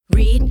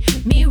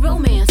Read me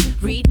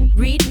romance. Read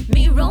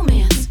me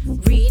romance.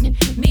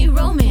 Read me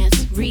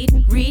romance.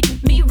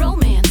 Read me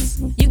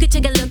romance. You could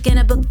take a look in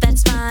a book,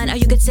 that's fine. Or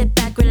you could sit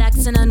back,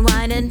 relax, and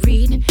unwind and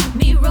read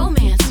me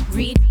romance.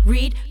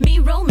 Read me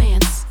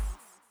romance.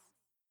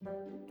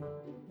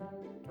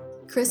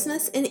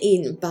 Christmas in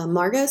Eden by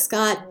Margot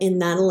Scott and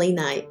Natalie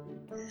Knight.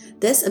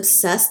 This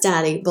obsessed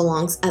daddy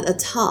belongs at the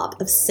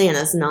top of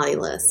Santa's naughty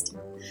list.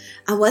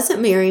 I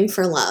wasn't marrying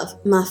for love.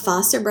 My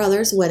foster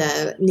brother's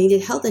widow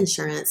needed health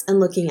insurance and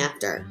looking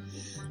after.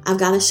 I've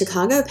got a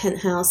Chicago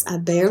penthouse I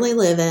barely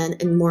live in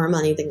and more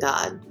money than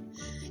God.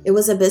 It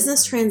was a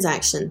business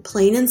transaction,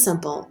 plain and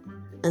simple,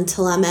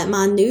 until I met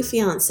my new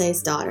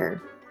fiance's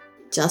daughter.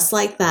 Just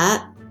like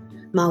that,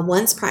 my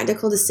once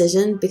practical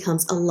decision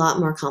becomes a lot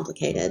more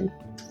complicated.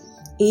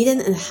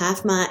 Eden is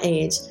half my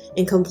age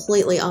and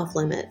completely off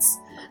limits.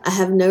 I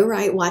have no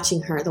right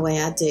watching her the way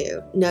I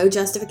do, no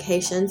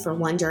justification for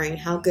wondering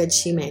how good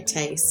she may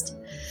taste.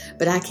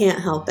 But I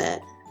can't help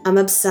it. I'm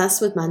obsessed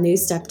with my new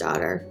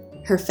stepdaughter,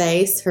 her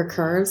face, her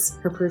curves,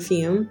 her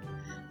perfume.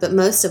 But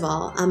most of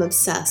all, I'm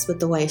obsessed with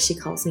the way she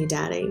calls me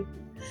daddy.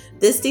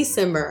 This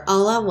December,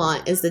 all I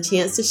want is the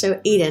chance to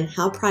show Eden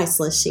how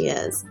priceless she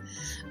is.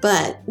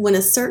 But when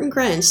a certain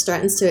Grinch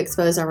threatens to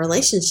expose our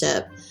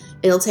relationship,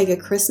 it'll take a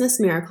Christmas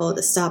miracle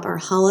to stop our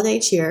holiday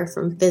cheer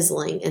from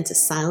fizzling into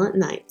silent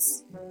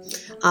nights.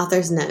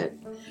 Author's note.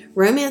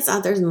 Romance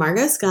authors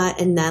Margot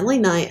Scott and Natalie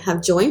Knight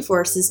have joined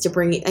forces to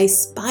bring you a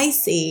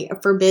spicy,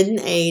 forbidden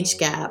age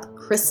gap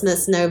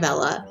Christmas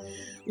novella.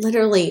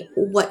 Literally,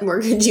 what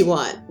more could you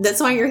want? That's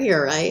why you're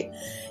here, right?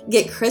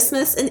 Get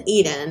Christmas in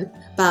Eden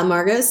by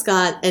Margot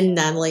Scott and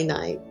Natalie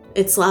Knight.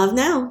 It's live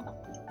now.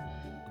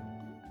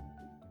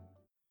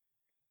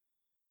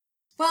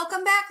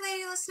 Welcome back,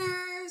 lady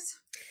listeners.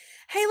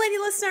 Hey, lady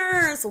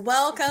listeners,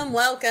 welcome.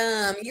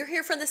 You're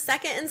here for the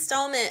second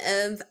installment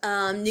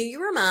of Knew You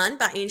Were Mine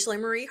by Angela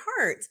Marie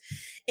Hart.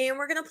 And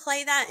we're going to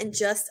play that in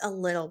just a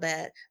little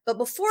bit. But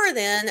before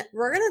then,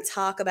 we're going to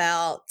talk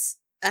about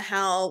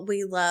how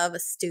we love a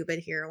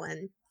stupid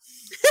heroine.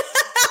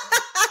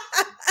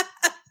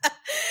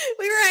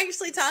 We were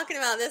actually talking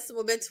about this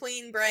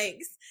between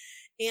breaks.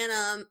 And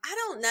I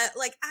don't know,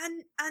 like I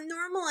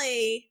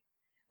normally...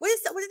 What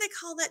do they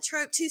call that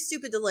trope? Too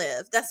stupid to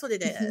live. That's what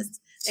it is.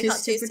 Too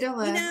stupid to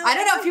live. I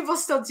don't know if people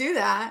still do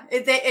that.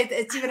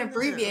 It's even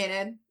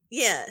abbreviated.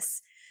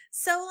 Yes.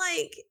 So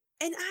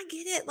and I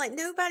get it. Like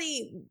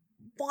nobody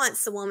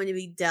wants a woman to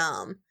be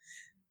dumb,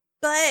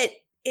 but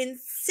in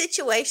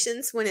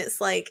situations when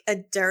it's like a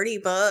dirty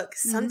book,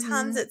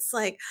 sometimes it's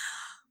like,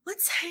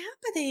 what's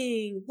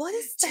happening? What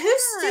is that? Too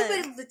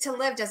stupid to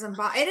live doesn't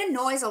bother. It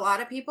annoys a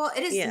lot of people.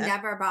 It has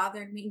never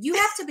bothered me. You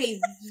have to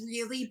be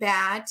really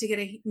bad to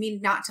get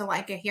not to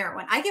like a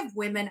heroine. I give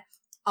women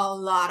a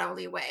lot of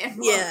leeway in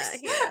books.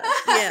 Yeah.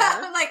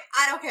 I'm like,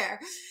 I don't care.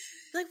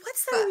 Like,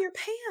 what's that in your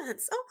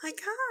pants? Oh my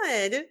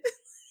God.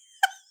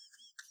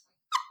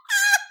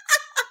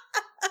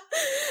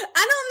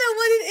 I don't know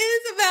what it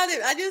is about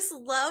it. I just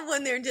love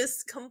when they're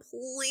just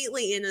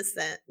completely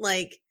innocent.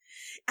 Like,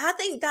 I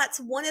think that's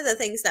one of the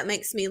things that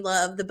makes me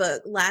love the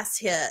book Last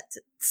Hit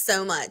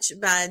so much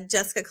by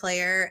Jessica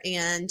Clare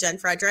and Jen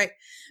Frederick,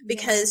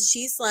 because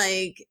she's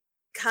like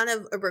kind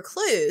of a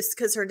recluse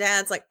because her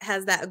dad's like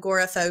has that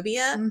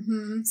agoraphobia.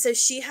 So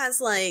she has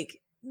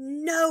like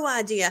no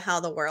idea how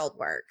the world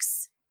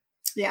works.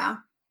 Yeah.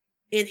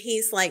 And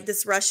he's like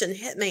this Russian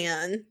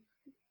hitman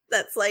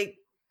that's like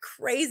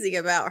crazy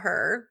about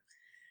her.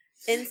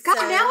 And God,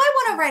 now I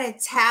want to write a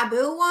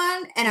taboo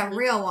one and a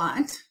real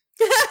one.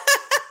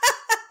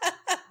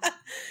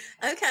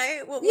 Okay.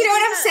 Well, you know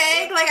what I'm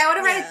saying? Like, I want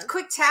to write a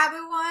quick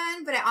taboo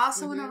one, but I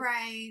also want to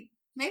write,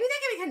 maybe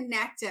they can be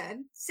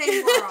connected.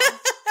 Same world.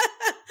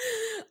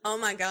 Oh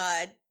my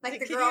God. Like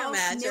the can girls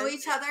knew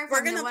each other.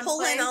 We're going to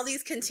pull in all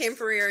these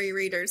contemporary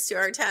readers to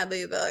our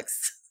taboo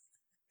books.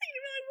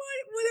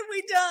 What have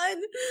we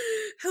done?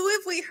 Who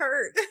have we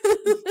hurt?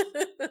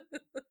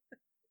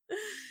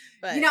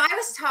 But, I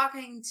was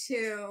talking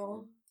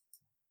to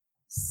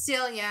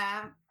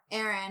Celia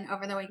Aaron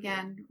over the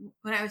weekend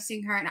when I was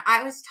seeing her, and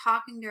I was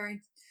talking to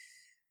her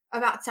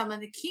about some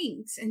of the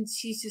kinks, and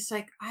she's just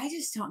like, I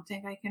just don't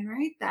think I can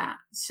write that.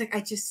 It's like,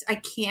 I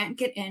can't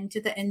get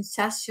into the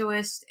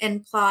incestuous,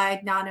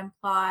 implied, not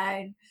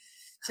implied.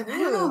 She's like, I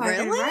don't know if I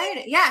can write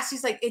it. Yeah,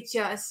 she's like, it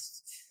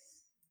just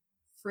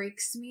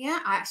freaks me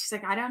out. She's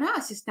like, I don't know.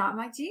 It's just not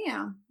my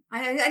jam.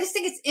 I just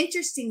think it's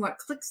interesting what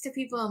clicks to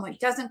people and what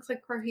doesn't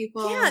click for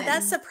people. Yeah,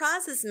 that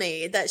surprises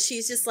me that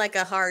she's just like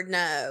a hard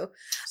no.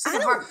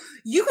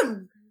 You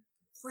can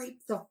rape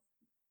the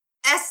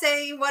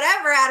essay,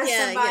 whatever, out of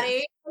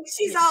somebody. Yeah.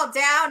 She's all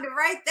down to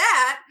write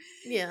that.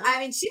 Yeah. I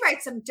mean, she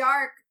writes some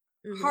dark,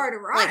 hard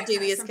erotic. Like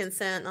dubious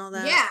consent and all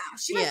that. Yeah.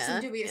 She writes some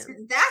dubious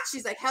consent. That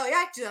she's like, hell yeah,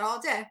 I do that all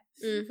day.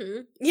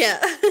 Yeah.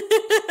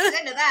 She's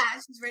into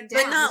that. She's written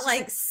down. But not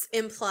like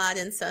implied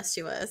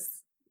incestuous.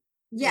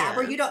 Yeah,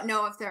 where Yeah. you don't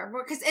know if they're,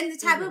 because in the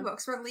taboo Mhm.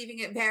 books, we're leaving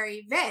it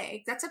very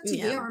vague. That's up to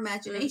Yeah. your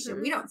imagination.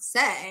 We Mhm. don't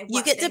say You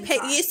what get to things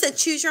pick. are. You said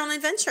choose your own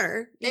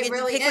adventure. You It get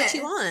really to pick what you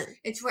is. want.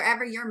 It's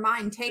wherever your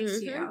mind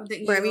takes you. Mhm.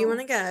 That Wherever you want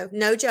to go.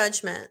 No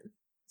judgment.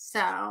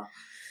 So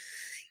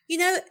You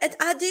know,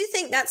 I do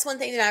think that's one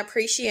thing that I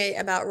appreciate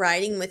about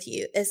writing with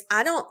you is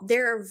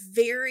there are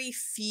very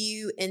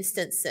few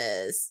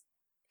instances,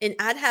 and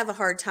I'd have a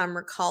hard time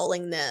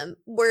recalling them,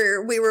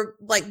 where we were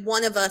like,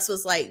 one of us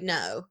was like,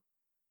 no.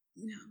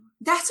 no,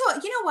 that's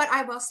what, you know what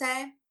I will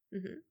say.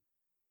 Mhm.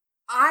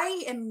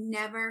 I am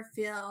never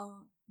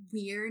feel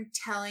weird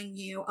telling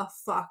you a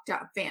fucked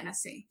up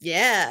fantasy.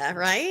 Yeah,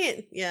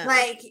 right? Yeah.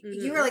 Like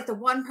you were Mhm. like the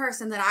one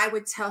person that I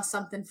would tell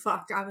something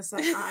fucked. I was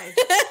like,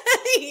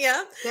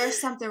 Yeah. there's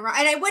something wrong.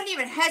 And I wouldn't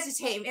even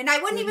hesitate. And I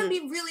wouldn't even Mhm.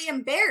 be really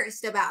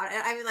embarrassed about it.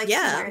 I was like,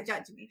 Yeah. she's not gonna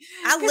judge me.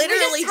 I 'Cause we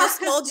literally just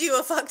talked- told you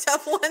a fucked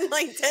up one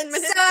like 10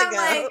 minutes So,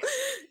 ago.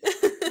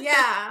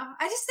 Yeah.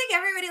 I just think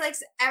everybody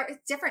likes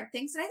different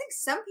things. And I think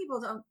some people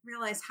don't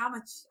realize how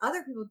much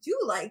other people do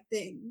like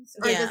things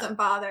or Yeah. it doesn't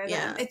bother them.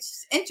 Yeah. It's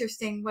just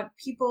interesting what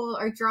people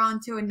are drawn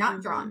to and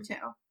not drawn to.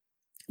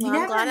 You Well,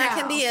 I'm never glad know. I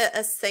can be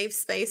a safe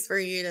space for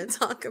you to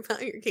talk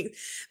about your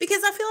kinks,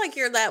 because I feel like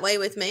you're that way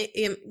with me.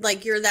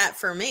 Like you're that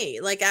for me.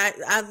 Like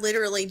I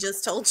literally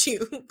just told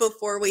you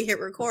before we hit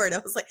record. I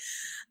was like,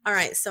 all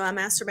right, so I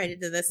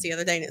masturbated to this the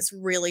other day and it's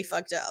really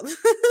fucked up,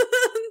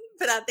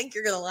 but I think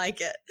you're going to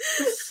like it.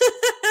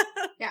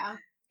 Yeah.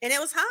 And it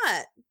was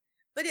hot,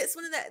 but it's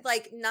one of that,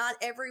 like, not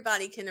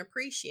everybody can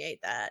appreciate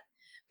that.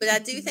 But I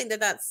do think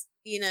that that's,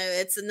 you know,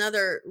 it's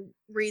another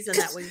reason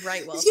that we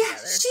write well Yeah,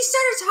 together. she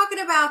started talking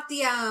about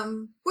the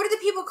what are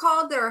the people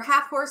called that are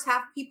half horse,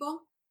 half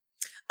people?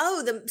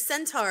 Oh, the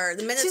centaur,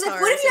 the minotaur. She's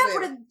like, what if you have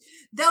one of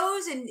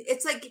those? And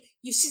it's like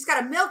she's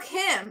got to milk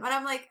him, and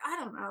I'm like, I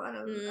don't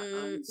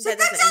know. She's like,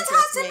 that sounds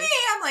hot to me.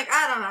 I'm like,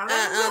 I don't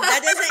know.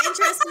 That doesn't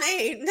interest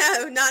me.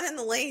 No, not in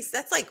the least.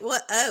 That's like,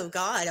 what? Oh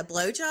God, a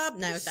blowjob?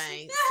 No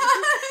thanks.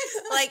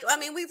 Like, I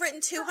mean, we've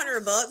written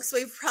 200 books.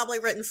 We've probably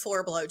written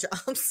 4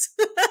 blowjobs.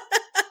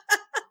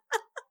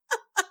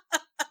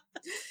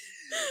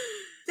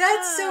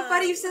 That's so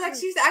funny. So like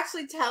she's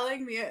actually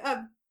telling me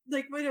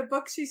like what a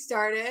book she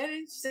started,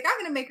 and she's like, I'm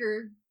gonna make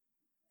her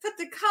put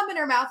the cum in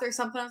her mouth or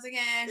something. I was like,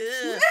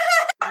 Ugh.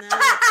 No.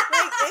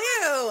 Like,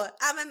 ew.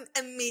 I'm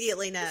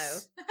immediately no.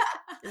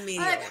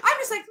 Immediately. I'm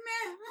just like,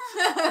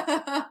 meh.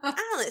 I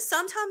don't know.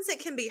 Sometimes it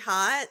can be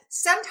hot.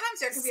 Sometimes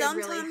there can be a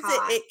really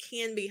hot. it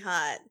can be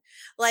hot.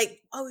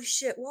 Like, oh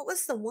shit, what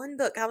was the one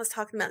book I was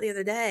talking about the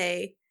other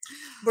day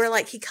where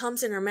like he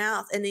comes in her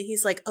mouth and then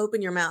he's like,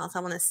 open your mouth, I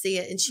want to see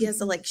it, and she has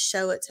to like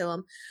show it to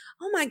him.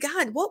 Oh my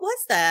God, what was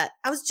that?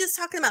 I was just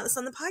talking about this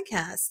on the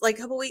podcast like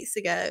a couple weeks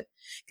ago,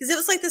 because it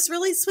was like this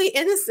really sweet,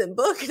 innocent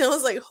book, and I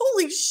was like,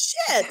 holy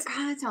shit.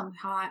 That sounds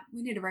hot.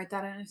 We need to write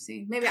that in a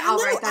scene. Maybe I I'll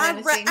know, write that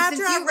in a scene. after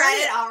Since I you read read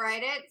it, it- I'll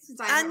write it.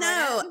 Since I haven't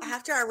read know. it.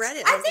 After I read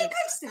it, I was think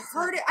like, I've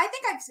heard it. I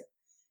think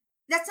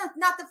that's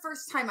not the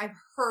first time I've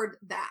heard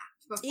that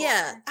before.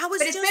 Yeah, I was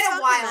but it's just been a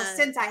talking while about it.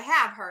 since I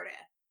have heard it.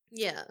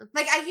 Yeah.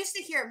 Like I used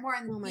to hear it more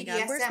in Oh my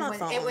God, where's my BDSM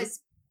when it phone? was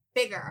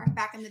bigger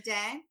back in the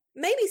day.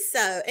 Maybe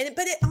so.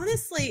 But it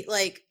honestly,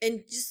 like,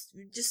 and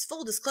just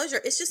full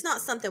disclosure, it's just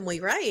not something we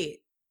write.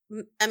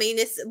 I mean,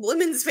 it's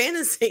women's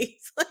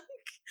fantasies.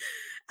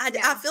 Like,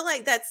 I feel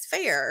like that's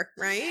fair,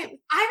 right?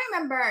 I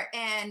remember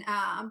in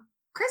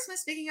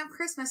Christmas, speaking of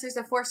Christmas, there's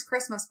a Forced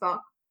Christmas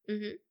book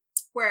Mm-hmm.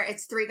 where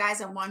it's 3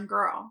 guys and 1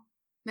 girl.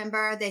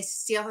 Remember, they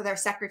steal their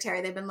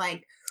secretary. They've been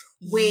like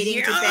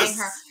waiting to bang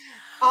her.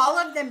 All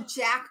of them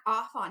jack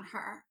off on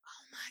her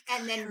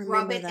and then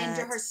rub it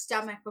into her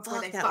stomach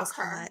before they fuck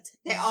her. Hot.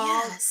 They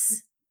all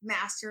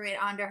masturbate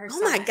onto her Oh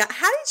stomach. my God.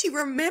 How did you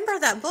remember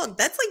that book?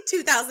 That's like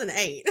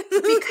 2008.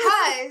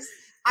 Because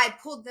I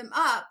pulled them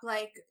up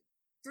like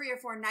 3 or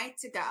 4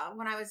 nights ago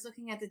when I was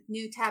looking at the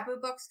new taboo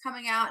books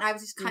coming out, and I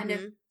was just kind of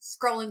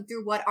scrolling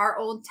through what our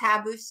old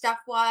taboo stuff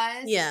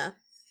was. Yeah.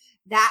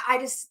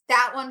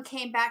 That one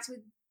came back to me.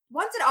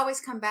 Ones that always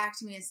come back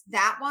to me is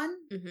that one,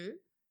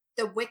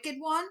 the Wicked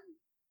one.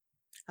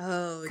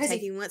 Oh, Because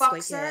taking he what's fucks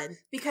wicked. her.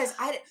 Because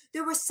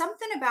there was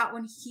something about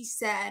when he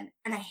said,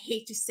 and I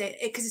hate to say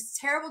it because it's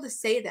terrible to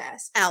say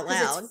this Out 'cause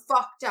loud. it's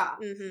fucked up,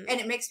 Mhm. and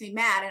it makes me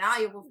mad, and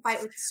I will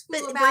fight with the school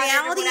But about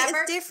reality it or is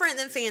whatever. different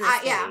than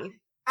fantasy. Yeah.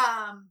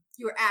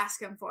 You were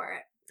asking for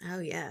it. Oh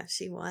yeah,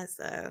 she was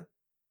though.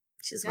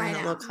 She was I wearing a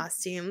little know.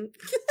 costume.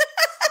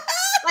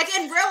 Like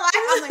in real life,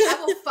 I'm like,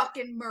 I will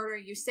fucking murder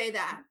you. Say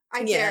that.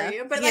 I dare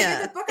you. But like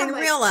in the book, I'm in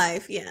like, real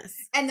life, yes.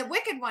 and the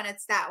Wicked one,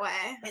 it's that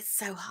way. It's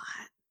so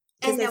hot.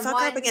 And Because they the fuck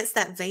her up one- against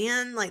that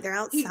van, like they're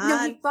He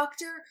outside.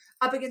 fucked her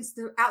up against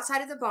the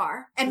outside of the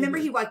bar. And remember,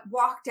 he like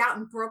walked out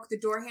and broke the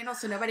door handle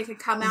so nobody could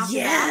come out.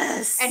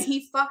 Yes. And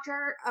he fucked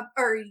her up,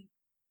 or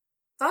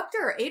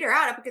ate her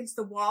out up against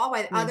the wall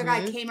while the other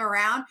guy came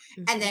around.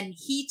 And then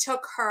he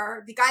took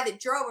her, the guy that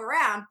drove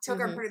around, took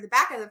her and put her in the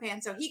back of the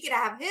van so he could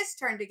have his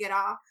turn to get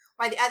off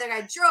while the other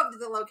guy drove to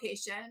the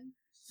location.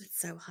 It's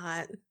so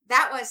hot.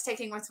 That was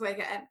Taking What's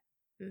Wicked.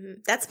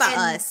 That's by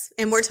And- us.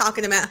 And we're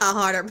talking about how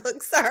hard our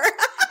books are.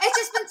 It's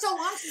just been so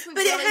long since we've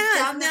But really it has.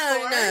 done the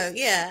fours.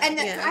 Yeah. And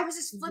yeah. I was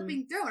just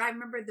flipping through, and I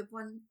remember the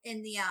one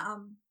in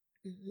Mhm.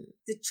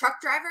 the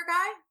truck driver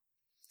guy.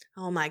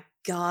 Oh my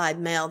God,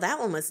 Mel, that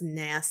one was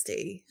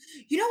nasty.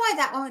 You know why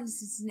that one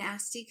is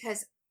nasty?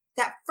 Because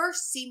that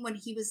first scene when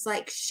he was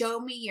like, "Show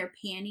me your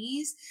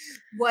panties,"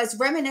 was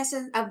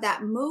reminiscent of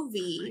that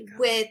movie God.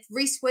 with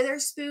Reese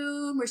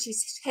Witherspoon where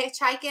she's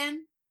hitchhiking.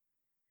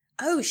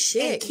 Oh And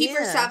shit!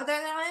 Kiefer Yeah,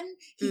 Sutherland,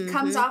 he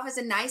comes off as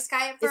a nice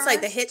guy at first. it's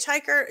like the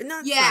hitchhiker.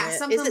 No, Yeah, is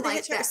something it the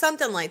like hitchhiker? that.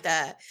 Something like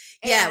that.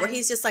 Yeah, where And-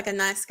 he's just like a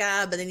nice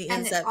guy, but then he and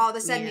ends then up all of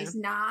a sudden he's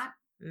not.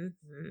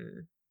 Mm-hmm.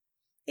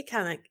 It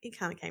kind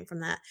of came from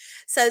that.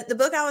 So the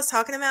book I was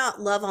talking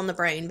about, Love on the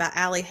Brain by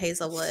Allie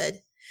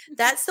Hazelwood.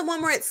 That's the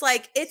one where it's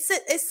like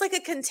it's like a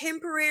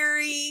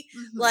contemporary,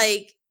 Mhm.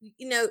 like,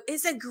 you know,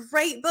 it's a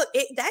great book.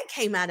 That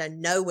came out of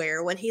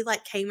nowhere when he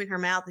like came in her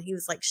mouth and he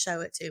was like, "Show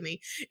it to me,"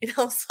 and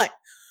I was like,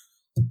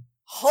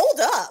 hold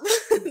up.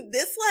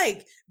 This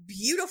like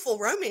beautiful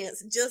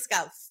romance just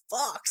got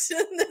fucked.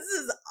 This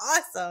is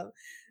awesome.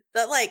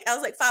 But like I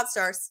was like 5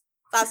 stars.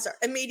 5 star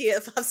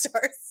immediate 5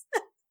 stars.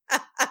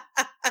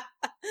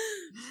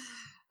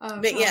 Oh,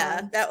 But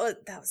yeah, God. that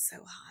was so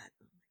hot.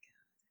 Oh my God.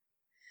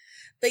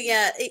 But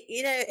yeah,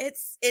 you know,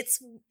 it's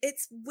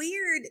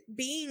weird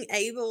being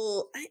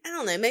able, I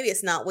don't know, maybe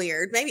it's not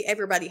weird. Maybe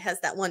everybody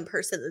has that one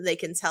person that they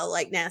can tell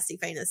like nasty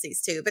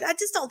fantasies to, but I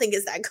just don't think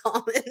it's that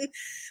common.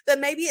 But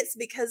maybe it's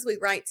because we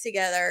write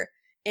together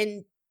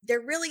and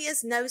there really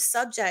is no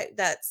subject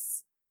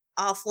that's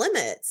off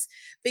limits,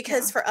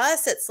 because Yeah. for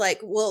us it's like,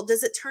 well,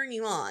 does it turn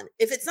you on?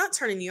 If it's not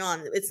turning you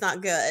on, it's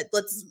not good.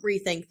 Let's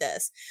rethink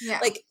this. Yeah.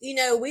 Like, you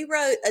know, we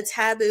wrote a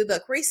taboo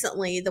book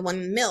recently, the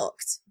one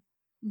Milked.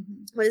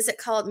 Mhm. What is it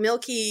called?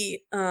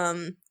 Milky.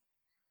 Oh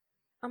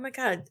my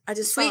God, I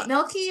just Sweet saw.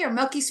 Milky or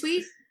Milky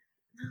Sweet?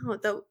 No,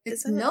 It's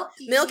is that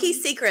Milky. Milky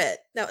Secret.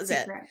 That was it.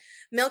 Secret.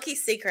 Milky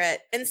Secret.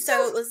 And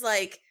so it was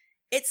like,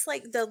 it's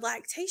like the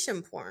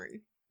lactation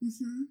porn,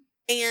 Mhm.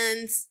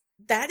 and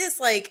that is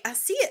like, I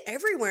see it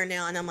everywhere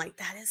now, and I'm like,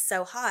 that is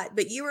so hot.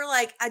 But you were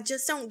like, I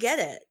just don't get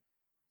it.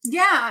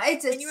 Yeah,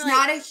 it's And you were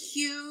not like, a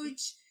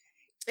huge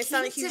it's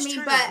not a kink to huge me,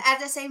 turn but on. at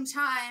the same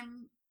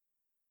time,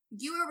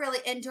 you were really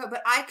into it,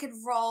 but I could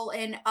roll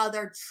in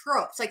other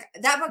tropes. Like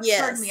that book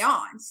turned me Yes.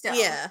 on still.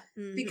 Yeah.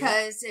 Mhm.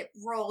 Because it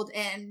rolled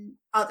in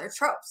other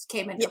tropes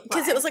came into Yeah, play.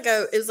 because it was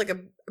like a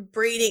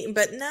breeding,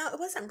 but no, it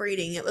wasn't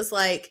breeding. It was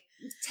like,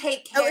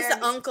 take it care. was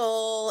the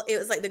uncle. It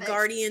was like the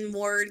guardian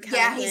ward kind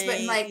Yeah, of he's thing.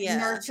 been like Yeah.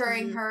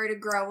 nurturing Mhm. her to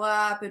grow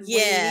up and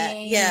Yeah,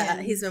 waiting. yeah.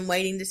 and- He's been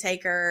waiting to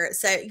take her.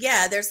 So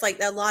yeah, there's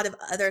like a lot of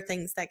other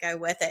things that go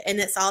with it,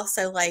 and it's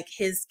also like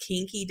his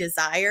kinky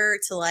desire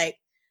to like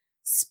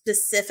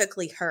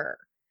specifically her.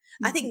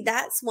 I think Mhm.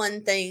 that's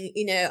one thing,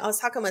 you know, I was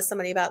talking with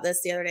somebody about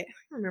this the other day. I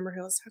don't remember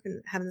who I was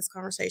having this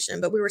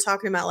conversation, but we were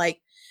talking about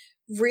like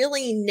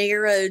really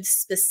narrowed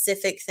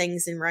specific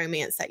things in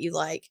romance that you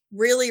like.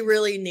 Really,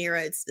 really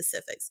narrowed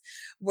specifics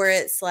where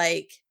it's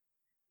like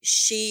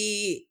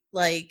she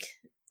like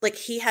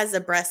he has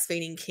a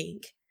breastfeeding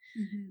kink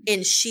Mhm.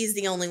 and she's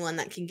the only one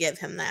that can give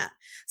him that.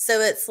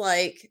 So it's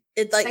like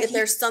if Like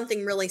there's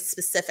something really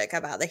specific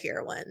about the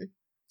heroine.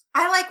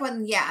 I like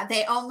when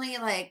they only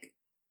like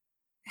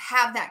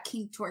have that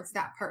kink towards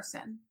that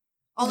person.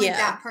 Only Yeah.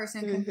 that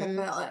person can Mhm.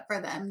 fulfill it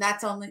for them.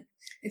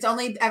 It's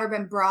only ever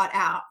been brought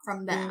out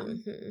from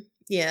them. Mhm.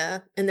 Yeah,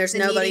 and there's The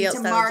nobody needing else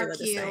to that would do mark it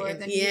the you or same.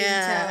 the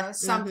Yeah. needing to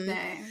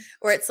something.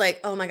 Or it's like,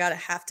 oh my God, I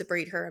have to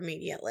breed her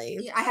immediately.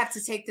 Yeah, I have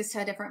to take this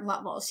to a different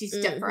level. She's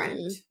different.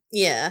 Mhm.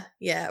 Yeah,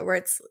 yeah. Where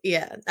it's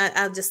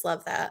I just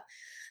love that.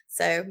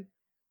 So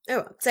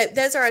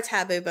those are our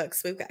taboo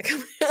books we've got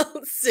coming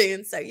out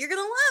soon. So you're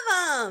gonna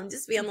love them.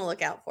 Just be on the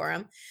lookout for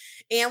them.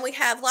 And we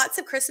have lots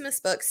of Christmas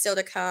books still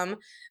to come.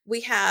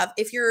 We have,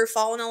 if you're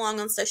following along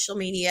on social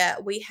media,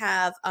 we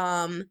have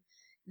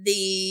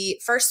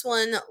the first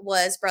one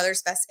was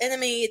Brother's Best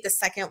Enemy. The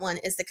second one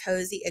is The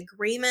Cozy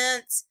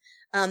Agreement.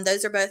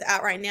 Those are both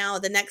out right now.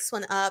 The next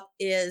one up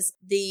is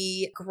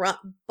the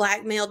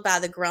Blackmailed by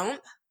the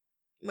Grump,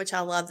 which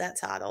I love that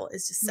title.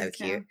 It's just so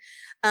cute.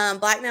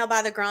 Blackmailed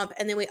by the Grump.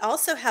 And then we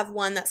also have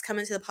one that's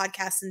coming to the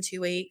podcast in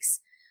 2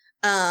 weeks.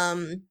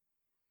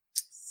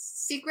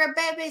 Secret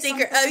baby.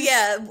 Secret. something. Oh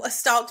yeah,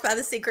 Stalked by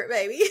the Secret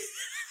Baby.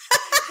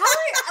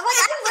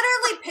 I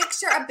literally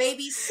picture a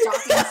baby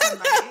stalking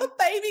somebody.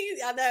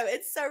 Baby, I know,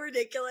 it's so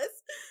ridiculous.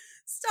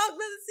 Stalked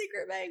by the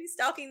Secret Baby,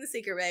 stalking the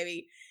Secret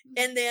Baby.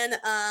 And then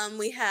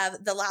we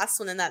have the last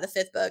one in that, the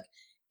 5th book,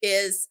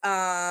 is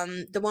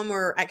the one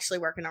we're actually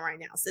working on right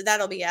now. So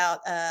that'll be out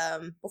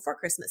before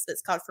Christmas, but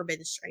it's called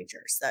Forbidden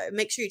Stranger. So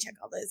make sure you check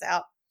all those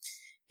out.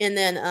 And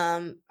then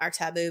our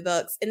taboo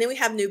books. And then we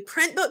have new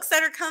print books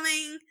that are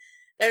coming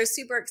that are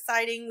super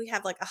exciting. We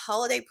have like a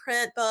holiday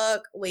print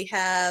book. We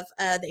have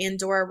the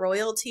Andorra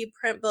Royalty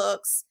print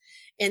books.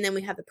 And then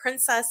we have the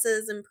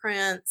Princesses in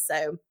print.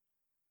 So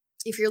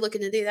if you're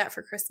looking to do that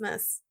for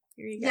Christmas,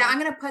 here you go. Yeah, I'm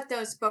going to put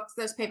those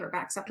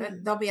paperbacks up.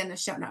 They'll be in the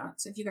show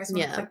notes if you guys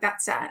want to click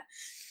that set.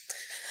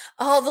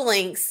 All the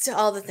links to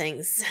all the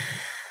things.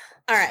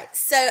 All right.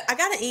 So I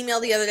got an email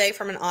the other day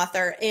from an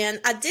author, and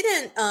I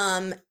didn't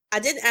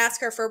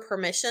ask her for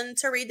permission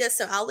to read this,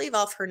 so I'll leave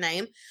off her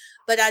name.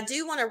 But I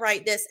do want to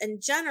write this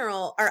in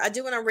general, or I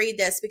do want to read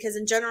this because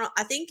in general,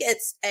 I think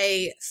it's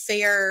a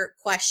fair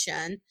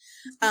question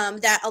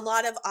that a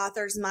lot of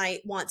authors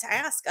might want to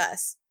ask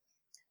us.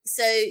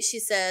 So she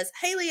says,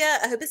 "Hey Leah,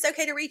 I hope it's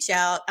okay to reach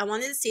out. I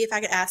wanted to see if I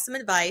could ask some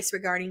advice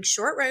regarding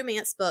short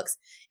romance books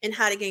and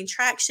how to gain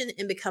traction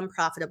and become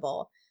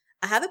profitable.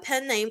 I have a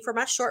pen name for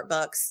my short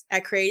books. I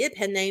created a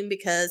pen name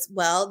because,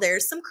 well,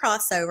 there's some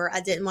crossover. I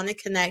didn't want to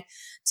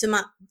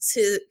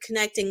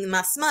connecting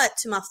my smut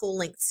to my full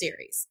length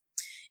series.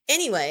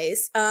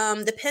 Anyways,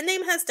 the pen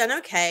name has done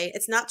okay.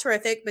 It's not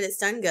terrific, but it's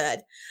done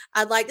good.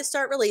 I'd like to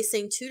start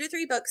releasing 2 to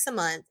 3 books a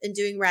month and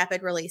doing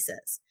rapid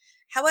releases.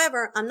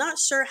 However, I'm not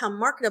sure how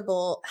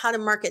to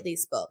market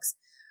these books.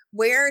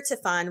 Where to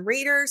find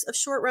readers of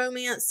short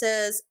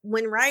romances.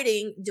 When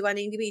writing, do I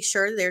need to be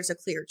sure there's a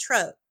clear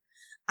trope?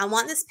 I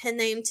want this pen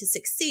name to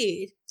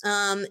succeed."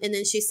 And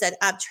then she said,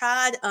 "I've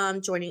tried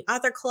joining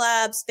author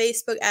collabs,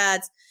 Facebook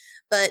ads,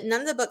 but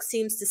none of the books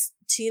seems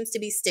to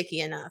be sticky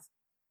enough.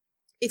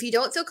 If you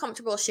don't feel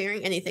comfortable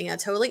sharing anything, I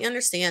totally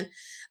understand.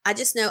 I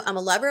just know I'm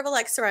a lover of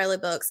Alexa Riley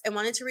books and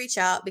wanted to reach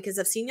out because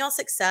I've seen y'all's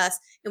success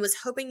and was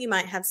hoping you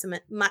might have some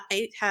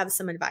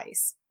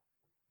advice."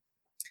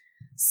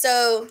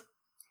 So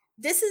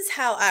this is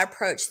how I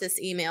approach this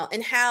email,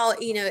 and how,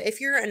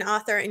 if you're an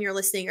author and you're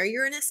listening, or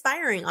you're an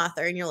aspiring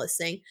author and you're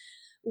listening,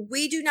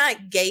 we do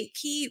not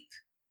gatekeep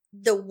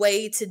the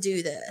way to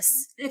do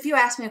this. If you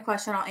ask me a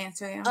question, I'll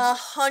answer you.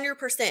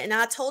 100%. And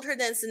I told her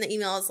this in the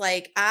email. I was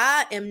like,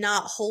 I am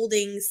not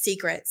holding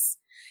secrets.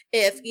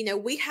 If,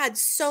 we had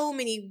so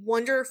many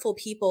wonderful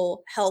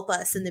people help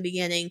us in the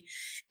beginning,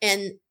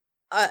 and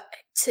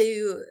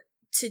to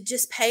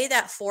just pay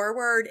that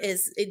forward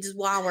is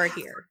why we're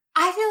here.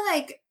 I feel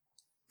like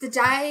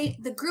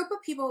the group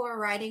of people we're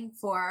writing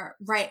for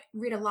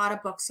read a lot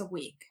of books a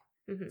week.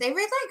 Mm-hmm. They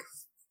read like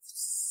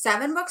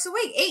 7 books a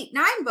week, 8,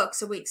 9 books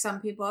a week.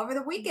 Some people over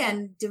the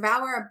weekend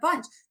devour a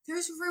bunch.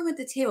 There's room at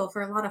the table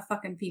for a lot of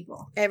fucking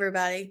people.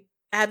 Everybody.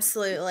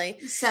 Absolutely.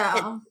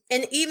 So,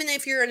 and even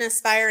if you're an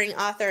aspiring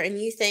author and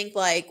you think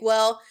like,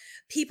 well,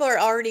 people are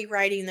already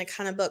writing the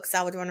kind of books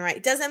I would want to write,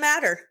 it doesn't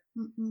matter.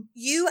 Mm-mm.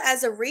 You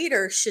as a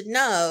reader should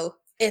know,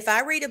 if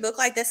I read a book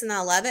like this and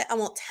I love it, I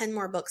want 10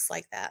 more books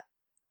like that.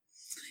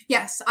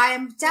 Yes,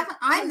 I'm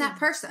that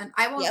person.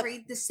 I will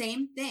read the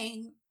same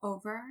thing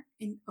over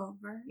and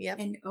over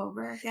and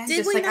over again.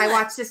 I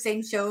watch the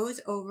same shows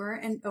over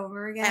and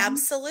over again.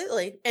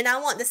 Absolutely. And I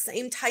want the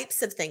same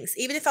types of things.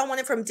 Even if I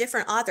want it from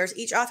different authors,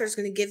 each author is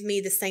going to give me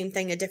the same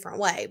thing a different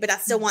way, but I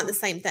still want the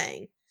same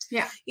thing.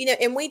 Yeah.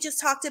 And we just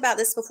talked about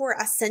this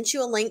before. I sent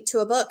you a link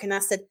to a book and I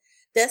said,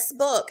 this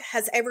book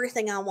has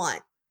everything I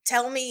want.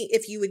 Tell me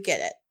if you would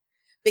get it.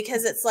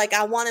 Because it's like,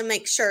 I want to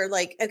make sure,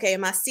 like, okay,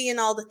 am I seeing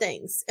all the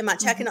things? Am I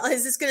checking?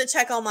 Is this going to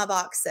check all my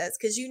boxes?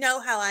 Because you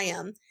know how I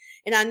am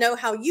and I know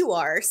how you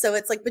are. So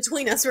it's like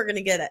between us, we're going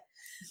to get it.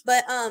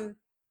 But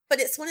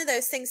it's one of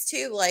those things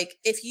too. Like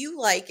if you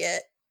like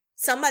it,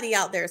 somebody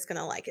out there is going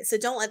to like it. So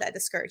don't let that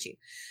discourage you.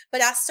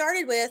 But I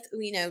started with,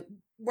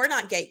 we're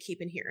not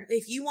gatekeeping here.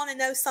 If you want to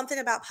know something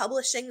about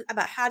publishing,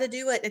 about how to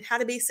do it and how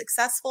to be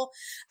successful,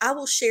 I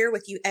will share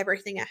with you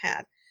everything I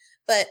had.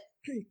 But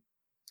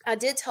I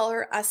did tell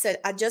her, I said,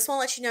 I just want to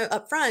let you know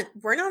up front,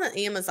 we're not on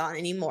Amazon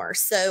anymore.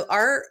 So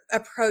our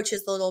approach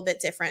is a little bit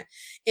different.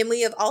 And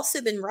we have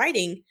also been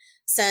writing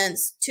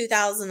since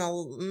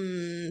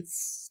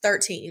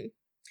 2013.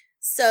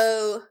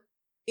 So,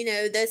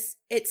 it's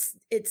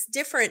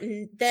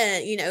different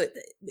than,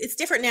 it's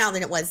different now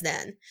than it was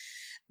then.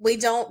 We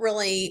don't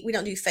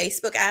do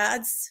Facebook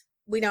ads.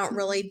 We don't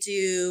really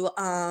do,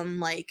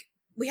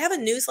 we have a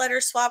newsletter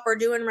swap we're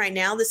doing right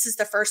now. This is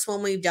the first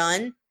one we've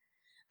done.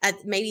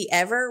 Maybe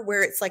ever,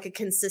 where it's like a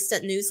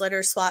consistent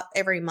newsletter swap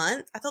every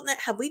month.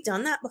 Have we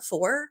done that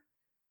before?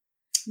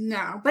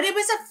 No, but it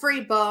was a free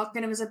book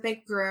and it was a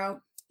big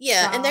group.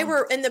 Yeah.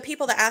 So. And the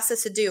people that asked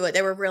us to do it,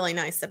 they were really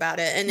nice about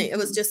it. And it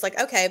was just like,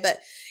 okay, but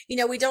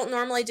we don't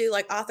normally do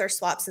like author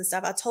swaps and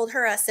stuff. I told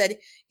her, I said,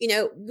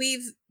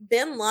 we've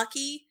been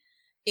lucky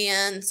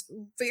and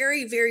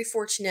very, very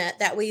fortunate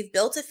that we've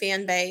built a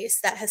fan base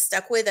that has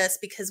stuck with us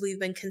because we've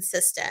been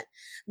consistent,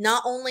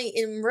 not only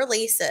in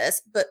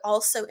releases, but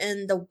also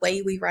in the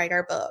way we write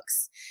our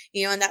books,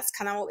 and that's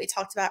kind of what we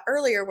talked about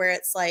earlier, where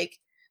it's like,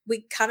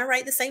 we kind of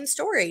write the same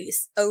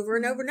stories over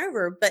and over and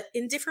over, but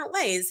in different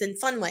ways and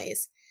fun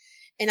ways.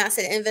 And I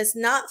said, if it's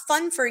not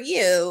fun for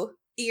you,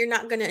 you're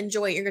not going to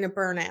enjoy it. You're going to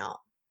burn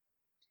out.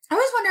 I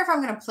always wonder if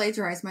I'm going to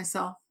plagiarize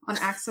myself on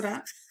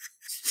accident.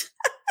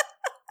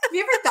 Have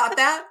you ever thought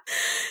that?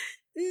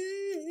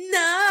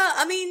 No,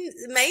 I mean,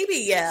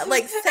 maybe, yeah.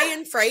 Like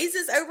saying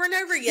phrases over and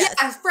over, yes.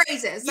 Yeah,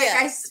 phrases. Like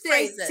I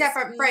say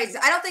separate phrases.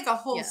 I don't think a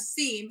whole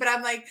scene, but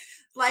I'm like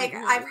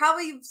I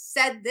probably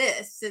said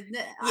this. And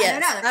yes, I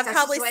don't know. I've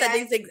probably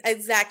said the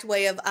exact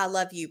way of I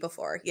love you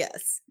before,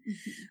 yes.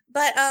 Mm-hmm.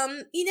 But,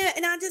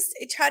 and I just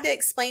tried to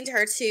explain to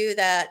her too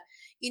that,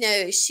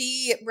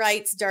 she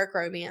writes dark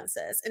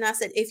romances. And I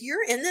said, if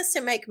you're in this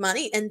to make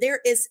money, and there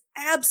is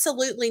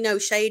absolutely no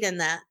shade in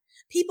that,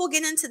 people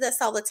get into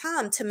this all the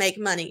time to make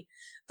money.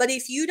 But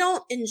if you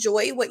don't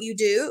enjoy what you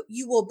do,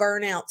 you will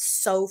burn out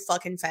so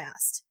fucking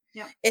fast.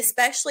 Yeah.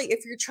 Especially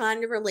if you're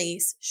trying to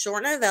release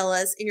short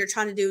novellas and you're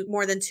trying to do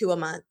more than 2 a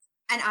month.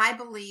 And I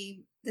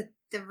believe that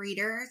the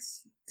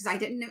readers, because I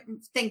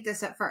didn't think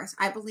this at first,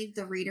 I believe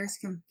the readers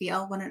can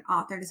feel when an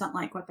author doesn't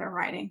like what they're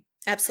writing.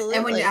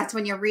 Absolutely. And that's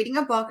when you're reading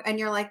a book and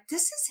you're like,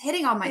 this is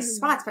hitting all my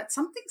spots, but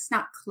something's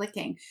not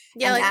clicking.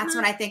 Yeah, and that's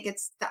when I think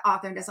it's the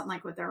author doesn't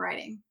like what they're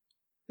writing.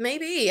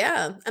 Maybe,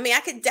 yeah. I mean, I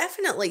could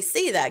definitely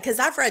see that because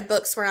I've read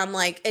books where I'm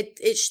like,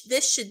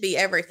 this should be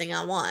everything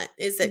I want.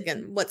 Is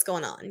it what's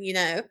going on,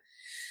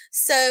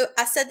 So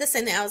I said the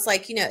same thing. I was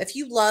like, if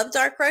you love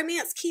dark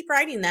romance, keep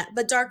writing that.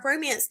 But dark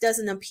romance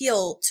doesn't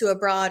appeal to a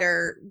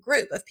broader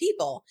group of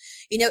people.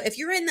 If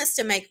you're in this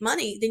to make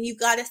money, then you've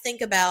got to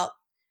think about,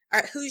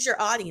 all right, who's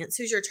your audience?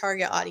 Who's your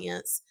target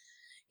audience?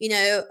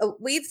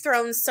 We've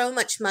thrown so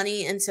much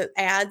money into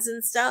ads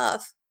and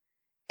stuff.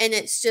 And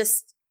it's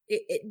just,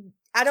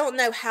 I don't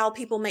know how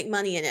people make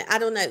money in it. I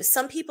don't know.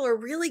 Some people are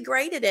really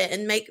great at it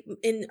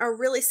and are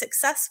really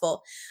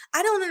successful.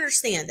 I don't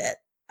understand it.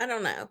 I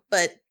don't know.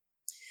 But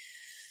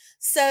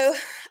so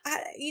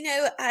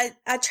I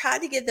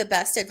tried to give the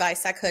best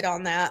advice I could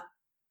on that,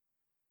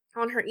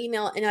 on her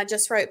email. And I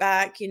just wrote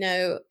back,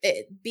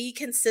 be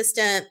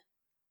consistent,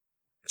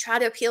 try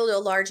to appeal to a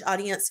large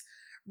audience,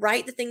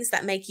 write the things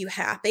that make you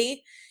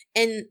happy,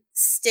 and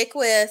stick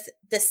with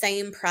the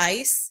same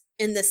price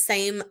and the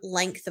same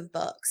length of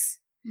books.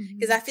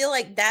 Because I feel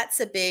like that's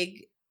a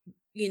big,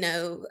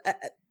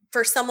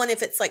 for someone,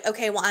 if it's like,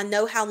 okay, well, I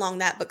know how long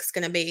that book's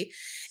going to be.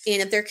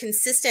 And if they're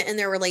consistent in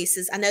their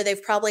releases, I know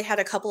they've probably had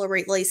a couple of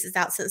releases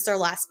out since their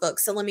last book.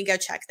 So let me go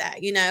check that,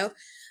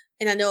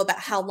 and I know about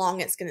how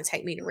long it's going to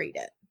take me to read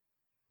it.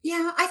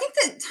 Yeah, I think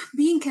that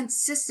being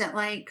consistent,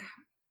 like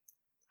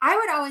I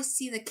would always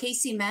see the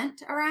Casey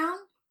Ment around.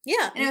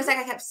 Yeah. And it was like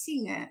I kept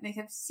seeing it, and I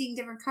kept seeing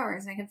different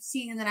covers, and I kept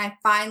seeing, and then I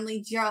finally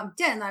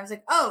jumped in. And I was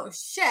like, oh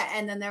shit.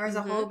 And then there was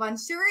a whole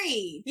bunch to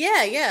read.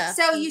 Yeah, yeah.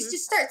 So you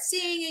just start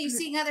seeing it, you're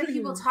seeing other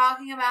people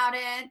talking about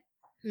it.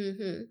 I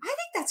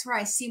think that's where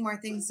I see more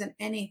things than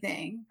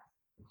anything.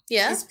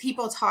 Yeah. Is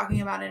people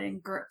talking about it in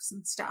groups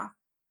and stuff.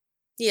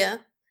 Yeah.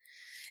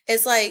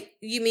 It's like,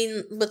 you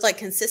mean with like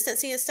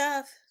consistency and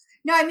stuff?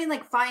 No, I mean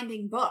like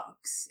finding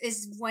books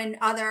is when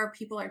other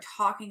people are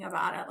talking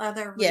about it,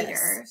 other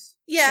readers.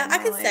 Yeah, generally.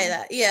 I could say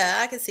that. Yeah,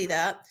 I could see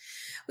that.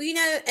 Well,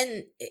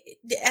 and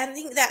I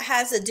think that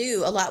has to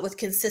do a lot with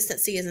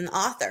consistency as an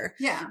author.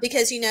 Yeah.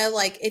 Because,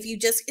 like if you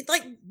it's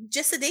like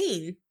Jissa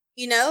Dean,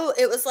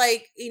 it was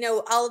like,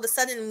 all of a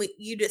sudden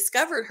you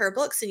discovered her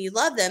books and you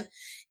loved them.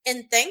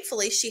 And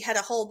thankfully she had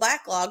a whole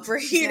backlog for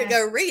you to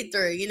go read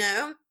through,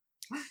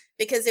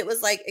 because it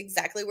was like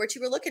exactly what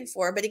you were looking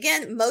for. But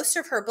again, most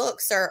of her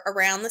books are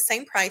around the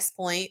same price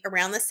point,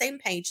 around the same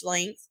page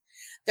length.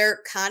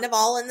 They're kind of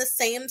all in the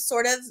same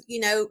sort of,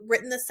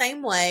 written the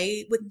same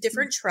way with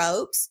different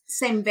tropes.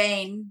 Same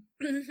vein.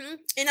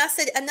 And I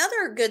said,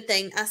 another good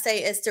thing I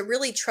say is to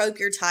really trope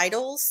your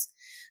titles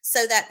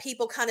so that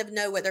people kind of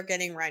know what they're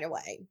getting right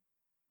away.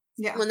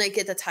 Yeah. When they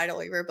get the title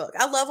of your book.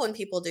 I love when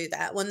people do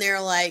that. When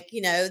they're like,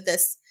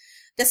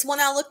 this one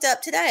I looked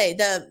up today,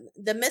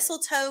 the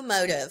mistletoe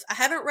motive. I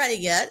haven't read it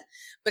yet,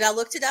 but I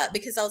looked it up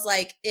because I was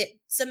like,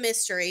 it's a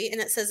mystery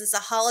and it says it's a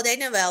holiday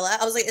novella.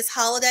 I was like, it's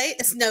holiday,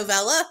 it's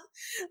novella.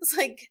 I was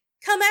like,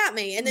 come at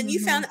me. And then you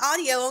found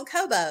audio on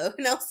Kobo.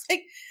 And I was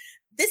like,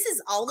 this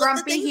is all Grumpy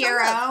of the things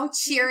hero,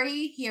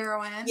 cheery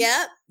heroine.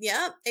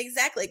 Yep,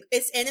 exactly.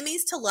 It's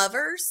enemies to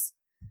lovers.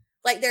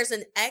 Like there's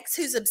an ex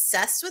who's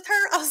obsessed with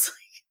her. I was like,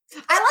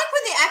 I like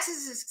when the ex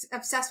is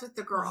obsessed with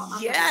the girl.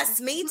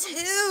 Yes, me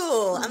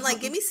too. I'm like,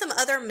 give me some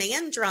other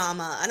man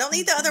drama. I don't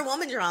need the other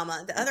woman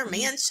drama. The other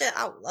man shit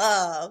I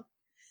love.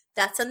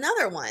 That's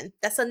another one.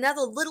 That's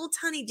another little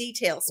tiny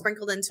detail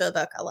sprinkled into a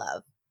book I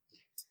love.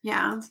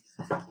 Yeah.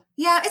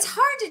 Yeah, it's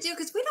hard to do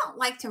because we don't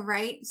like to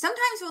write.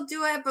 Sometimes we'll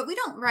do it, but we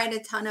don't write a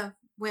ton of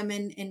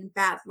women in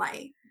bad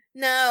light.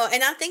 No,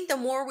 and I think the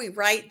more we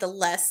write, the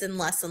less and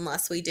less and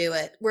less we do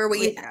it.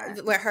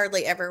 We're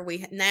hardly ever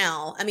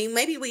now. I mean,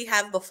 maybe we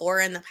have before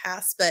in the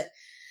past, but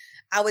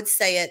I would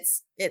say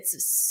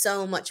it's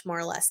so much more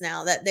or less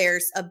now that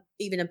there's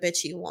even a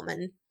bitchy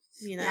woman.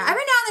 Yeah, every now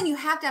and then you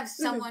have to have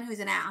someone who's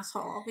an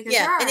asshole because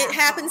and it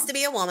happens to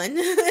be a woman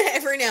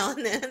every now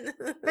and then.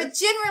 But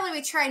generally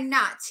we try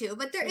not to.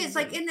 But there is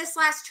like in this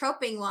last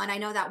troping one, I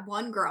know that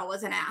one girl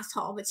was an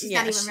asshole, but she's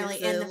not even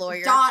really in the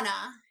lawyer.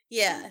 Donna.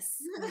 Yes.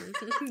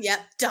 Yep.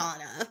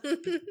 Donna.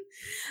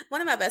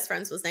 One of my best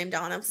friends was named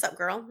Donna. What's up,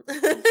 girl?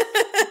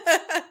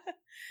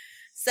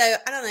 So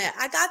I don't know.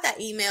 I got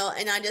that email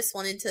and I just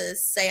wanted to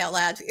say out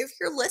loud, if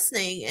you're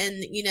listening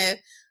and,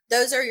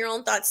 those are your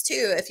own thoughts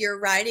too. If you're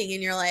writing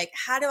and you're like,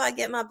 how do I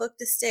get my book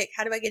to stick?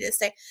 How do I get it to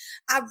stay?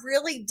 I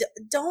really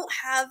don't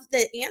have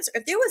the answer.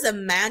 If there was a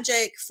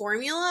magic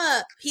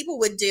formula, people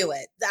would do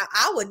it.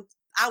 I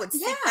I would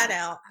seek that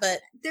Yeah. out.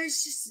 But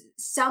There's just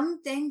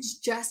some things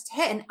just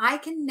hit, and I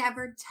can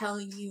never tell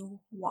you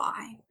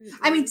why.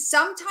 I mean,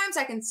 sometimes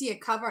I can see a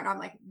cover and I'm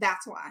like,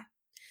 that's why.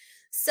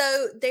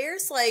 so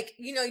there's like,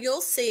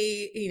 you'll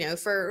see,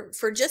 for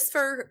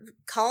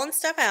calling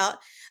stuff out,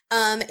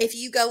 if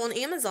you go on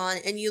Amazon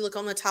and you look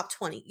on the top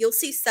 20, you'll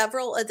see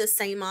several of the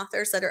same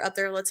authors that are up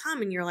there all the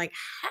time, and you're like,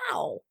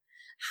 how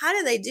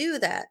do they do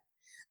that?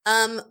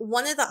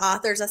 One of the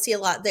authors I see a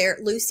lot there,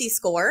 Lucy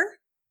Score.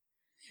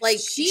 Like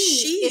She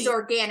is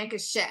organic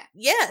as shit.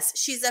 Yes,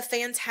 she's a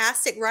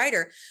fantastic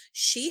writer.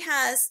 She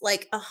has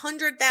like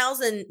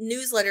 100,000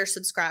 newsletter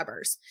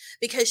subscribers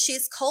because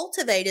she's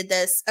cultivated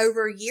this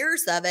over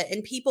years of it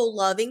and people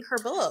loving her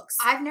books.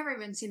 I've never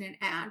even seen an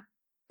ad,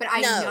 but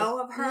I know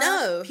of her.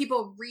 No.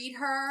 People read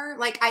her.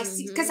 Like I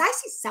see, because I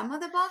see some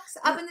of the books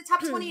up in the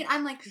top 20 and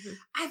I'm like,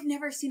 I've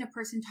never seen a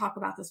person talk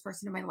about this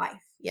person in my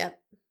life. Yep.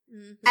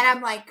 And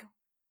I'm like,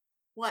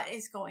 what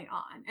is going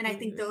on? And I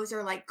think those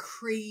are like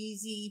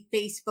crazy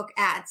Facebook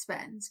ad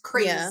spends.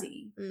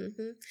 Crazy. Yeah.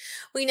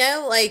 We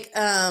know like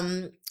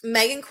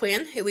Megan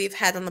Quinn, who we've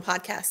had on the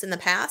podcast in the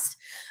past,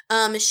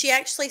 she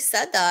actually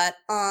said that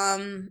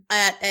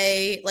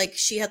at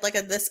she had like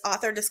this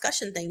author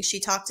discussion thing. She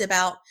talked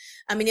about,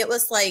 I mean, it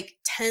was like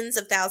tens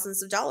of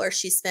thousands of dollars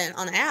she spent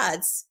on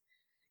ads,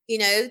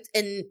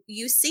 and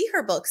you see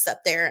her books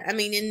up there. I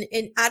mean,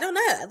 and I don't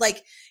know,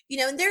 like,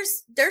 and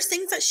there's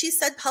things that she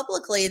said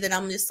publicly that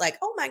I'm just like,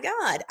 oh my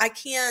God, I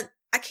can't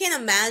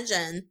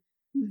imagine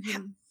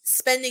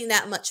spending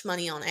that much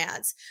money on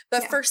ads.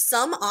 But for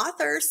some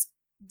authors,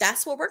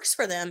 that's what works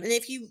for them. And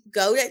if you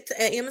go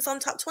to Amazon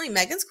top 20,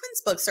 Megan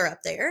Quinn's books are up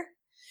there.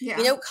 Yeah.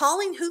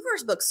 Colleen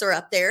Hoover's books are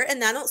up there,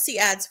 and I don't see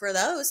ads for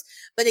those.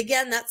 But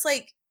again, that's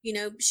like,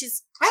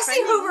 I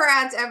see Hoover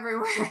ads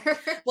everywhere.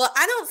 Well,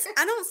 I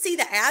don't see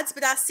the ads,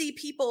 but I see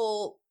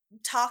people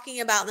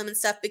talking about them and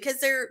stuff because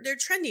they're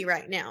trendy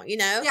right now,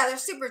 Yeah, they're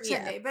super trendy.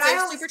 Yeah, but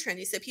they're super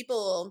trendy, so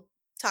people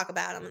talk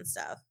about them and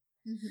stuff.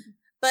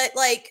 But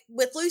like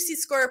with Lucy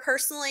Score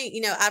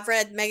personally, I've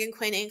read Megan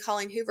Quinn and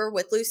Colleen Hoover.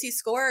 With Lucy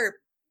Score,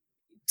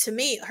 to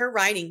me, her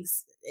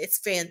writing's it's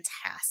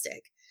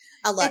fantastic.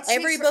 I love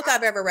every book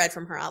I've ever read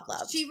from her. I've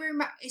loved.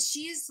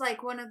 She is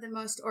like one of the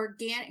most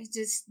organic,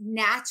 just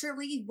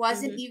naturally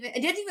wasn't even,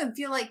 it didn't even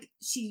feel like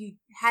she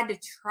had to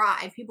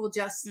try. People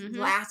just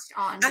latched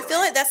on. I feel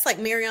like that's like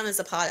Mariana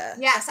Zapata.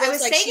 Yes, I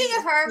was thinking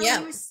of her,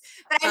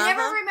 but I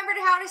never remembered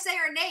how to say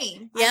her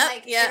name. Yeah,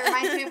 it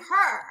reminds me of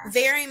her.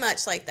 Very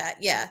much like that.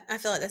 Yeah, I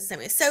feel like that's the same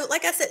way. So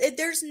like I said,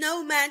 there's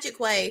no magic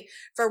way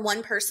for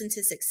one person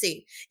to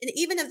succeed. And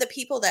even of the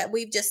people that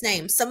we've just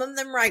named, some of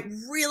them write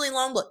really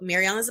long books.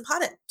 Mariana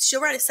Zapata,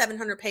 she'll write a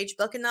 700-page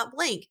book and not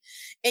blink.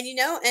 And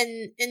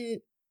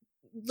and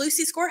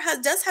Lucy Score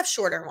does have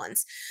shorter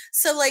ones.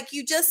 So like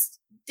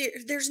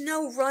there's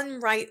no one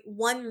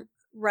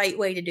right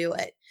way to do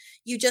it.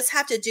 You just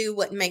have to do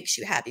what makes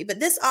you happy. But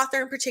this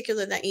author in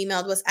particular that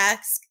emailed was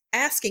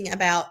asking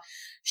about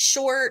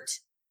short,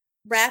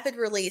 rapid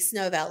release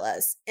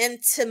novellas.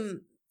 And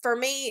for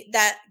me,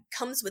 that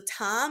comes with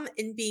time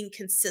and being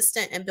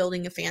consistent and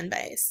building a fan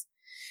base.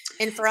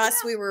 And for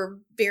us, we were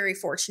very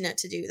fortunate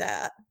to do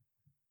that,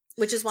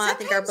 which is why I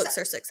think our books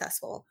are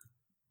successful.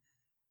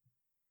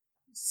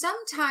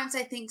 Sometimes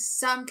I think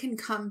some can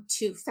come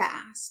too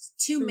fast,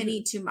 too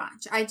many, too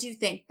much. I do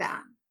think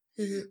that.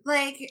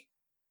 Like,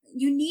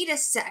 you need a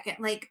second.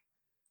 Like,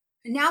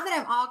 now that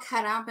I'm all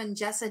cut up and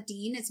Jessa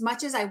Dean, as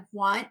much as I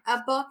want a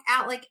book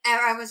out, like,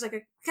 I was like,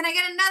 can I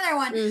get another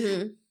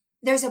one?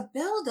 There's a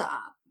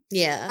buildup.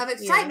 Yeah. Of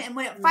excitement. And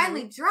when it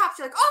finally drops,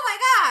 you're like, oh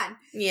my God.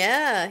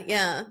 Yeah.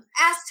 Yeah.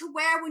 As to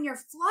where when you're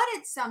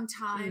flooded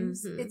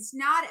sometimes, it's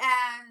not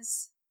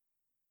as,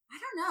 I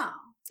don't know.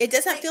 It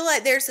doesn't feel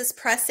like there's this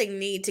pressing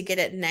need to get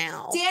it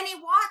now. Danny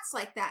Watts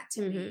like that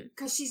to me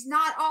because she's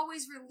not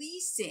always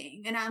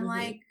releasing. And I'm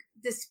like,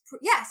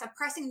 a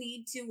pressing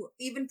need to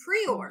even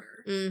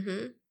pre-order.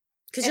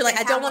 Because you're like,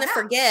 I don't want to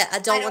forget. I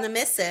don't want to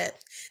miss it.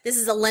 This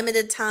is a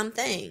limited time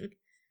thing.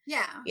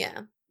 Yeah.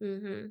 Yeah.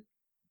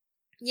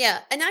 Yeah,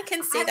 and I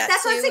can see that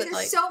that's too. Why I'm saying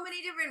there's so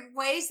many different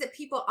ways that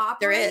people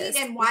operate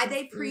and why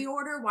they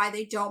pre-order, why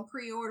they don't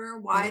pre-order,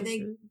 why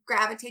they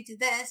gravitate to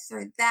this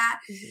or that.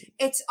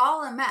 It's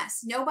all a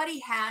mess. Nobody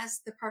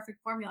has the perfect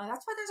formula.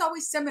 That's why there's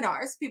always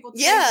seminars. People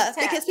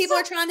because people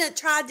are trying to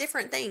try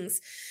different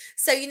things.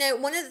 So,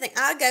 one of the things,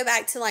 I go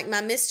back to like my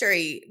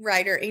mystery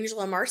writer,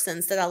 Angela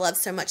Marsons, that I love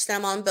so much, that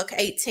I'm on book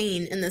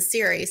 18 in the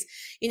series.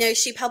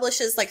 She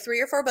publishes like 3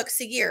 or 4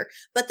 books a year.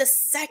 But the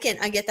second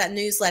I get that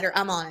newsletter,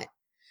 I'm on it.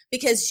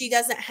 Because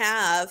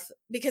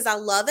because I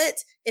love it.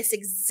 It's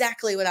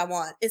exactly what I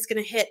want. It's going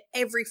to hit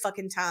every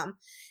fucking time.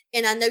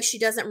 And I know she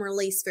doesn't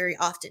release very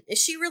often. If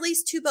she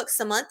released 2 books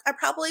a month, I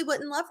probably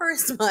wouldn't love her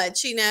as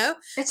much,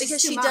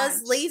 because she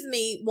does leave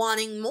me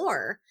wanting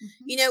more.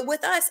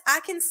 With us, I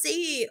can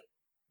see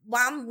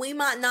why we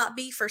might not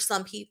be for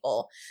some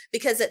people,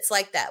 because it's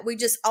like that. We've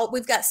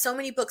got so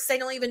many books, they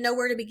don't even know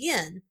where to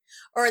begin,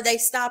 or they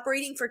stop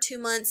reading for 2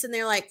 months and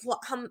they're like, well,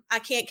 I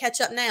can't catch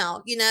up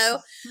now.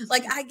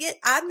 Like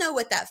I know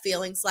what that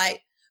feeling's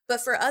like,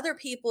 But for other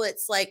people,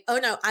 it's like, oh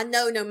no, I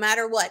know no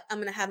matter what, I'm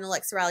going to have an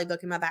Alexa Riley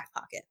book in my back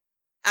pocket.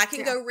 I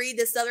can go read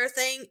this other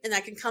thing and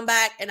I can come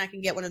back and I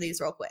can get one of these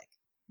real quick.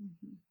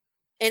 Mm-hmm.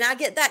 And I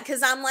get that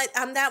because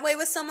I'm that way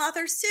with some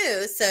authors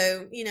too.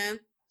 So,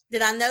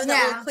 did I know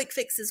that little quick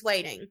fix is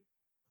waiting?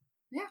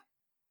 Yeah.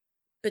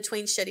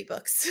 Between shitty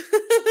books.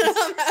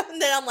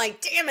 And then I'm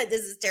like, damn it,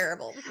 this is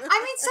terrible. I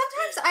mean,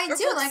 sometimes I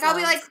do. Like, I'll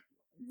be like,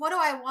 what do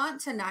I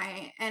want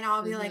tonight? And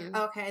I'll be like,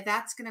 okay,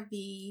 that's going to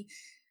be,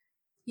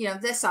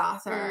 this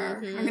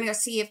author. I'm going to go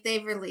see if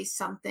they've released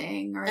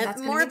something, or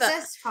that's going to be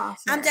this author.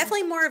 I'm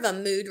definitely more of a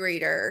mood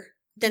reader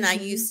than I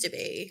used to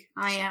be.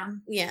 I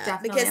am. Yeah.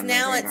 Definitely because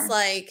now it's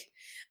like,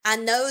 I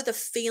know the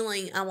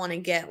feeling I want to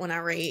get when I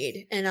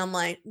read. And I'm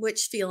like,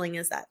 which feeling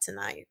is that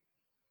tonight?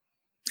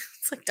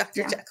 It's like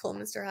Dr. Jekyll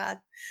and Mr. Hyde.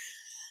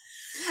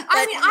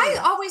 I mean, I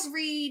always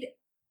read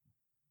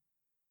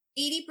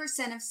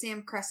 80% of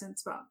Sam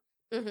Crescent's book.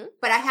 Mm-hmm.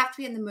 But I have to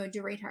be in the mood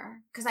to read her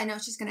because I know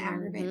she's going to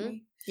aggravate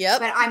me.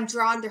 Yep. But I'm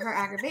drawn to her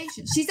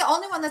aggravation. She's the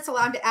only one that's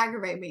allowed to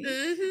aggravate me.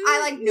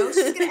 I know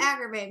she's going to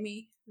aggravate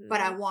me,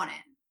 but I want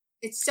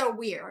it. It's so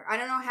weird. I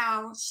don't know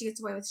how she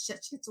gets away with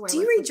shit. She gets away. Do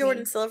you read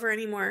Jordan Silver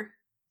anymore?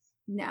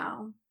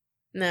 No.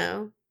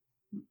 No.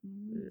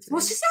 Well,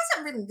 she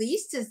hasn't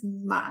released as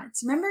much.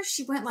 Remember,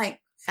 she went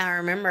I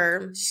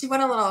remember. She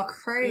went a little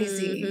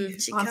crazy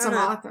on some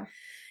author.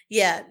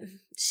 Yeah,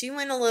 she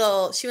went a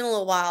little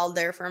wild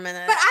there for a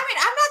minute. But I mean,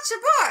 I'm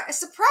not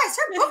surprised.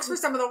 Her books were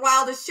some of the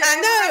wildest shit. I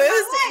know, it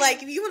was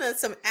like if you wanted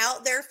some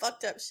out there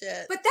fucked up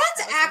shit. But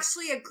that's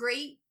actually a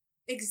great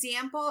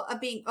example of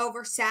being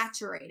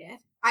oversaturated.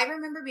 I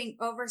remember being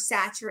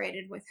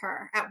oversaturated with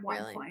her at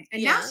one point.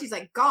 And now she's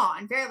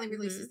gone, barely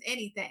releases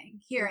anything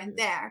here and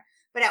there.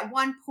 But at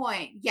one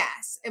point,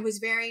 yes, it was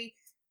very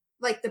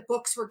the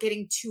books were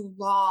getting too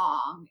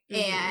long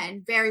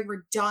and very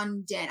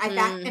redundant.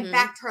 In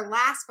fact, her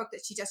last book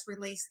that she just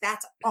released,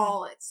 that's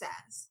all it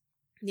says.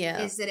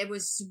 Yeah. Is that it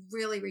was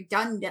really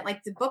redundant.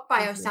 Like the book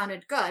bio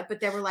sounded good, but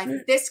they were like,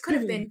 this could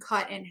have been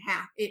cut in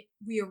half.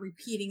 We are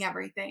repeating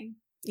everything.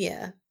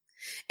 Yeah.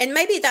 And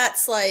maybe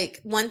that's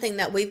one thing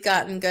that we've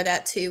gotten good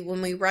at too.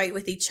 When we write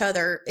with each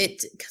other,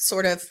 it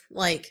sort of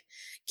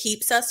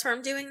keeps us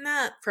from doing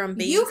that, from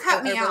being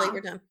overly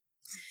redundant.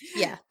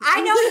 Yeah.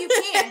 I know you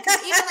can.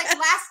 Because even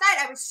last night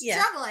I was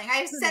struggling.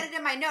 I said it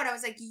in my note. I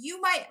was like, you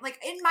might,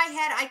 in my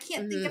head, I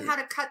can't think of how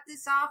to cut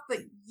this off, but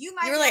you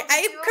might. You were like,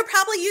 I could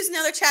probably use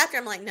another chapter.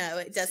 I'm like, no,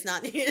 it does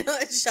not.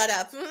 Shut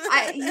up.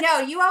 No,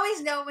 you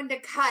always know when to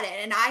cut it,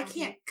 and I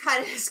can't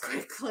cut it as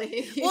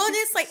quickly. Well, and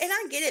it's and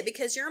I get it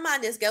because your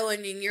mind is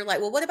going and you're like,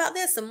 well, what about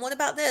this? And what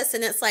about this?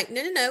 And it's like,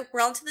 no,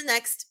 we're on to the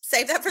next.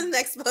 Save that for the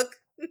next book.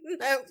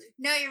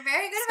 No, you're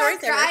very good about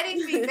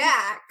guiding me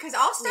back because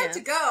I'll start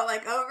to go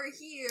over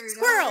here,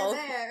 squirrel, over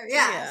there.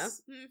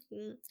 Yes.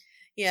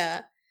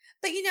 Yeah.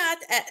 But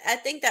I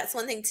think that's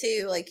one thing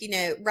too.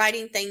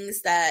 Writing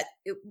things that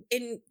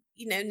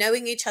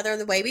knowing each other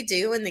the way we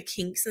do and the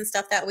kinks and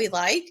stuff that we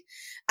like.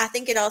 I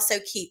think it also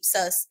keeps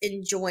us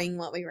enjoying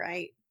what we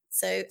write.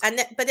 So I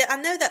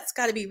know that's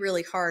got to be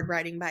really hard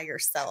writing by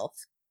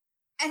yourself.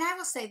 And I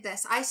will say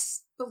this: I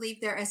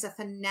believe there is a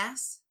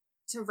finesse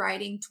to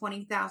writing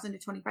 20,000 to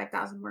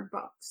 25,000 word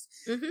books.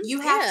 You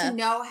have to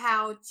know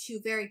how to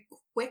very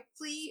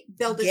quickly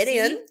build a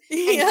scene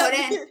and put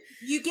in.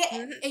 You get,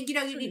 and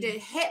you need to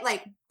hit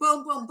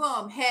boom, boom,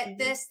 boom, hit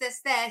this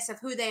of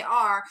who they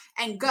are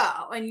and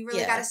go. And you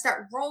really got to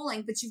start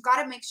rolling, but you've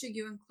got to make sure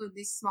you include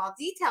these small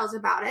details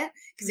about it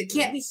because it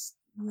can't be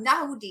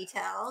no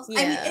details.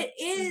 I mean, it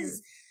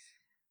is.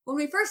 When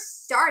we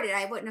first started,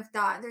 I wouldn't have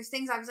thought there's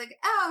things I was like,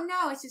 oh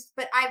no, it's just,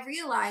 but I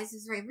realized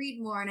as I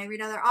read more and I read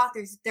other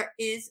authors, there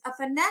is a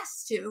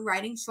finesse to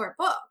writing short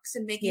books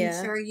and making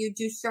sure you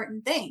do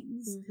certain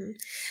things.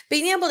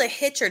 Being able to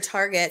hit your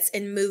targets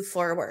and move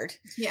forward.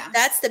 Yeah.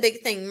 That's the big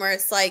thing where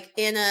it's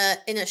in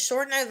a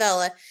short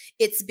novella,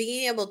 it's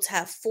being able to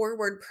have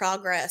forward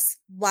progress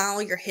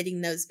while you're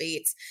hitting those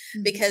beats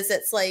because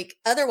it's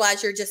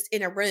otherwise you're just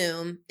in a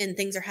room and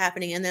things are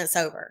happening and then it's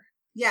over.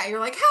 Yeah, you're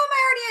like, how am I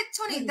already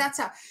at 20? That's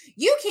how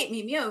you keep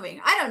me moving.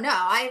 I don't know.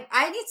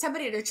 I need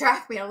somebody to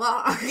track me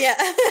along. Yeah.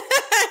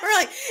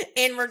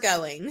 And we're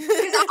going.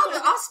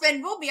 Because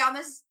we'll be on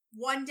this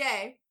one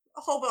day,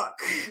 a whole book.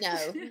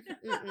 No.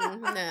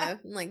 No.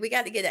 We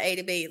got to get to A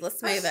to B.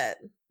 Let's move it.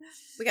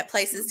 We got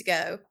places to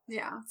go.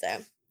 Yeah.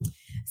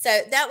 So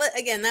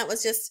that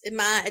was just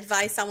my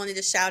advice I wanted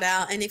to shout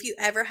out. And if you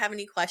ever have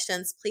any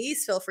questions,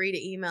 please feel free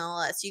to email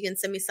us. You can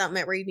send me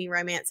something at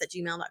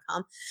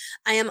readmeromance@gmail.com.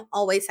 I am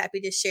always happy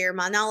to share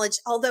my knowledge,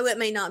 although it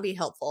may not be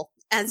helpful,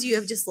 as you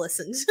have just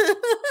listened.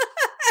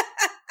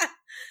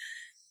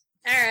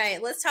 All right,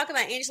 let's talk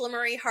about Angela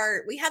Marie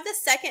Hart. We have the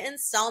second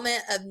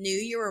installment of New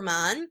You Were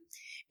Mine.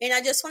 And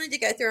I just wanted to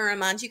go through and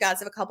remind you guys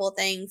of a couple of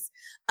things.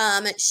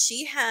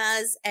 She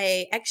has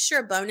a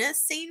extra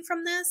bonus scene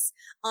from this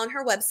on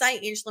her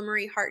website,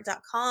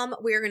 angelamariehart.com.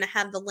 We're going to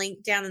have the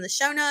link down in the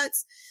show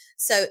notes.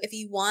 So if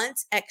you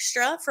want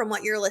extra from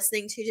what you're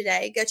listening to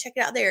today, go check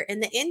it out there. In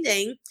the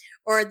ending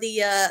or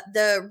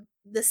the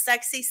the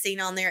sexy scene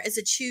on there is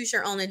a choose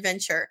your own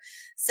adventure.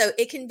 So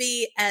it can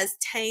be as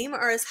tame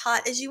or as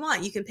hot as you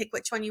want. You can pick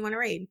which one you want to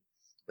read,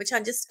 which I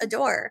just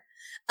adore.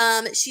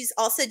 She's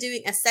also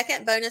doing a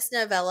second bonus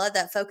novella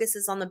that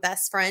focuses on the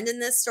best friend in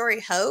this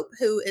story, Hope,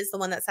 who is the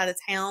one that's out of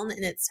town,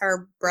 and it's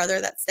her brother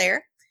that's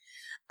there.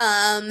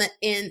 And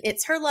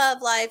it's her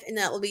love life, and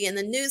that will be in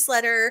the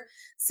newsletter.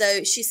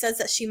 So she says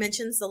that she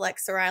mentions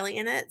Alexa Riley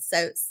in it.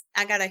 So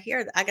I got to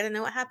hear that. I got to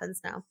know what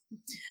happens now.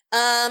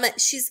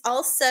 She's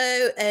also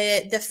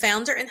the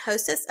founder and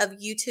hostess of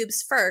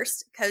YouTube's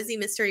first Cozy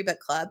Mystery Book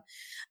Club.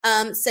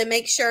 So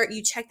make sure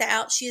you check that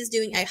out. She is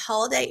doing a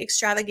holiday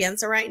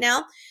extravaganza right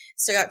now.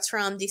 So it's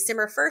from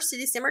December 1st to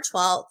December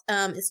 12th.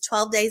 It's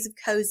 12 days of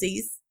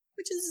cozies,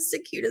 which is just the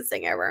cutest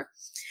thing ever.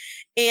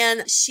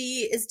 And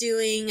she is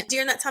doing,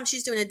 during that time,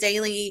 she's doing a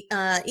daily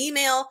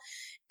email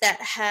that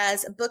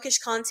has bookish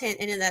content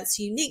in it that's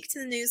unique to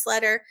the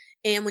newsletter.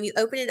 And when you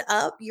open it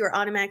up, you're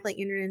automatically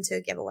entered into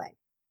a giveaway.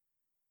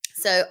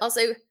 So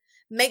also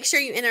make sure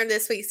you enter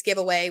this week's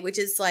giveaway, which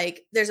is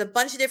like, there's a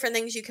bunch of different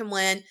things you can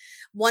win.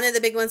 One of the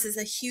big ones is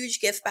a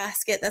huge gift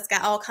basket that's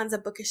got all kinds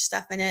of bookish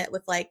stuff in it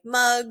with like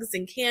mugs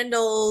and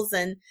candles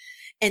and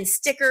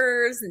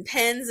stickers and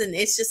pens. And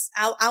it's just,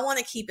 I want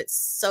to keep it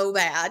so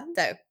bad.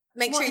 So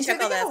make sure you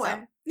check all that stuff.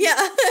 Yeah.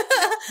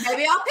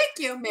 Maybe I'll pick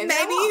you. Maybe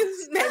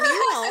you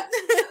won't.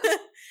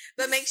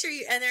 But make sure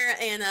you enter,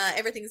 and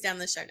everything's down in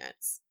the show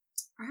notes.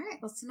 All right,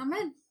 let's send them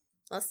in.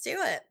 Let's do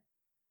it.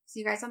 See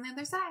you guys on the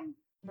other side.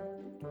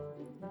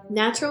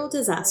 Natural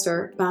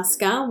Disaster by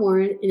Skye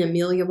Warren and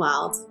Amelia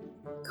Wilde.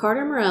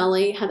 Carter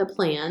Morelli had a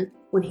plan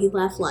when he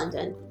left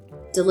London: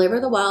 deliver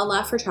the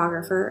wildlife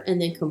photographer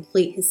and then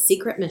complete his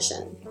secret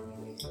mission.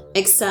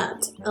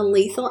 Except a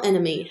lethal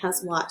enemy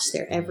has watched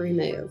their every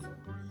move.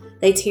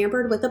 They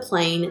tampered with the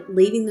plane,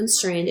 leaving them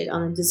stranded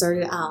on a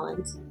deserted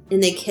island,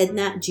 and they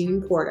kidnapped June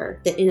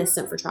Porter, the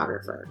innocent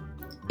photographer.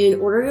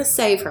 In order to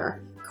save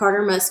her,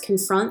 Carter must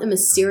confront the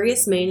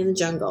mysterious man in the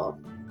jungle.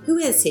 Who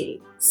is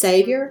he?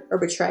 Savior or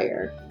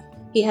betrayer?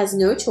 He has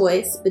no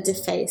choice but to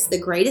face the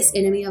greatest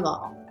enemy of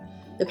all,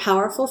 the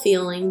powerful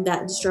feeling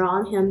that has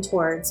drawn him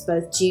towards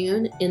both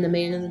June and the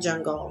man in the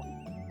jungle.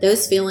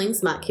 Those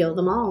feelings might kill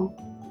them all.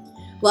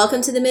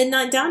 Welcome to the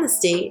Midnight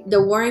Dynasty. The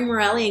Warren,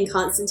 Morelli, and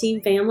Constantine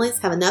families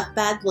have enough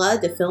bad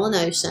blood to fill an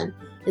ocean,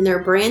 and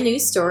their brand new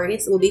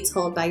stories will be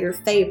told by your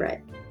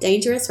favorite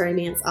dangerous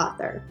romance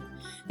author.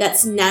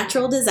 That's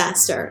Natural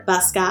Disaster by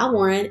Skye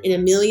Warren and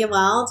Amelia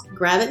Wilde.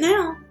 Grab it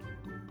now.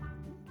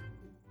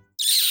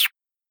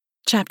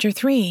 Chapter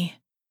 3.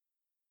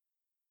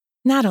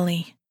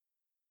 Natalie.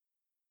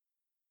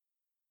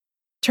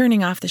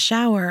 Turning off the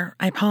shower,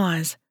 I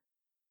pause.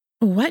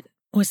 What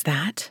was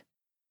that?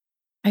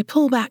 I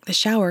pull back the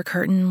shower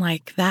curtain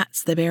like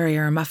that's the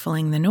barrier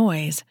muffling the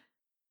noise.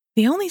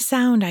 The only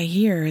sound I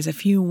hear is a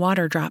few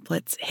water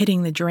droplets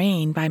hitting the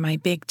drain by my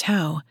big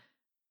toe.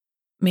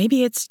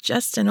 Maybe it's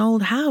just an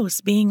old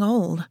house being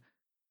old.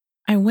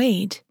 I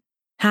wait,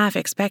 half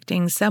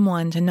expecting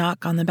someone to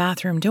knock on the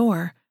bathroom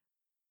door.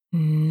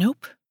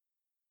 Nope.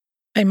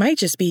 I might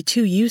just be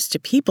too used to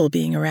people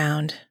being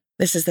around.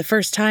 This is the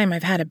first time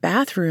I've had a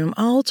bathroom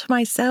all to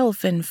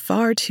myself in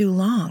far too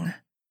long.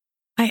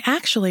 I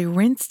actually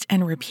rinsed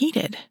and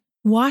repeated,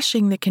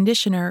 washing the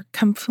conditioner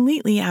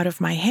completely out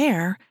of my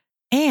hair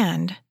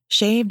and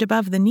shaved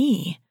above the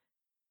knee.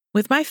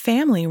 With my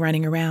family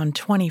running around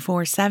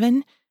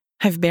 24/7,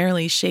 I've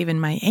barely shaven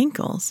my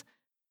ankles.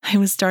 I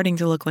was starting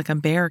to look like a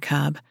bear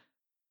cub.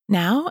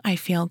 Now I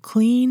feel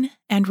clean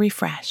and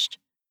refreshed.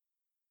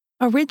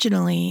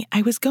 Originally,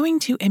 I was going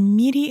to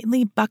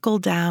immediately buckle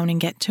down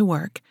and get to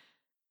work,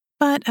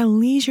 but a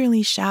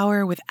leisurely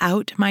shower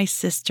without my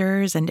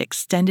sisters and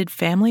extended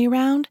family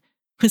around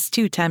was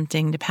too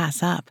tempting to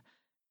pass up.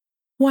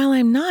 While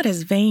I'm not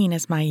as vain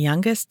as my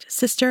youngest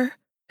sister,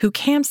 who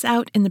camps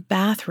out in the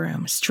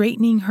bathroom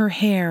straightening her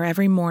hair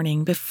every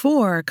morning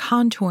before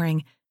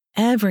contouring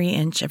every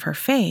inch of her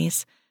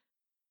face,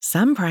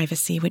 some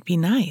privacy would be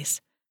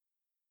nice.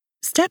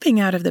 Stepping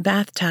out of the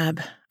bathtub,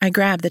 I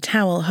grab the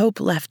towel Hope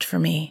left for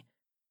me.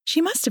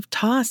 She must have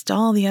tossed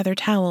all the other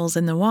towels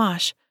in the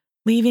wash,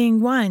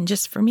 leaving one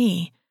just for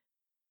me.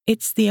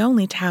 It's the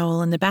only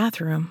towel in the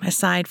bathroom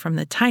aside from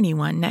the tiny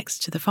one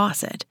next to the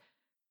faucet.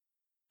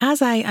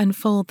 As I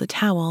unfold the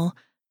towel,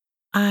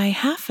 I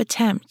half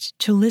attempt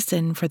to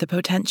listen for the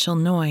potential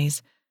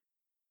noise.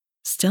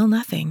 Still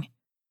nothing.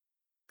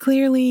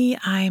 Clearly,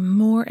 I'm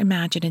more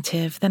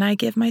imaginative than I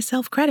give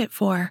myself credit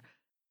for.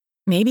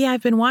 Maybe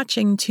I've been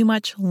watching too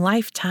much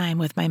Lifetime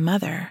with my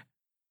mother.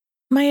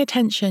 My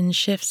attention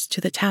shifts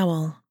to the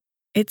towel.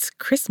 It's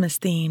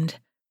Christmas-themed.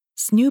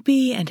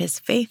 Snoopy and his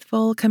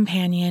faithful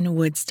companion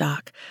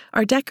Woodstock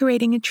are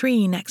decorating a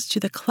tree next to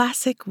the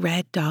classic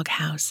red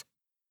doghouse.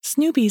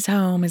 Snoopy's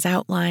home is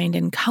outlined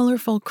in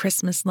colorful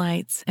Christmas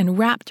lights, and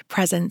wrapped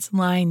presents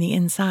line the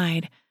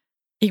inside.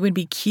 It would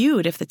be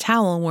cute if the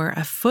towel were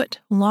a foot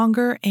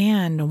longer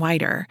and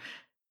wider.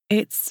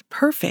 It's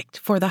perfect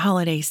for the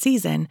holiday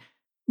season,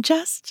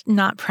 just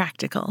not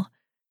practical.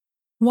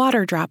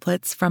 Water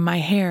droplets from my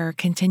hair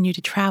continue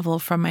to travel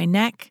from my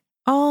neck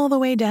all the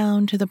way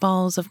down to the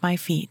balls of my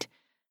feet.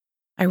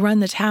 I run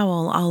the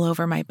towel all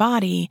over my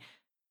body,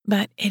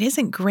 but it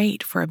isn't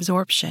great for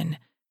absorption.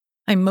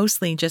 I'm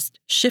mostly just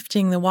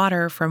shifting the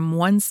water from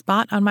one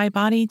spot on my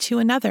body to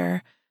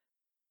another.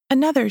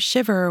 Another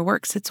shiver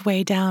works its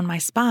way down my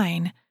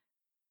spine.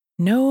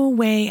 No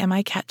way am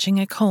I catching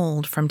a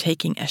cold from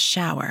taking a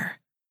shower.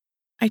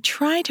 I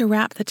try to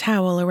wrap the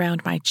towel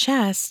around my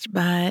chest,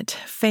 but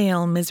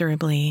fail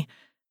miserably.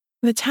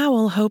 The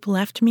towel Hope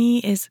left me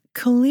is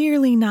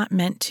clearly not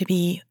meant to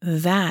be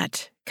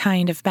that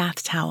kind of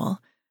bath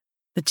towel.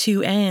 The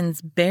two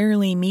ends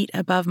barely meet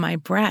above my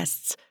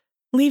breasts,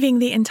 leaving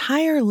the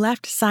entire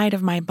left side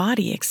of my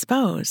body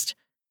exposed.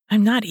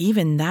 I'm not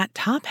even that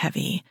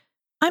top-heavy.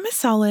 I'm a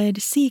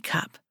solid C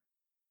cup.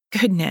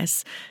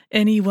 Goodness,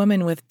 any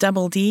woman with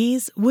double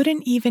Ds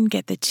wouldn't even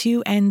get the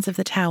two ends of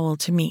the towel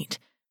to meet.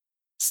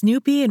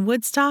 Snoopy and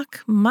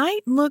Woodstock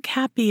might look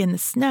happy in the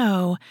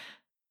snow,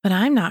 but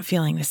I'm not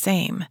feeling the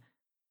same.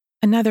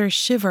 Another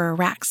shiver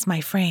racks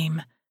my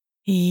frame.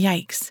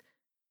 Yikes.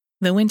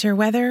 The winter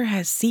weather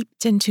has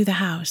seeped into the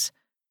house.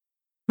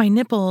 My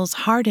nipples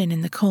harden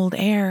in the cold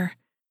air,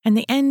 and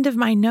the end of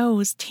my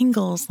nose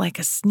tingles like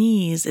a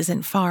sneeze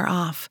isn't far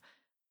off.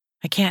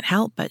 I can't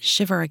help but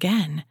shiver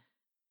again.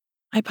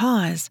 I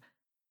pause.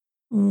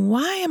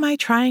 Why am I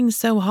trying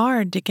so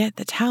hard to get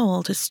the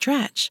towel to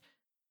stretch?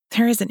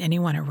 There isn't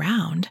anyone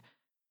around.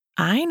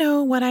 I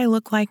know what I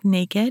look like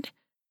naked.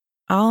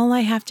 All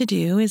I have to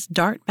do is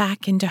dart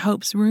back into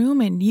Hope's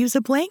room and use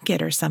a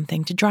blanket or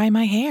something to dry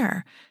my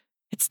hair.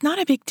 It's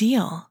not a big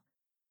deal.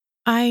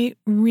 I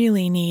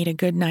really need a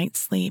good night's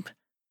sleep.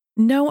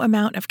 No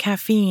amount of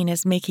caffeine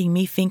is making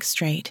me think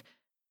straight.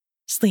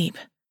 Sleep.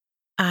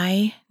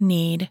 I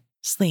need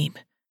sleep.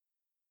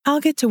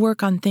 I'll get to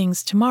work on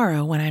things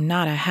tomorrow when I'm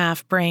not a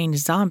half-brained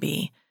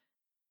zombie.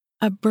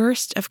 A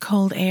burst of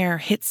cold air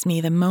hits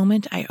me the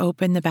moment I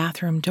open the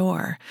bathroom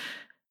door.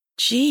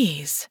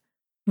 Jeez,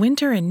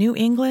 winter in New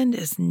England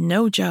is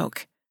no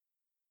joke.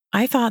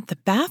 I thought the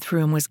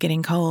bathroom was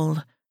getting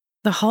cold.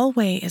 The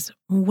hallway is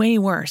way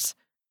worse.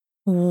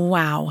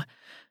 Wow.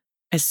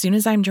 As soon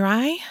as I'm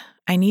dry,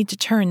 I need to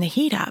turn the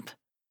heat up.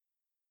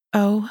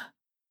 Oh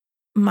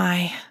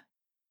my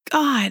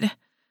God.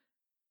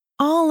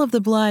 All of the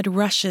blood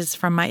rushes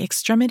from my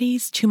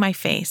extremities to my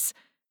face.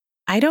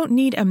 I don't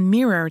need a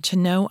mirror to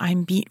know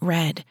I'm beet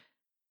red.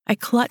 I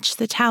clutch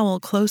the towel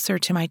closer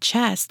to my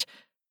chest,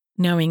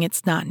 knowing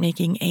it's not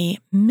making a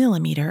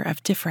millimeter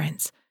of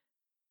difference.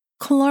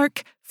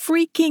 Clark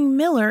freaking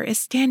Miller is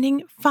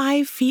standing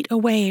 5 feet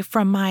away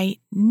from my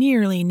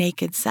nearly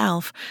naked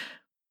self.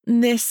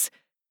 This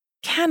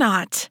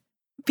cannot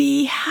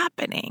be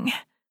happening.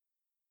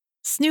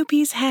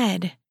 Snoopy's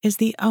head is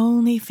the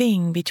only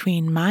thing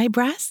between my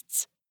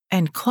breasts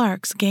and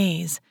Clark's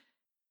gaze.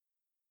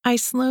 I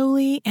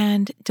slowly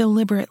and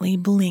deliberately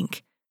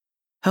blink,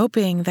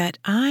 hoping that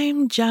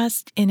I'm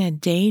just in a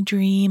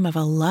daydream of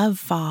a love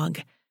fog.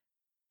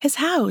 His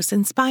house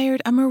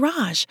inspired a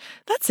mirage.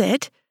 That's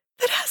it.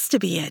 That has to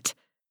be it.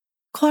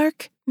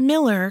 Clark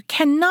Miller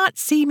cannot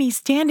see me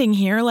standing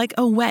here like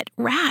a wet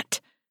rat.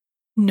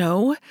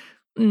 No,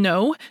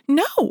 no,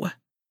 no.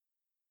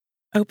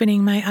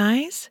 Opening my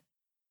eyes,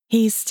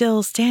 he's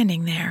still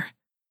standing there,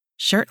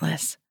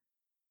 shirtless.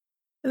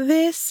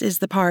 This is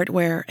the part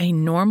where a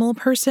normal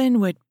person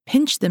would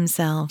pinch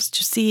themselves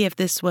to see if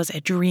this was a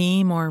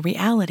dream or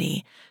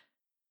reality.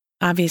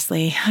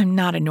 Obviously, I'm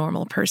not a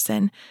normal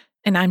person,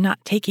 and I'm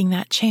not taking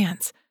that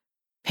chance.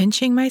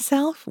 Pinching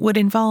myself would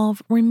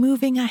involve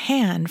removing a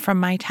hand from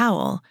my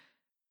towel.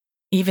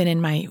 Even in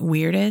my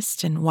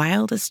weirdest and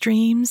wildest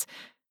dreams,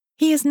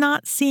 he is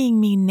not seeing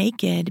me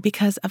naked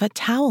because of a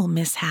towel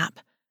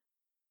mishap.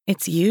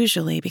 It's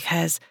usually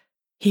because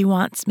he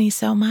wants me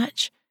so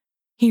much.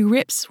 He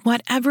rips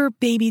whatever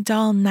baby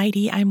doll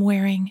nightie I'm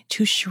wearing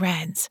to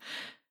shreds.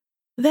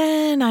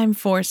 Then I'm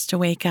forced to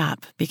wake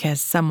up because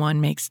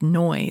someone makes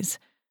noise.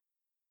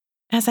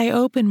 As I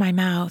open my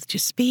mouth to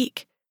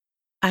speak,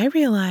 I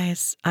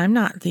realize I'm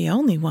not the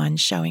only one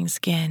showing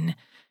skin.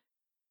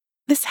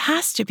 This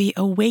has to be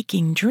a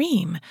waking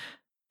dream.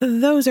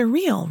 Those are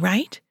real,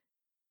 right?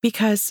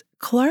 Because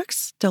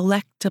Clark's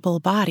delectable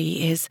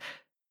body is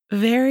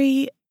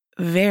very,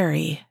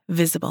 very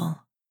visible.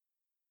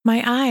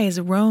 My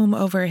eyes roam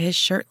over his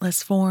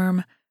shirtless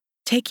form,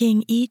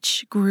 taking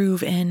each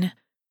groove in.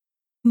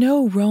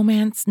 No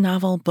romance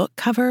novel book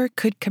cover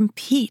could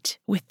compete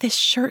with this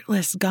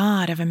shirtless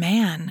god of a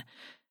man.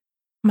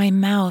 My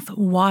mouth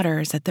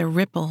waters at the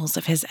ripples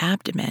of his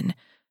abdomen.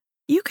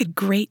 You could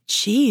grate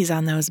cheese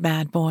on those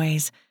bad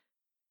boys.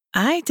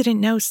 I didn't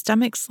know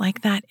stomachs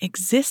like that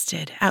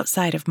existed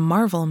outside of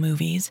Marvel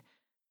movies.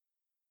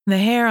 The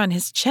hair on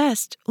his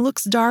chest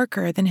looks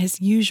darker than his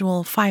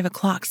usual 5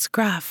 o'clock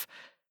scruff,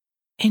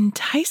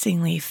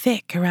 enticingly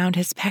thick around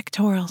his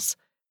pectorals.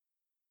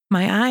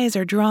 My eyes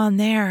are drawn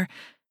there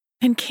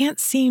and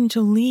can't seem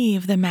to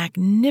leave the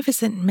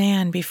magnificent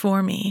man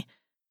before me.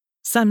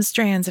 Some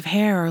strands of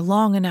hair are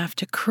long enough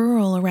to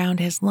curl around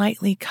his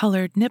lightly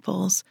colored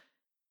nipples.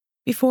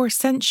 before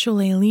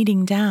sensually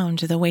leading down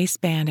to the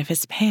waistband of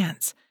his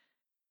pants.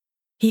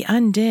 He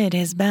undid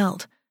his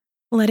belt,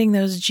 letting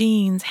those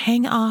jeans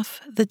hang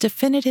off the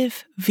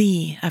definitive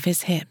V of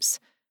his hips.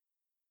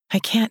 I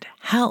can't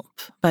help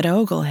but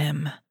ogle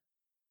him.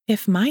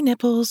 If my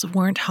nipples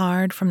weren't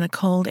hard from the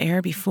cold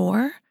air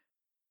before,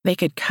 they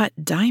could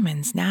cut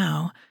diamonds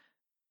now.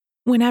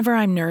 Whenever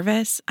I'm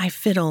nervous, I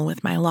fiddle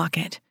with my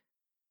locket.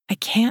 I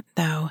can't,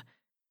 though.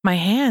 My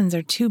hands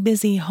are too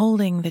busy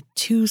holding the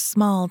too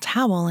small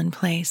towel in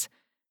place.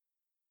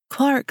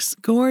 Clark's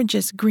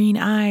gorgeous green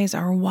eyes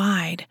are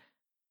wide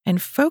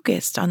and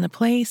focused on the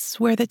place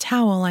where the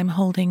towel I'm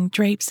holding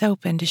drapes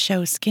open to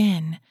show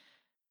skin.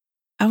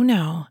 Oh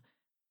no,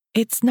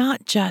 it's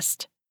not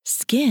just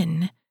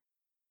skin.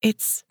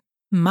 It's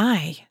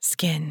my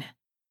skin.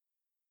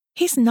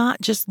 He's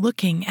not just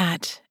looking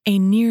at a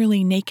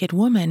nearly naked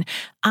woman.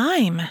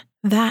 I'm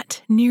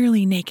that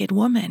nearly naked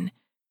woman.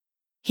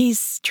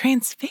 He's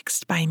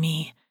transfixed by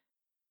me.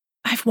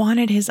 I've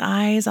wanted his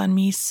eyes on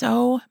me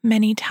so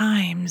many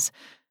times.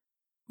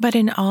 But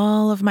in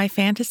all of my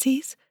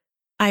fantasies,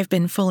 I've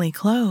been fully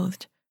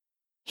clothed.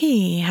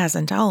 He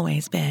hasn't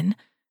always been.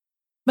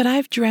 But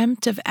I've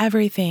dreamt of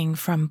everything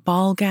from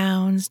ball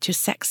gowns to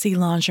sexy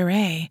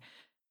lingerie.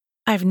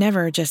 I've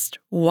never just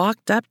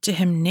walked up to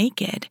him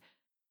naked.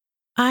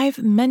 I've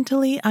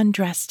mentally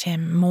undressed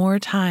him more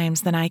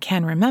times than I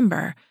can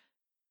remember,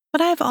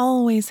 but I've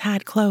always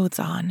had clothes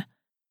on.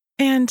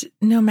 And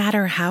no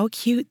matter how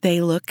cute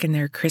they look in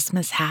their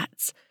Christmas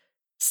hats,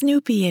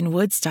 Snoopy and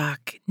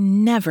Woodstock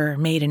never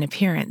made an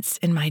appearance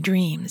in my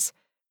dreams.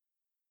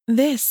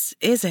 This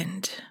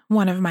isn't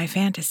one of my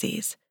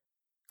fantasies.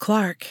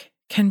 Clark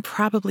can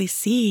probably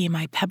see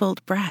my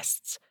pebbled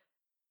breasts.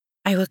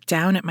 I look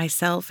down at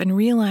myself and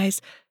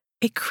realize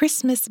a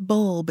Christmas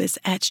bulb is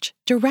etched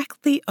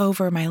directly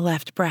over my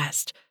left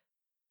breast,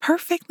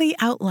 perfectly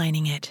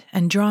outlining it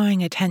and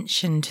drawing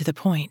attention to the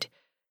point.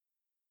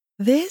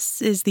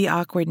 This is the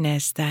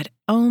awkwardness that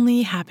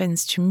only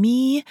happens to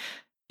me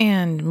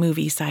and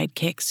movie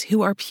sidekicks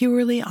who are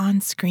purely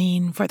on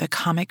screen for the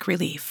comic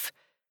relief.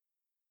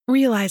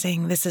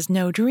 Realizing this is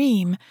no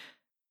dream,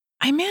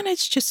 I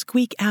manage to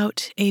squeak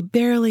out a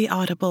barely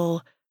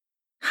audible,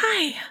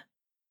 "Hi."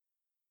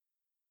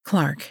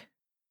 Clark.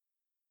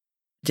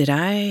 Did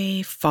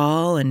I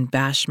fall and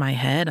bash my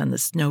head on the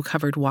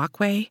snow-covered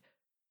walkway?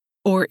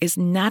 Or is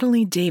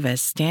Natalie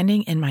Davis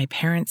standing in my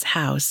parents'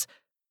 house,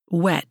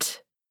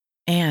 wet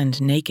and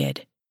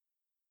naked?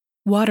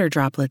 Water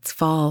droplets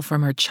fall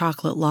from her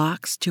chocolate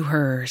locks to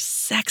her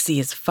sexy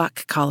as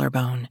fuck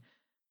collarbone.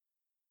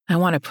 I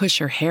want to push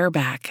her hair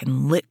back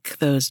and lick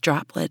those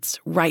droplets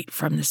right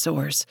from the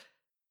source,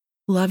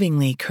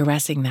 lovingly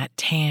caressing that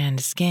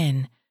tanned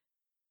skin.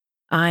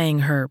 Eyeing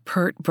her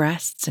pert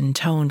breasts and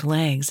toned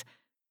legs,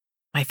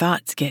 my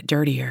thoughts get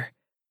dirtier.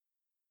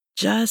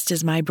 Just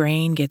as my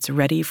brain gets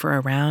ready for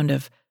a round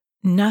of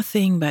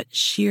nothing but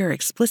sheer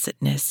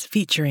explicitness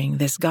featuring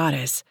this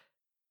goddess,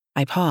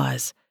 I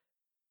pause.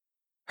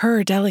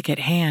 Her delicate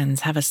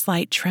hands have a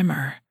slight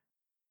tremor,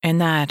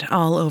 and that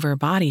all-over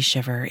body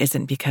shiver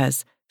isn't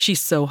because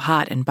she's so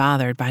hot and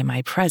bothered by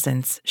my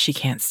presence she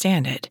can't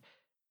stand it.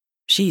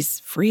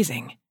 She's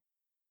freezing.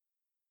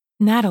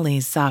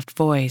 Natalie's soft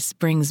voice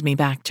brings me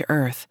back to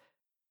earth.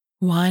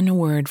 One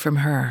word from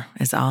her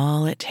is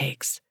all it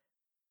takes.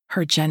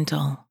 Her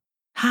gentle,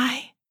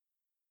 "Hi,"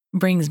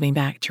 brings me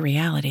back to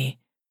reality.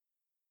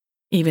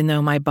 Even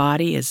though my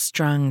body is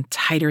strung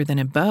tighter than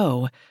a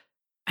bow,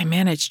 I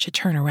manage to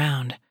turn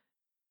around.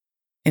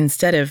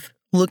 Instead of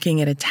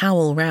looking at a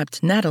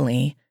towel-wrapped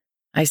Natalie,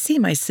 I see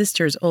my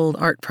sister's old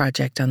art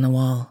project on the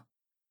wall.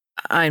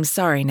 "I'm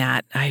sorry,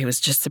 Nat. I was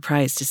just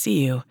surprised to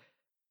see you."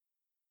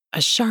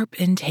 A sharp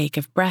intake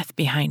of breath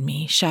behind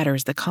me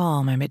shatters the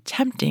calm I'm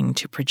attempting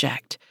to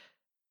project.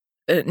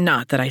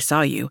 Not that I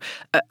saw you.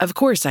 Of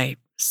course I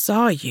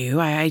saw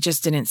you. I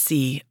just didn't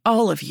see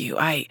all of you.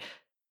 I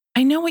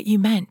know what you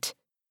meant,"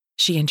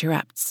 she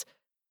interrupts,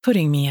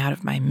 putting me out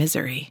of my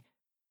misery.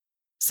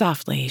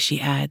 Softly, she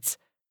adds,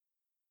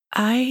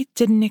 "I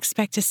didn't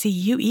expect to see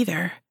you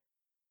either."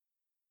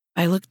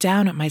 I look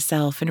down at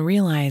myself and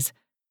realize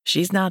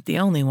she's not the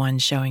only one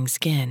showing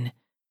skin.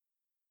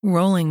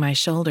 Rolling my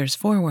shoulders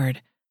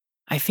forward,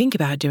 I think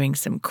about doing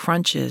some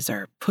crunches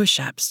or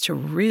push-ups to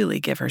really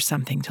give her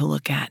something to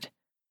look at.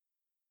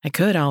 I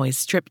could always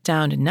strip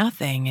down to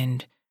nothing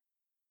and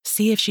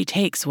see if she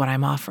takes what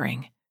I'm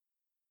offering.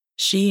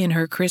 She in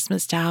her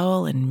Christmas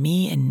towel and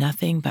me in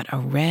nothing but a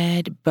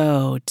red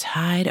bow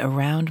tied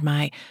around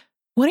my...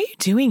 "What are you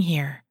doing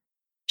here?"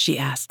 she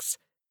asks,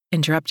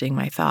 interrupting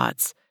my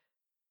thoughts.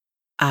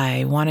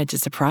 "I wanted to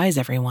surprise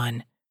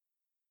everyone."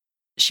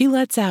 She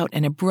lets out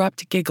an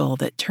abrupt giggle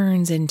that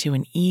turns into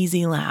an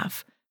easy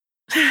laugh.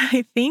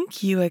 "I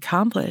think you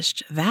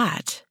accomplished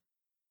that."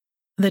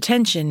 The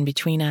tension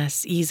between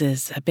us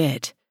eases a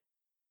bit.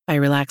 I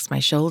relax my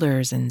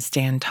shoulders and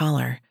stand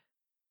taller.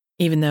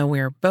 Even though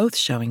we're both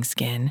showing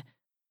skin,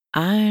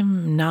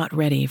 I'm not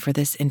ready for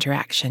this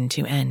interaction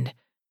to end.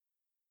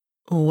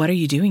 "What are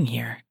you doing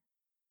here?"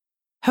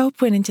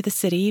 Hope went into the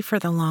city for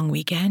the long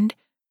weekend.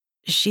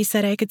 She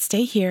said I could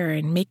stay here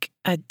and make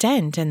a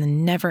dent in the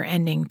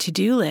never-ending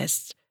to-do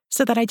list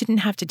so that I didn't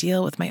have to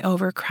deal with my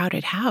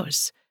overcrowded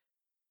house.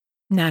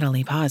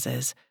 Natalie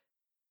pauses.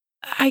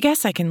 I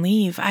guess I can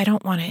leave. I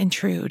don't want to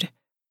intrude.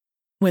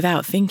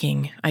 Without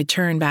thinking, I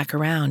turn back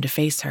around to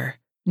face her.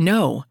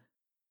 No!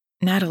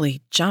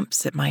 Natalie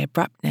jumps at my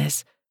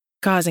abruptness,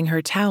 causing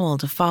her towel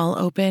to fall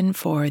open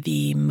for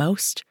the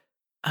most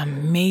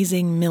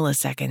amazing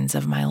milliseconds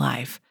of my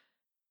life.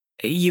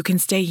 You can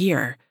stay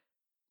here.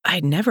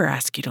 I'd never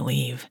ask you to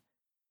leave.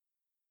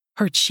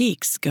 Her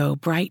cheeks go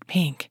bright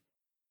pink.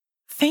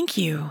 Thank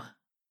you.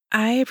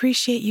 I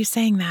appreciate you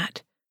saying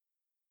that.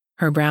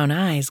 Her brown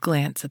eyes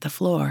glance at the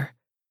floor.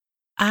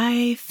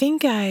 I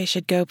think I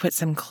should go put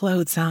some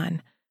clothes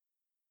on.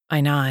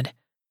 I nod.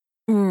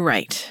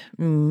 Right,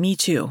 me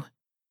too.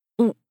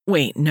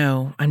 Wait,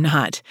 no, I'm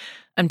not.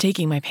 I'm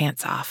taking my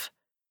pants off.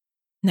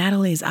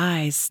 Natalie's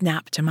eyes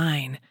snap to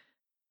mine.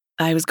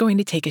 I was going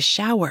to take a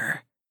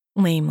shower.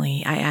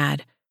 Lamely, I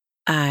add,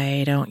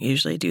 I don't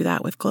usually do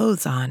that with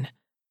clothes on.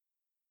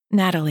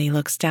 Natalie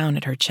looks down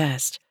at her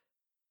chest.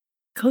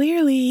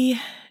 Clearly,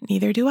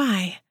 neither do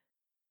I.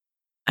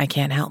 I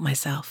can't help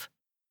myself.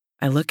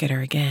 I look at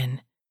her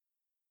again.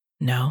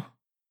 No,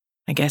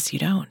 I guess you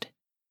don't.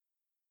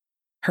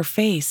 Her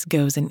face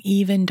goes an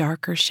even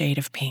darker shade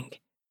of pink.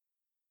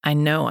 I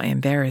know I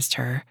embarrassed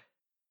her,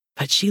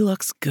 but she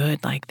looks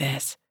good like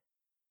this.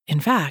 In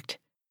fact,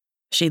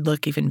 she'd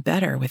look even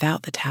better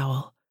without the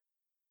towel.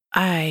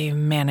 I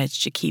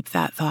managed to keep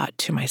that thought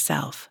to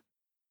myself.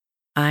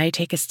 I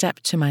take a step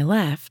to my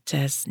left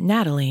as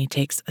Natalie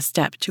takes a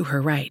step to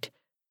her right.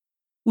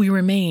 We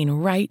remain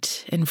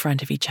right in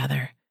front of each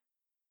other.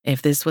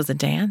 If this was a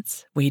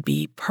dance, we'd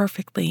be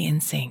perfectly in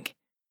sync.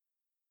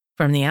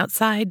 From the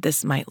outside,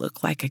 this might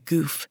look like a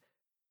goof,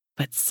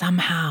 but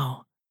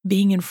somehow,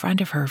 being in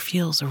front of her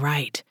feels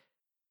right.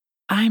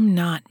 I'm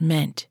not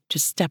meant to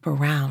step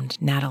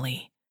around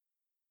Natalie.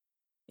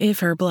 If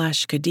her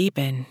blush could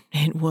deepen,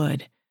 it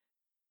would.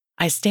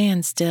 I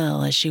stand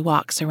still as she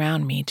walks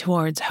around me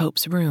towards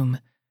Hope's room.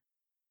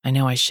 I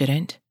know I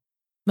shouldn't,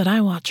 but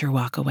I watch her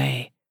walk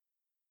away.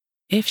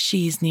 If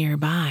she's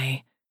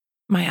nearby,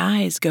 my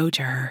eyes go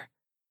to her.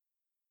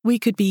 We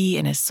could be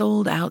in a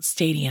sold-out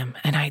stadium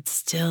and I'd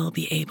still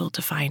be able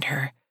to find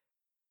her.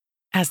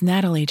 As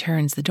Natalie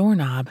turns the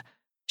doorknob,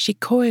 she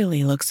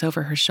coyly looks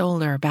over her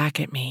shoulder back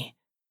at me.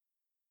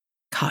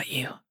 Caught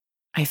you,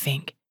 I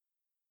think.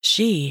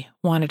 She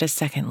wanted a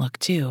second look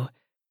too.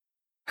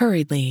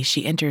 Hurriedly,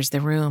 she enters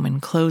the room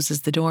and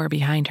closes the door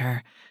behind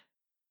her.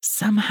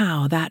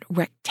 Somehow, that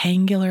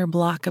rectangular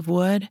block of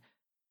wood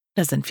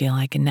doesn't feel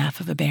like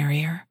enough of a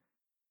barrier.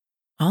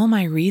 All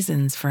my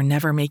reasons for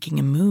never making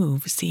a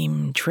move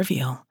seem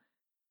trivial.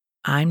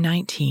 I'm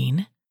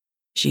 19.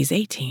 She's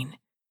 18.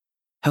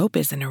 Hope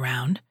isn't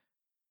around.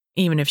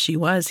 Even if she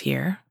was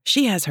here,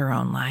 she has her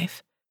own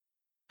life.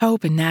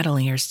 Hope and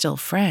Natalie are still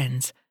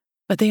friends,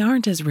 but they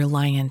aren't as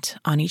reliant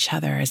on each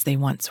other as they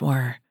once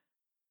were.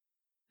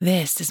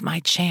 This is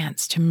my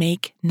chance to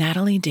make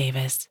Natalie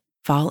Davis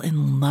fall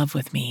in love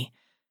with me.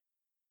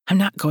 I'm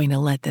not going to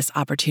let this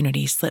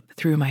opportunity slip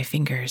through my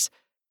fingers.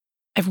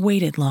 I've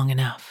waited long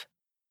enough.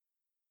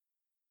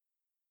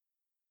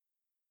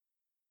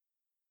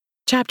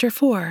 Chapter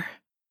 4.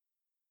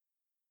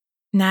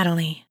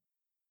 Natalie.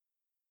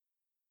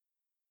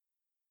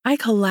 I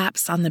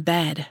collapse on the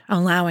bed,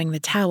 allowing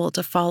the towel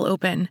to fall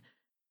open.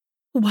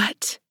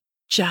 What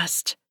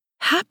just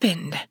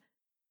happened?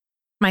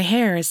 My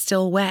hair is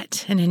still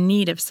wet and in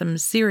need of some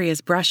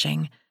serious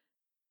brushing.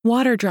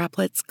 Water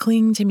droplets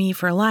cling to me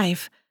for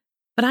life,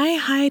 but I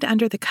hide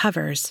under the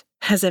covers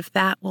as if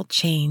that will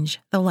change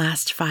the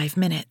last 5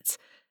 minutes.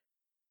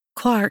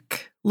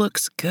 Clark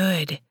looks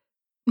good.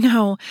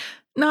 No,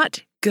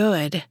 not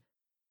good.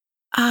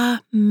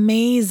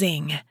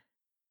 Amazing.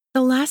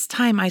 The last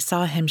time I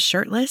saw him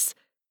shirtless,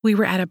 we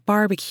were at a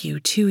barbecue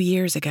 2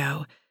 years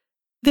ago.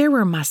 There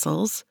were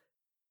muscles,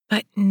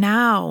 but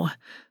now,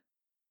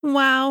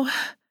 wow,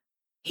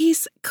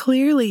 he's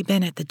clearly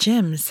been at the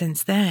gym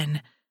since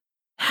then.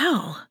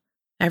 Hell,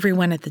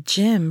 everyone at the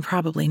gym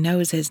probably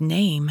knows his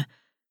name.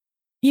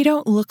 You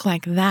don't look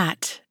like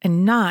that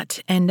and not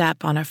end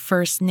up on a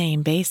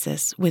first-name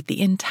basis with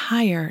the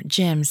entire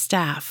gym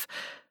staff.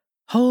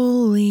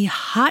 Holy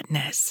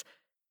hotness.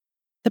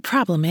 The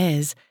problem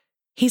is,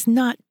 he's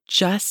not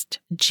just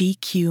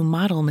GQ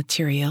model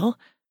material.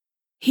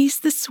 He's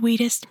the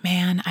sweetest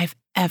man I've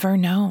ever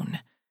known.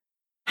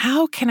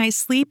 How can I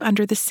sleep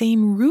under the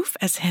same roof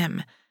as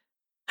him?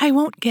 I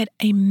won't get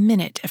a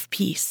minute of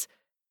peace.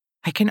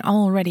 I can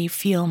already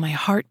feel my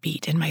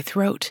heartbeat in my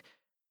throat.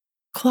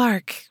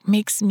 Clark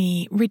makes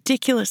me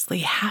ridiculously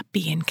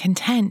happy and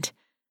content,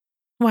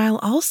 while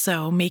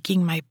also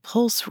making my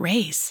pulse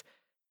race.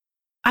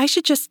 I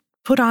should just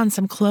put on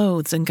some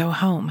clothes and go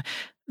home.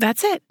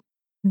 That's it.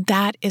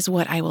 That is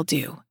what I will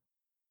do.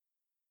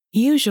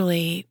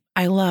 Usually,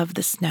 I love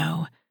the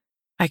snow.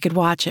 I could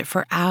watch it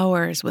for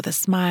hours with a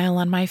smile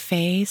on my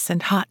face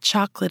and hot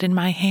chocolate in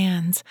my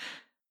hands.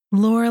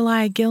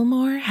 Lorelai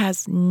Gilmore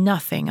has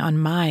nothing on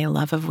my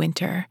love of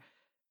winter.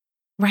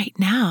 Right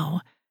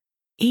now,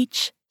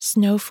 each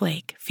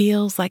snowflake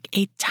feels like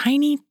a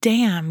tiny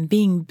dam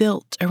being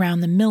built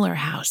around the Miller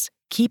house,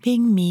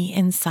 keeping me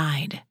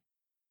inside.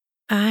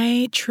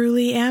 I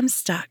truly am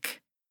stuck.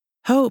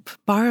 Hope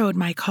borrowed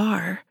my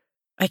car.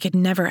 I could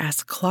never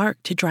ask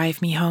Clark to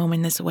drive me home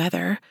in this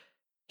weather.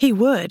 He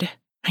would.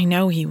 I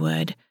know he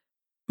would.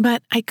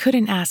 But I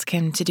couldn't ask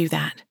him to do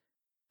that.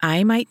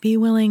 I might be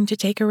willing to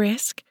take a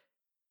risk,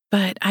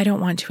 but I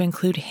don't want to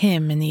include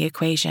him in the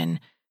equation.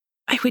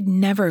 I would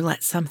never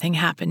let something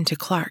happen to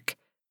Clark.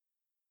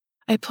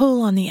 I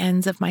pull on the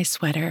ends of my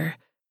sweater,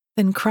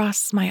 then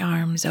cross my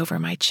arms over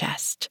my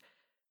chest.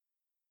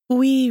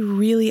 We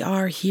really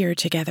are here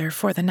together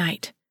for the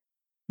night.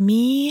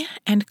 Me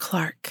and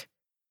Clark.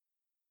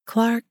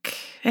 Clark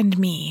and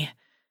me.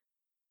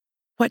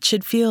 What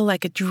should feel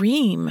like a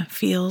dream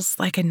feels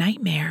like a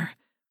nightmare.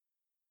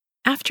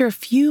 After a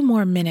few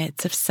more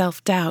minutes of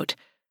self-doubt,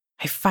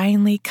 I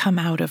finally come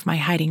out of my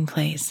hiding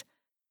place.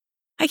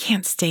 I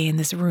can't stay in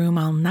this room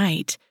all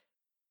night.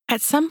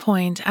 At some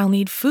point, I'll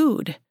need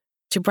food,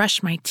 to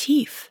brush my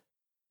teeth,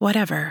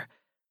 whatever.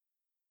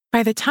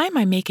 By the time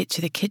I make it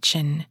to the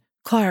kitchen,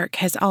 Clark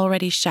has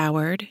already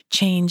showered,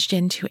 changed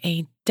into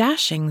a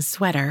dashing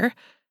sweater,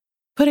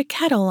 put a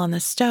kettle on the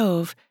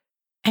stove,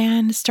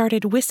 and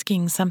started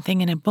whisking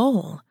something in a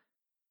bowl.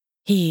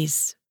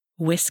 He's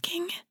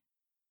whisking?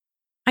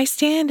 I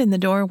stand in the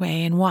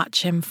doorway and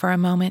watch him for a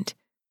moment,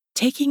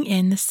 taking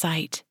in the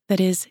sight that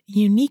is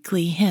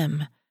uniquely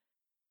him.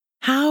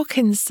 How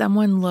can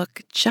someone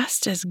look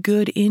just as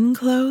good in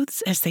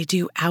clothes as they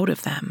do out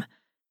of them?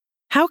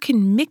 How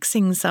can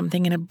mixing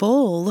something in a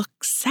bowl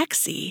look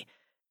sexy?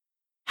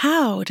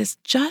 How does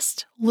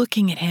just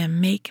looking at him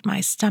make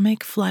my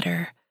stomach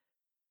flutter?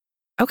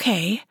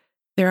 Okay,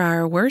 there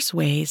are worse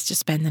ways to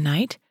spend the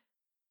night.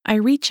 I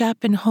reach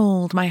up and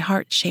hold my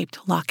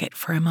heart-shaped locket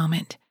for a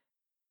moment.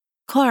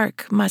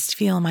 Clark must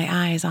feel my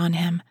eyes on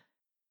him.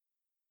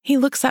 He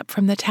looks up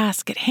from the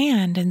task at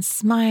hand and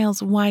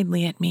smiles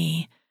widely at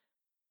me.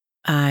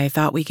 I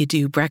thought we could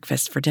do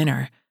breakfast for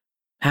dinner.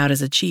 How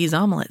does a cheese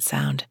omelet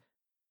sound?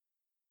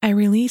 I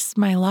release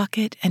my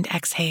locket and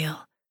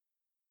exhale.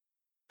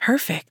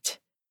 Perfect,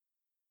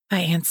 I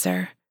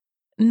answer,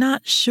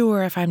 not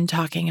sure if I'm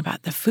talking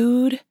about the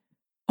food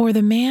or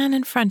the man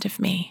in front of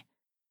me,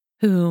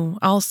 who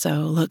also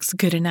looks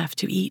good enough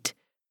to eat.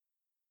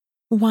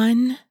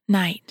 One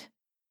night.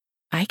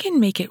 I can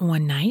make it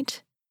one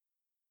night,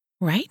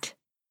 right?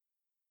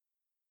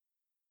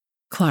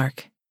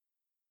 Clark.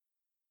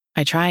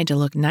 I tried to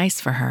look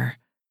nice for her.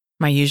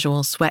 My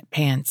usual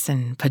sweatpants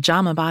and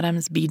pajama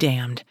bottoms be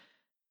damned.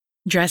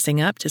 Dressing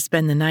up to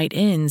spend the night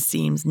in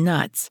seems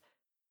nuts.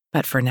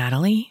 But for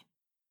Natalie,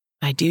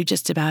 I'd do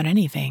just about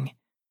anything.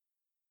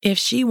 If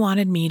she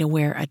wanted me to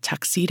wear a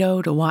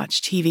tuxedo to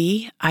watch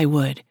TV, I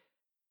would.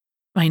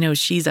 I know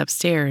she's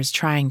upstairs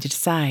trying to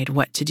decide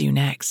what to do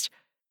next.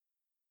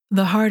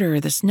 The harder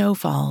the snow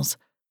falls,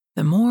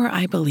 the more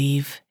I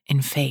believe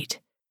in fate.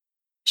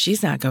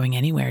 She's not going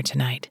anywhere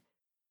tonight.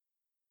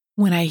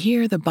 When I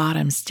hear the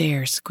bottom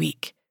stair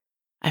squeak,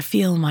 I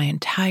feel my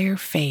entire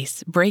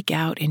face break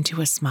out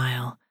into a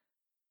smile.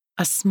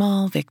 A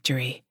small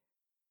victory.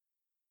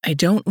 I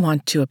don't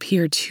want to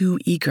appear too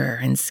eager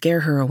and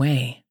scare her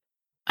away.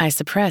 I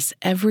suppress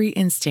every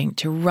instinct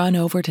to run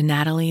over to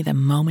Natalie the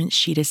moment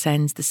she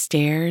descends the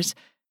stairs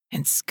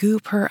and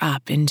scoop her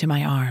up into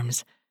my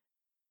arms.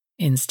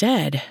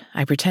 Instead,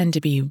 I pretend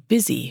to be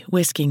busy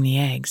whisking the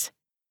eggs.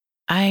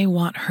 I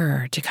want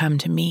her to come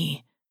to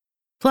me.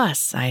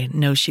 Plus, I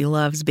know she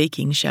loves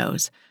baking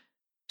shows.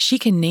 She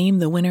can name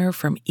the winner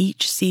from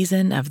each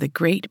season of the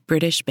Great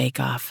British Bake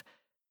Off.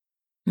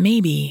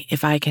 Maybe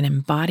if I can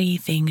embody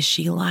things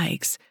she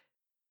likes,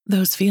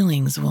 those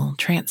feelings will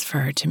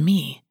transfer to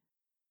me.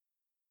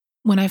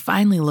 When I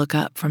finally look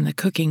up from the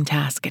cooking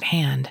task at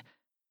hand,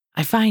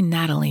 I find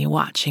Natalie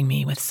watching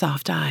me with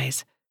soft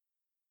eyes.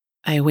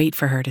 I wait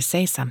for her to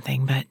say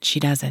something, but she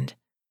doesn't.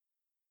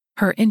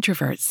 Her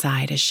introvert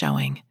side is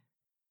showing.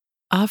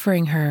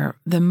 Offering her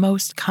the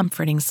most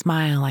comforting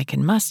smile I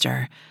can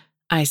muster,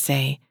 I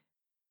say,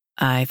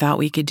 I thought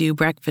we could do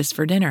breakfast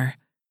for dinner.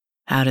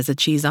 How does a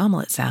cheese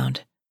omelet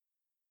sound?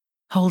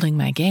 Holding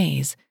my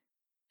gaze,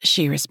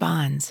 she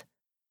responds,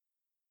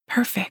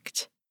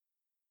 perfect.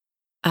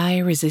 I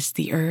resist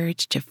the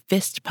urge to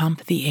fist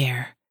pump the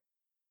air.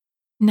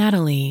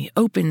 Natalie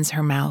opens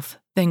her mouth,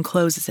 then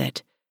closes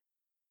it.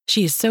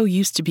 She is so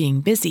used to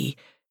being busy,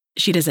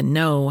 she doesn't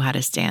know how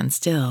to stand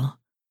still.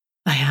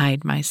 I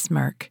hide my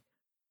smirk.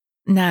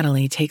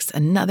 Natalie takes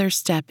another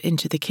step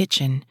into the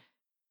kitchen,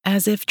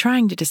 as if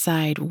trying to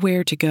decide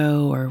where to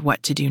go or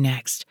what to do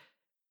next.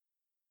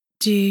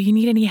 Do you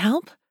need any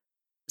help?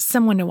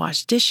 Someone to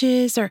wash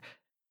dishes or...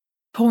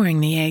 Pouring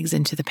the eggs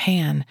into the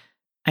pan,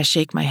 I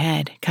shake my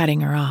head,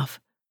 cutting her off.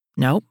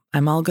 Nope,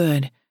 I'm all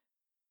good.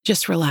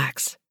 Just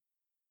relax.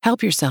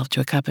 Help yourself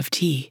to a cup of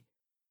tea.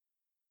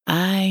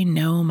 I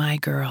know my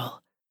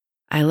girl.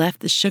 I left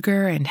the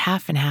sugar and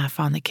half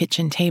on the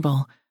kitchen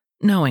table,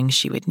 knowing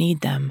she would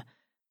need them.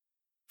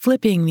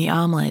 Flipping the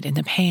omelet in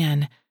the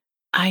pan,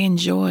 I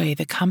enjoy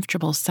the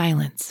comfortable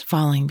silence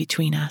falling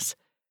between us.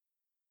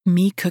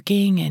 Me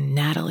cooking and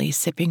Natalie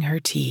sipping her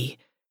tea.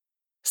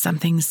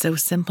 Something so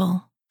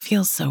simple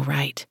feels so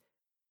right.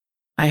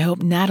 I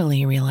hope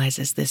Natalie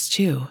realizes this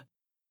too.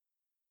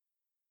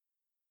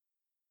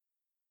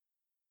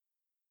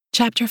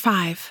 Chapter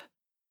 5.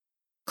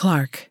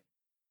 Clark.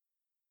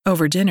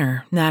 Over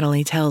dinner,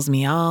 Natalie tells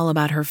me all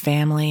about her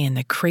family and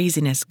the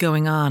craziness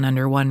going on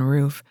under one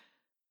roof.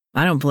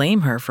 I don't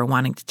blame her for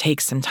wanting to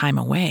take some time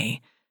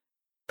away.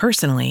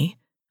 Personally,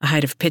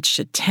 I'd have pitched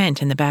a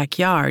tent in the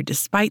backyard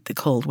despite the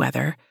cold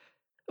weather,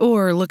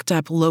 or looked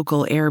up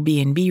local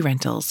Airbnb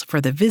rentals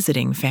for the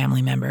visiting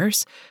family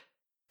members,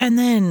 and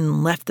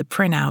then left the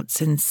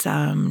printouts in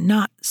some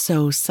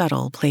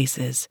not-so-subtle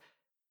places.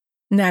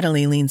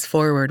 Natalie leans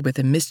forward with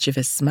a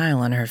mischievous smile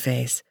on her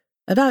face,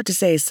 about to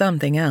say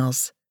something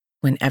else,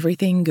 when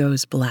everything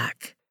goes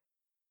black.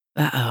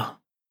 Uh-oh,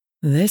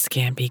 this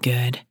can't be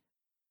good.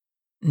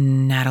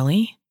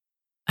 Natalie?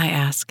 I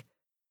ask.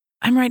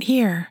 I'm right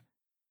here,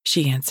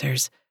 she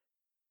answers.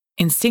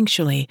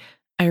 Instinctually,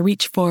 I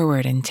reach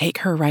forward and take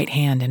her right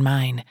hand in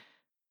mine.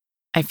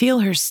 I feel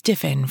her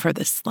stiffen for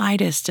the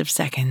slightest of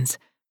seconds,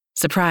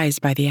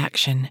 surprised by the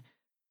action.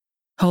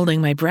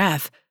 Holding my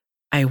breath,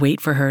 I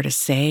wait for her to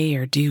say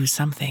or do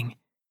something.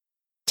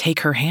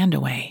 Take her hand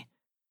away.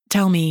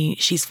 Tell me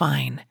she's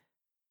fine.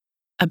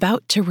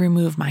 About to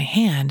remove my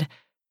hand,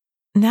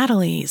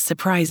 Natalie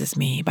surprises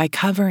me by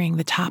covering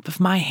the top of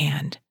my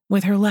hand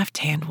with her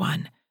left-hand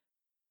one.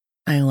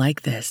 I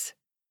like this.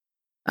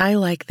 I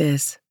like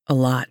this a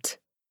lot.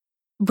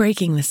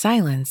 Breaking the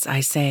silence,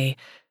 I say,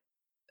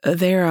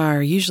 there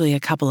are usually a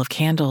couple of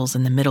candles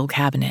in the middle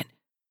cabinet.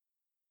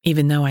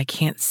 Even though I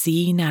can't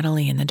see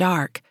Natalie in the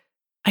dark,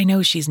 I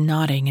know she's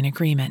nodding in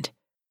agreement.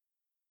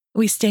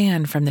 We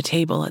stand from the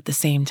table at the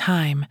same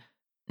time,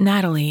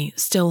 Natalie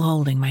still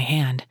holding my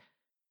hand.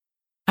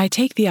 I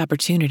take the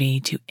opportunity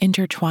to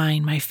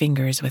intertwine my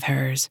fingers with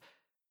hers.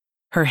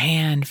 Her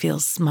hand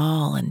feels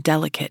small and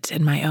delicate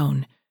in my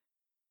own.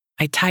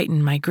 I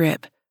tighten my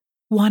grip,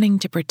 wanting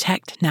to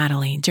protect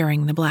Natalie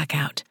during the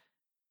blackout.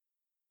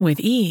 With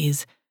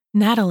ease,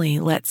 Natalie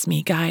lets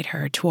me guide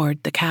her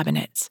toward the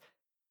cabinets.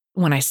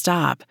 When I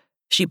stop,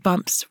 she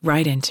bumps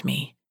right into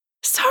me.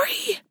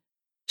 Sorry,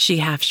 she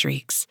half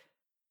shrieks.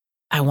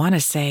 I want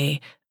to say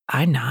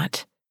I'm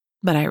not,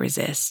 but I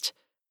resist.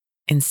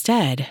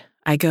 Instead,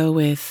 I go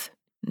with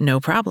no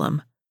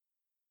problem.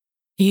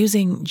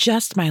 Using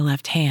just my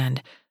left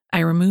hand, I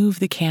remove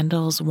the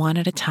candles one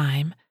at a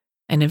time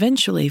and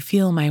eventually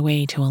feel my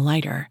way to a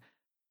lighter.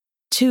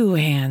 2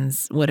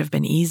 hands would have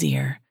been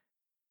easier,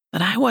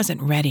 but I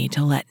wasn't ready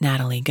to let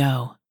Natalie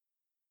go.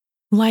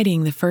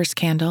 Lighting the first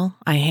candle,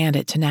 I hand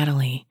it to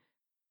Natalie.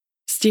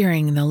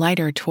 Steering the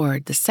lighter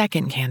toward the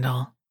second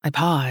candle, I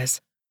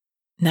pause.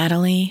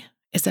 Natalie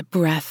is a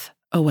breath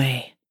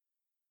away.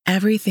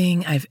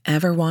 Everything I've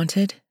ever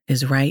wanted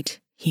is right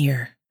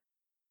here.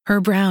 Her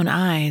brown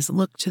eyes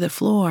look to the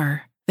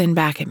floor, then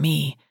back at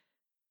me.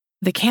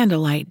 The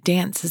candlelight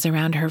dances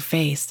around her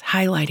face,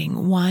 highlighting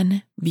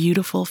one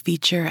beautiful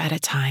feature at a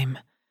time.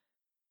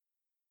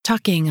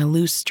 Tucking a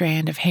loose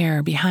strand of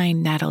hair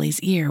behind Natalie's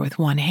ear with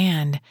one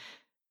hand,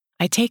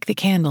 I take the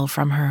candle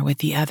from her with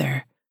the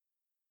other.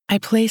 I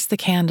place the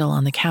candle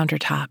on the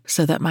countertop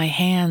so that my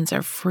hands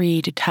are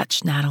free to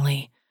touch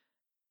Natalie,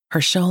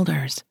 her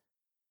shoulders,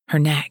 her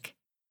neck,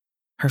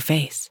 her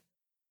face.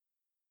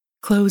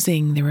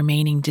 Closing the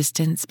remaining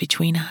distance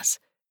between us,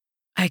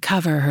 I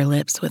cover her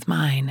lips with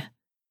mine.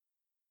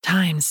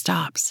 Time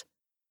stops.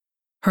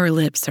 Her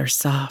lips are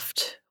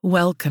soft,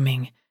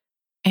 welcoming,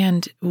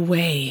 and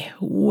way,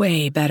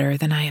 way better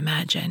than I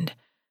imagined.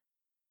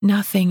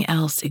 Nothing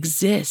else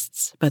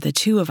exists but the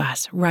two of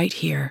us right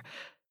here,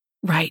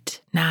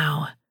 right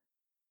now.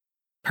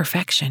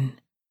 Perfection.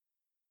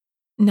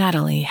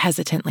 Natalie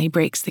hesitantly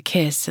breaks the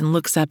kiss and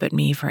looks up at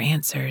me for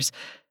answers.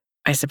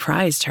 I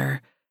surprised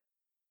her.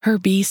 Her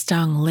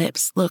bee-stung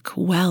lips look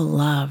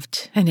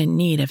well-loved and in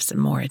need of some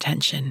more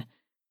attention.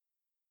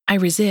 I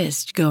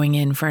resist going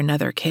in for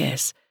another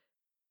kiss.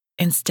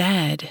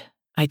 Instead,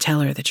 I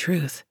tell her the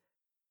truth.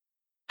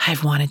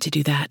 I've wanted to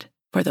do that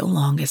for the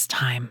longest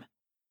time.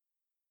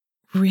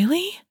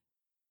 Really?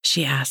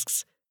 She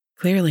asks,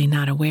 clearly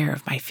not aware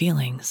of my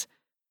feelings.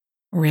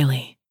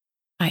 Really,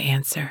 I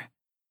answer.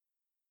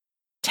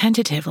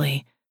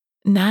 Tentatively,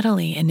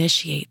 Natalie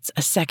initiates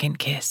a second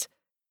kiss.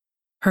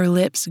 Her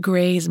lips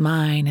graze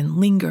mine and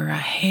linger a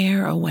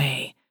hair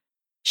away,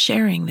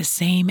 sharing the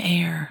same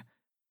air,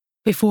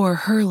 before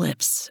her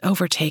lips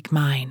overtake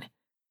mine.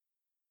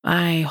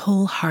 I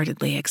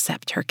wholeheartedly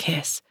accept her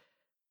kiss.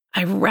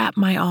 I wrap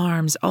my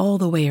arms all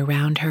the way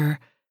around her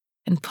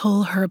and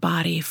pull her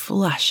body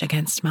flush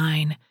against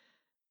mine.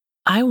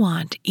 I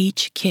want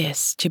each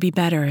kiss to be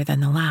better than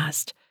the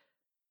last.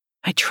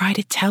 I try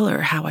to tell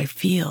her how I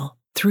feel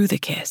through the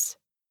kiss.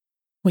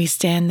 We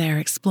stand there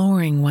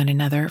exploring one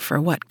another for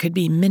what could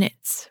be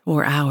minutes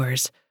or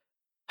hours.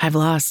 I've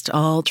lost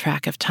all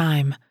track of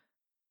time.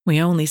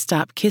 We only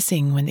stop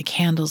kissing when the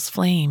candle's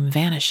flame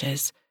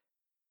vanishes.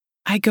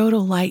 I go to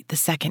light the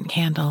second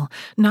candle,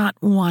 not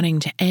wanting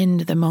to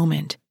end the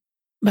moment,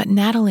 but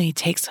Natalie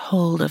takes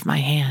hold of my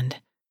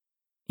hand.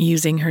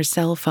 Using her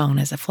cell phone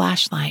as a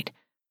flashlight,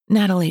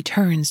 Natalie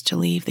turns to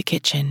leave the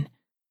kitchen.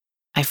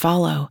 I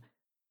follow,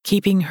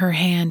 keeping her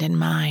hand in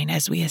mine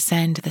as we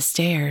ascend the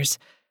stairs.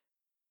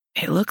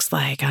 It looks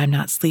like I'm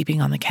not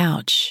sleeping on the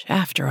couch,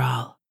 after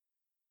all.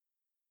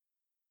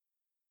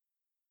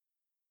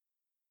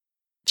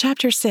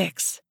 Chapter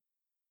 6.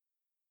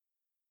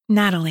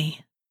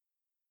 Natalie.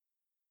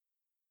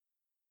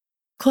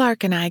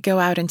 Clark and I go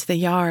out into the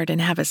yard and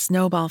have a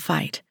snowball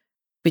fight.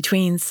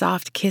 Between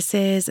soft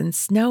kisses and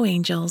snow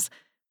angels,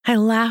 I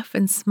laugh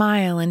and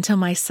smile until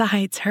my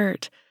sides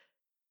hurt.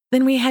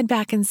 Then we head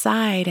back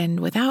inside, and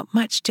without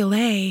much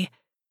delay,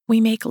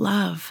 we make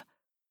love.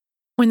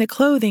 When the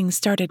clothing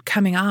started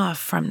coming off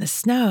from the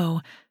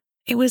snow,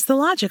 it was the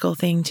logical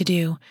thing to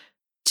do,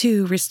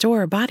 to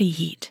restore body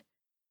heat.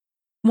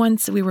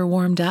 Once we were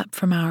warmed up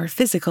from our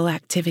physical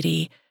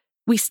activity,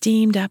 we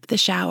steamed up the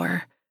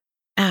shower.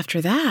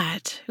 After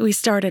that, we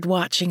started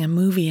watching a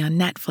movie on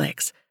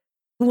Netflix.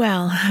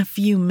 Well, a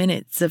few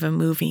minutes of a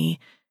movie.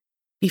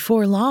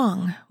 Before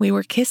long, we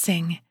were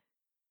kissing.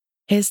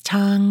 His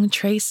tongue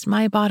traced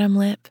my bottom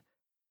lip,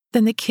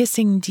 then the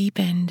kissing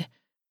deepened,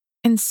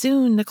 and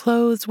soon the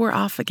clothes were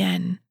off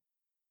again.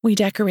 We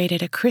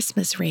decorated a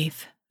Christmas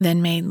wreath,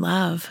 then made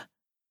love.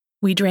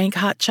 We drank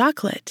hot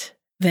chocolate,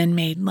 then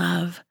made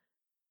love.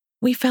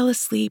 We fell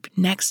asleep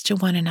next to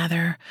one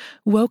another,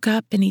 woke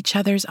up in each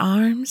other's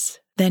arms,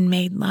 then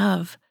made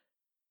love.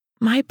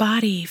 My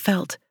body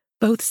felt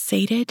both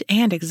sated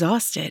and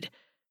exhausted.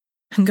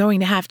 I'm going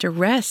to have to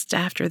rest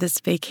after this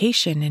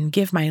vacation and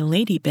give my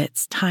lady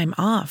bits time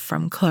off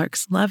from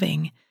Clark's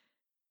loving.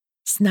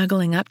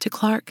 Snuggling up to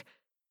Clark,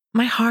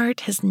 my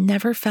heart has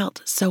never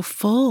felt so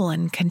full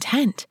and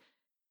content.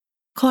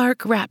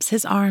 Clark wraps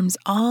his arms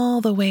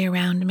all the way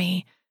around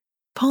me,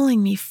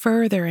 pulling me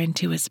further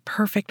into his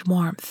perfect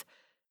warmth.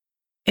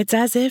 It's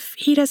as if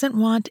he doesn't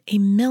want a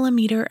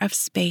millimeter of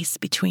space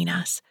between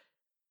us.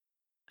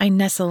 I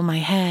nestle my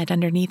head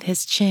underneath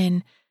his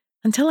chin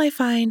until I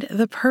find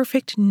the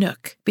perfect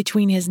nook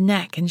between his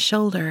neck and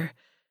shoulder.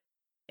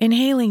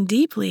 Inhaling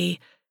deeply,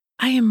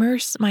 I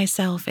immerse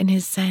myself in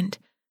his scent,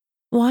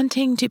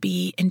 wanting to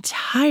be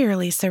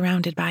entirely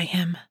surrounded by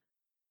him.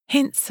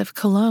 Hints of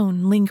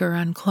cologne linger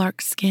on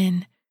Clark's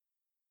skin.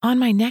 On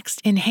my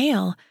next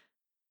inhale,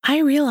 I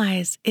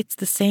realize it's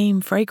the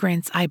same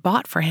fragrance I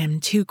bought for him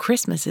 2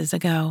 Christmases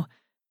ago.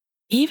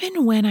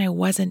 Even when I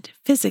wasn't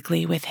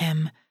physically with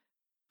him,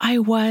 I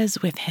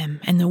was with him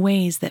in the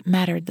ways that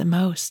mattered the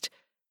most.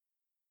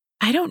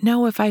 I don't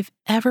know if I've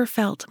ever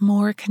felt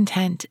more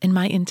content in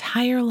my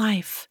entire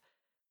life.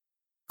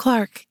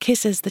 Clark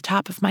kisses the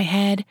top of my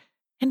head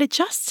and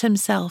adjusts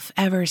himself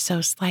ever so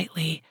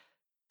slightly,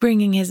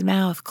 bringing his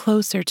mouth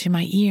closer to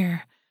my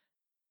ear.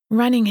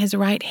 Running his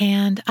right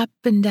hand up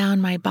and down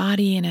my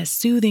body in a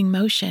soothing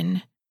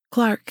motion,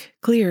 Clark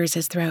clears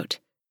his throat.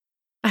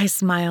 I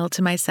smile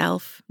to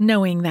myself,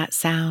 knowing that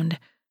sound.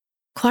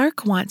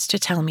 Clark wants to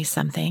tell me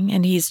something,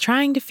 and he's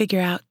trying to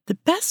figure out the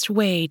best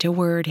way to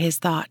word his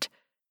thought.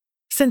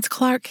 Since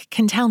Clark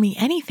can tell me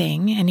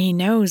anything, and he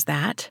knows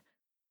that,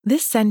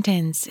 this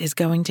sentence is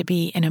going to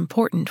be an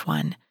important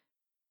one.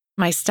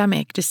 My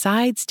stomach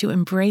decides to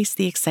embrace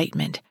the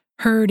excitement,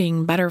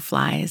 herding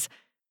butterflies,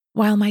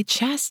 while my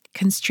chest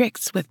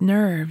constricts with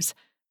nerves.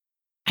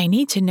 I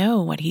need to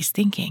know what he's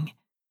thinking.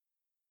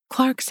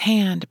 Clark's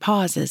hand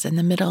pauses in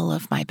the middle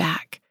of my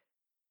back.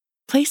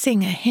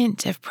 Placing a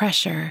hint of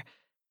pressure,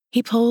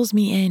 he pulls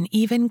me in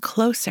even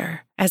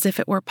closer, as if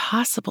it were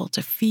possible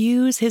to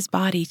fuse his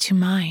body to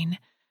mine.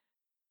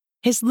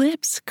 His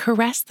lips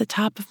caress the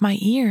top of my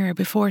ear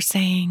before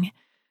saying,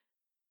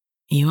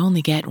 "You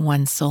only get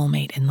one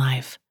soulmate in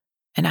life,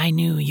 and I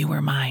knew you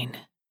were mine."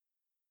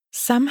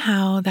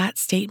 Somehow that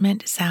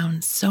statement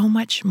sounds so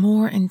much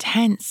more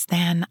intense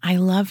than "I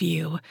love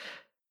you."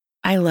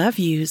 I love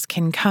yous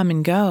can come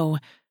and go.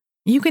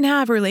 You can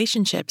have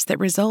relationships that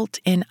result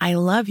in I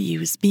love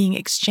yous being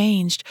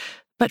exchanged,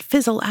 but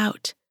fizzle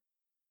out.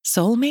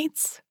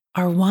 Soulmates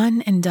are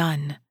one and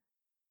done.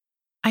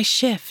 I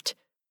shift,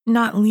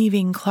 not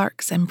leaving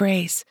Clark's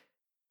embrace,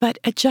 but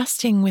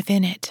adjusting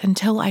within it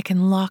until I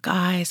can lock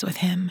eyes with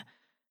him.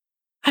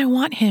 I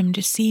want him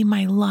to see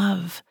my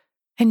love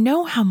and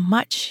know how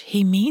much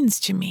he means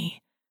to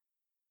me.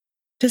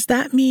 Does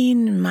that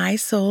mean my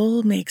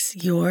soul makes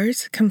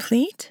yours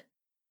complete?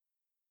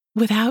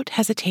 Without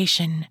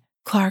hesitation,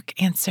 Clark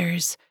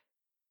answers,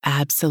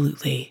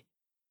 "Absolutely."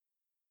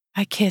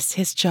 I kiss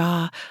his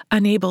jaw,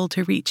 unable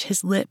to reach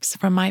his lips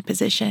from my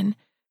position.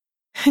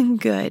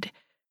 Good,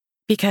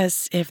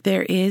 because if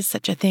there is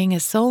such a thing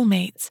as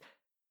soulmates,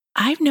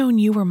 I've known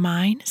you were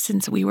mine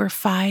since we were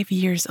 5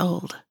 years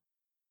old.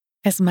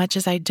 As much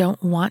as I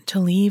don't want to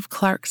leave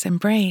Clark's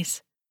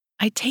embrace,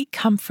 I take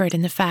comfort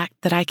in the fact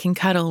that I can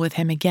cuddle with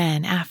him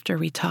again after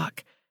we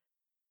talk.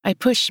 I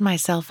push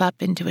myself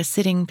up into a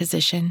sitting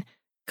position,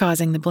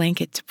 causing the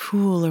blanket to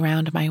pool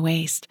around my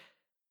waist.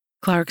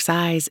 Clark's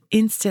eyes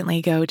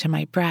instantly go to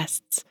my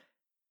breasts.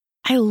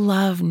 I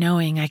love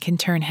knowing I can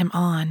turn him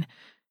on.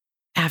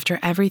 After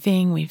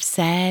everything we've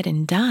said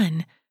and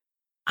done,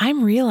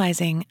 I'm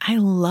realizing I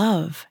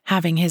love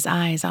having his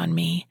eyes on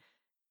me.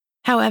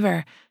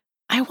 However,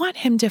 I want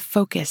him to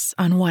focus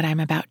on what I'm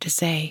about to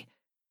say.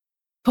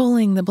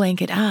 Pulling the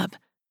blanket up,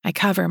 I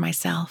cover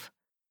myself,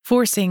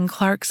 forcing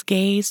Clark's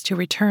gaze to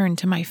return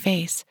to my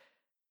face.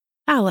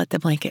 I'll let the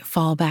blanket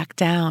fall back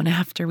down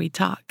after we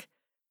talk.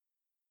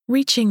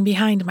 Reaching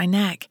behind my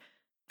neck,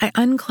 I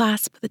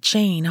unclasp the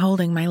chain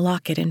holding my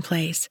locket in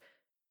place.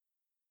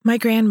 My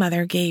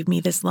grandmother gave me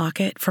this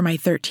locket for my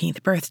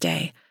 13th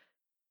birthday.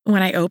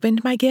 When I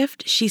opened my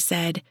gift, she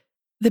said,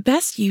 "The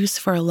best use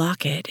for a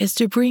locket is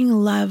to bring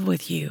love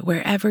with you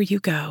wherever you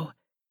go."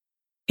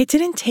 It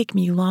didn't take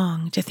me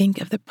long to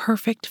think of the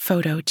perfect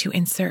photo to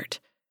insert.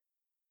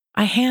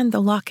 I hand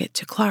the locket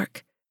to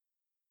Clark.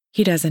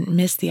 He doesn't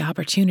miss the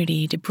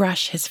opportunity to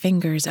brush his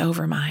fingers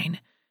over mine.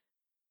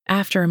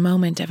 After a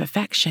moment of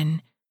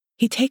affection,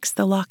 he takes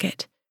the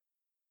locket.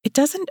 It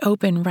doesn't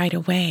open right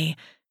away,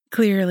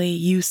 clearly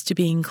used to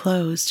being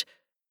closed.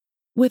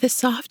 With a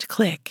soft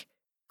click,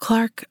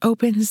 Clark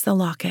opens the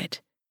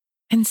locket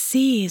and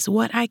sees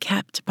what I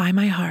kept by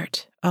my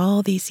heart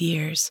all these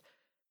years.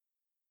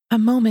 A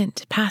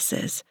moment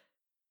passes,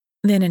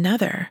 then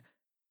another.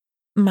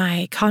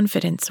 My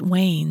confidence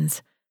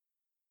wanes.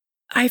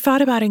 I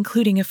thought about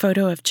including a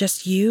photo of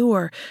just you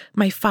or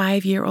my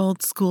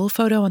 5-year-old school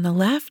photo on the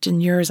left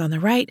and yours on the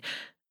right,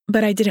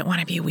 but I didn't want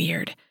to be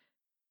weird.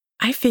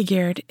 I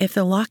figured if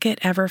the locket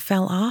ever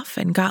fell off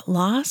and got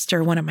lost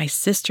or one of my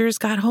sisters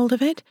got hold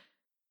of it,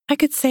 I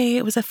could say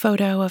it was a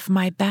photo of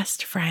my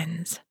best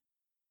friends.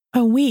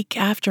 A week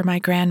after my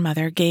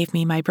grandmother gave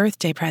me my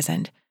birthday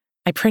present,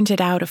 I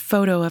printed out a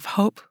photo of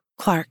Hope,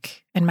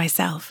 Clark, and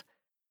myself.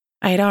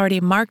 I had already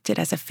marked it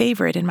as a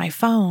favorite in my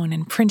phone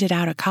and printed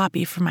out a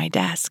copy for my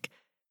desk.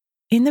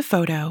 In the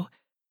photo,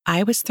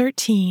 I was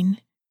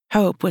 13,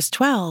 Hope was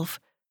 12,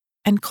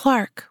 and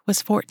Clark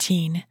was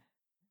 14.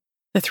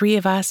 The three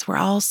of us were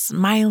all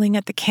smiling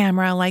at the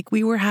camera like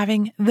we were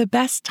having the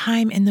best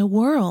time in the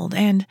world,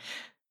 and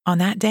on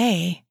that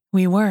day,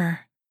 we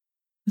were.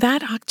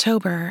 That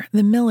October,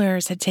 the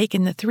Millers had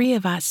taken the three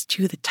of us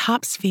to the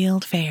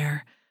Topsfield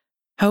Fair.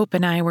 Hope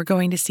and I were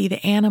going to see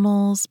the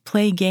animals,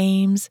 play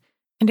games,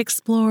 and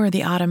explore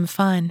the autumn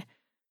fun.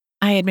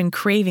 I had been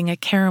craving a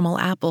caramel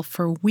apple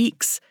for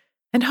weeks,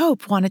 and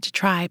Hope wanted to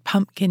try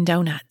pumpkin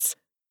donuts.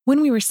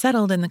 When we were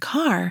settled in the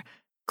car,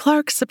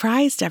 Clark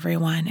surprised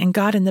everyone and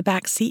got in the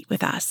back seat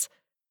with us.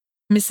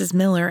 Mrs.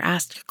 Miller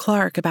asked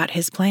Clark about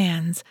his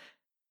plans.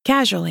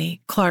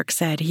 Casually, Clark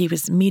said he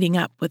was meeting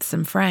up with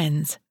some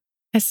friends.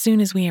 As soon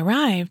as we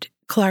arrived,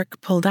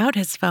 Clark pulled out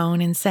his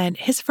phone and said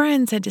his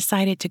friends had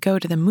decided to go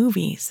to the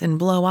movies and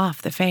blow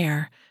off the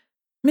fair.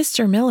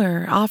 Mr.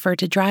 Miller offered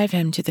to drive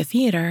him to the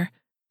theater,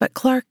 but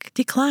Clark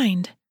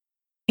declined.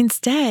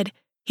 Instead,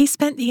 he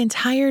spent the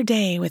entire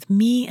day with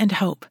me and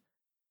Hope.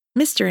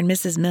 Mr. and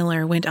Mrs.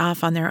 Miller went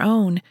off on their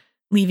own,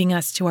 leaving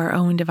us to our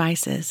own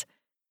devices.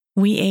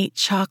 We ate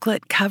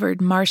chocolate-covered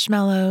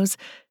marshmallows,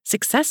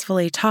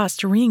 successfully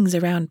tossed rings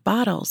around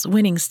bottles,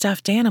 winning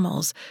stuffed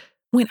animals,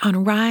 went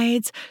on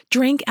rides,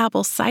 drank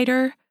apple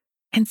cider,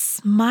 and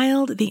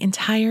smiled the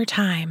entire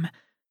time.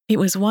 It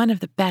was one of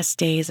the best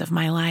days of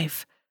my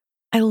life.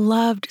 I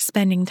loved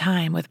spending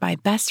time with my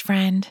best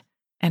friend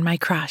and my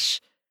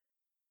crush.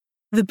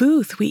 The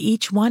booth we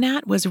each won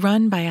at was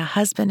run by a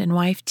husband and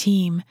wife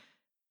team.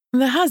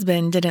 The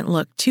husband didn't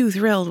look too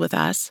thrilled with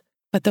us,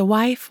 but the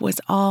wife was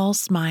all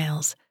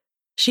smiles.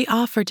 She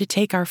offered to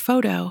take our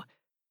photo.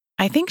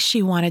 I think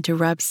she wanted to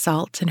rub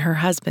salt in her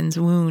husband's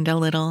wound a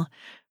little.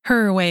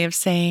 Her way of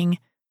saying,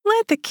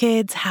 "Let the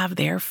kids have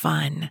their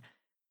fun."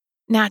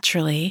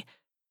 Naturally,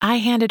 I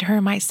handed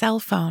her my cell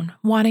phone,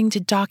 wanting to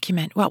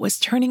document what was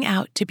turning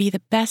out to be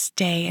the best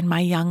day in my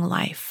young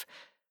life.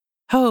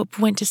 Hope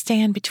went to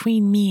stand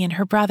between me and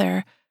her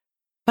brother,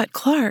 but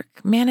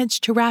Clark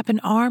managed to wrap an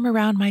arm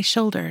around my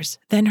shoulders,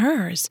 then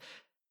hers,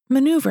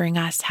 maneuvering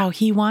us how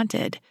he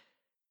wanted.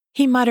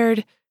 He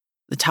muttered,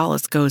 "The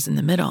tallest goes in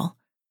the middle."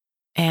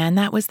 And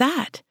that was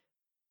that.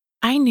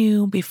 I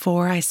knew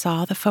before I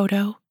saw the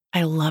photo,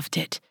 I loved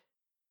it.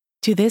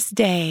 To this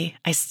day,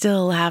 I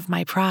still have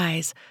my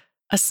prize,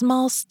 a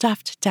small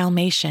stuffed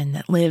Dalmatian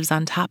that lives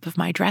on top of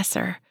my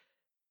dresser.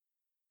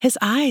 His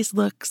eyes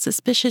look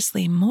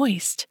suspiciously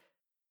moist.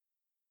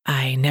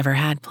 I never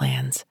had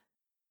plans.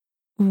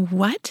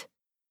 What?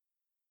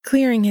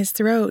 Clearing his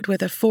throat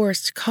with a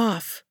forced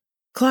cough,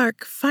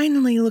 Clark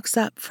finally looks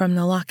up from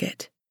the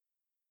locket.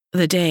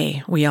 The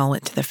day we all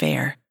went to the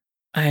fair.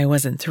 I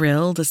wasn't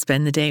thrilled to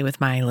spend the day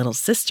with my little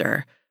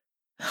sister,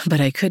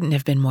 but I couldn't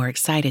have been more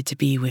excited to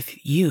be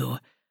with you.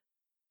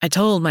 I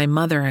told my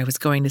mother I was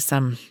going to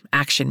some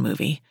action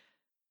movie,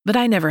 but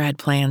I never had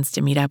plans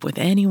to meet up with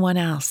anyone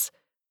else.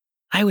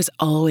 I was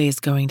always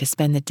going to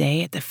spend the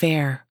day at the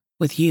fair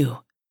with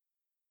you.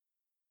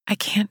 I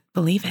can't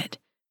believe it.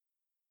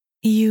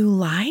 You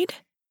lied?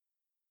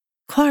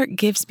 Clark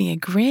gives me a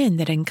grin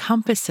that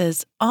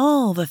encompasses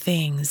all the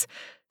things: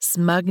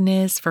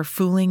 smugness for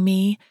fooling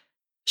me,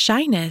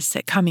 shyness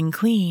at coming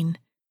clean,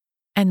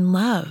 and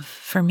love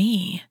for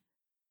me.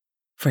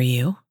 For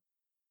you,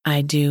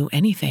 I'd do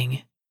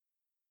anything.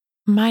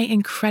 My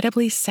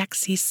incredibly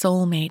sexy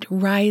soulmate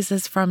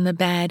rises from the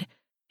bed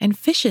and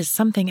fishes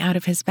something out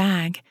of his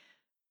bag.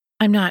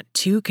 I'm not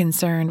too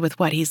concerned with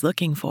what he's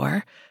looking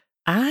for.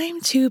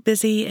 I'm too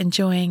busy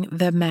enjoying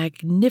the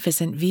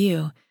magnificent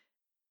view.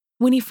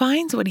 When he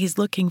finds what he's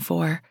looking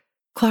for,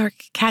 Clark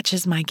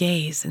catches my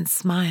gaze and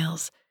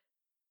smiles.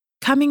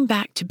 Coming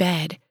back to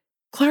bed,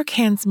 Clark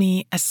hands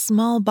me a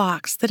small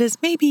box that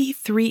is maybe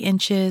 3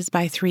 inches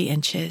by 3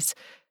 inches.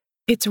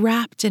 It's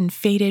wrapped in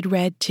faded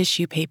red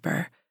tissue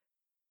paper.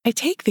 I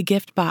take the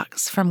gift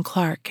box from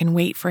Clark and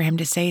wait for him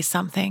to say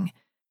something.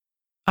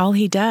 All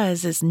he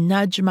does is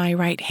nudge my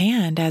right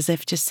hand as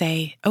if to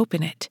say,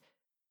 "Open it."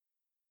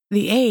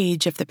 The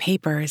age of the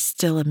paper is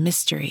still a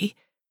mystery,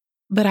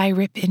 but I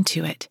rip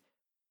into it.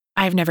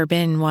 I've never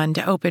been one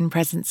to open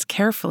presents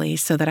carefully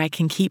so that I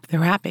can keep the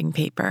wrapping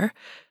paper.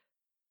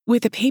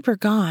 With the paper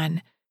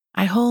gone,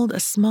 I hold a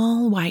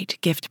small white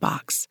gift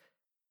box.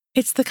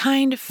 It's the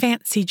kind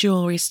fancy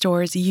jewelry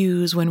stores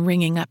use when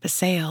ringing up a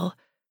sale.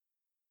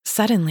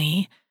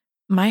 Suddenly,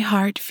 my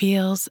heart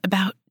feels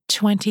about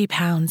 20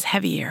 pounds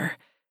heavier.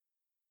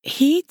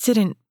 He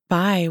didn't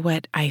buy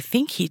what I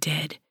think he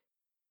did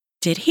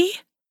he?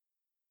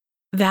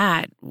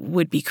 That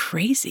would be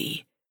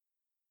crazy.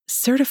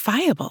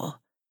 Certifiable.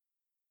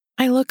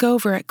 I look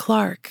over at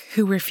Clark,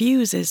 who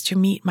refuses to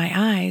meet my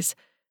eyes.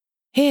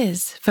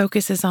 His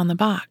focuses on the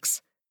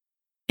box.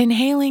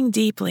 Inhaling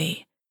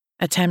deeply,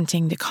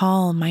 attempting to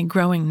calm my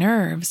growing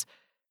nerves,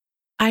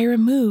 I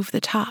remove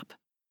the top.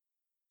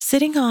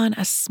 Sitting on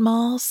a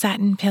small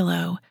satin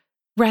pillow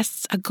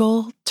rests a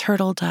gold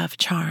turtle dove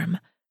charm.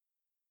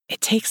 It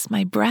takes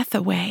my breath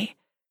away.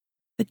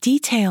 The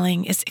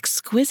detailing is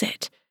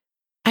exquisite.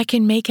 I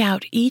can make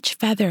out each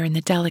feather in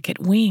the delicate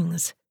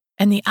wings,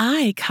 and the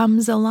eye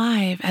comes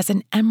alive as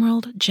an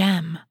emerald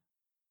gem.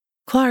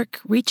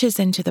 Clark reaches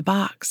into the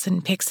box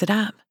and picks it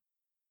up.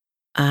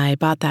 "I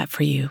bought that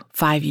for you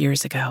 5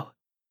 years ago."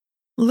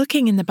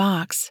 Looking in the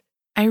box,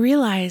 I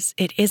realize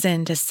it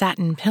isn't a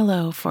satin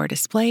pillow for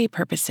display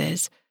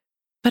purposes,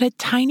 but a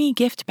tiny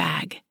gift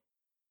bag.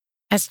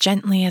 As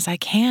gently as I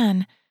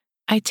can,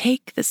 I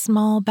take the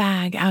small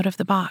bag out of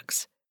the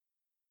box.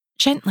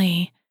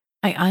 Gently,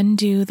 I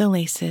undo the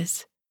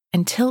laces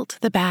and tilt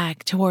the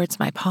bag towards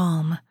my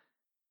palm.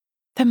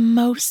 The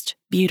most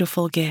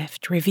beautiful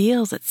gift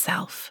reveals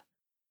itself.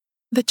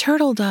 The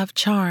turtle dove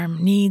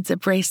charm needs a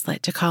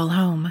bracelet to call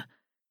home.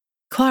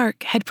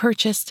 Clark had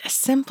purchased a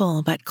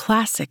simple but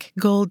classic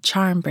gold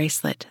charm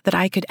bracelet that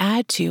I could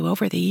add to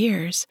over the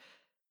years.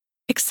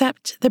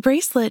 Except the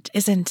bracelet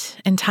isn't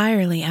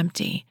entirely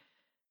empty.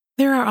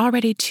 There are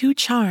already 2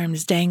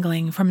 charms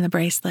dangling from the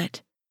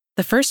bracelet.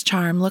 The first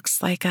charm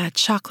looks like a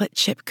chocolate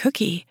chip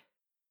cookie.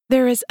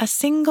 There is a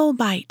single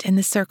bite in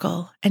the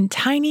circle, and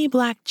tiny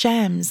black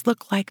gems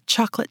look like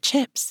chocolate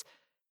chips.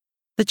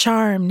 The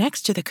charm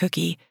next to the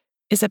cookie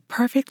is a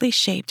perfectly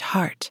shaped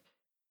heart.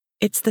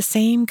 It's the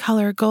same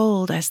color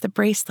gold as the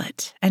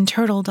bracelet and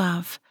turtle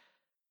dove.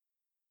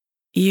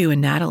 You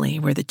and Natalie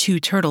were the 2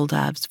 turtle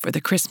doves for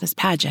the Christmas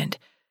pageant.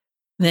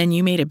 Then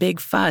you made a big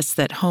fuss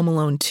that Home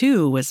Alone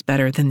 2 was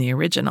better than the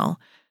original.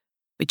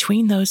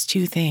 Between those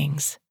 2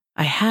 things,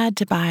 I had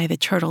to buy the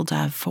turtle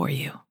dove for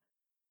you.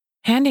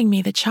 Handing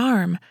me the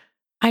charm,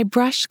 I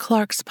brush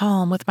Clark's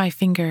palm with my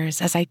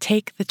fingers as I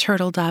take the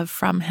turtle dove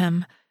from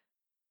him.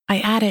 I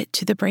add it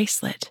to the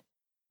bracelet,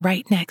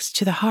 right next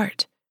to the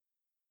heart.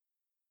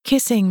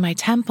 Kissing my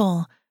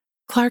temple,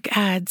 Clark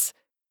adds,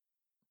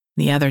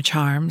 "The other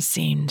charms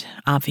seemed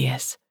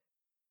obvious."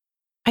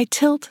 I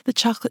tilt the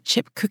chocolate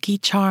chip cookie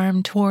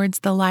charm towards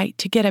the light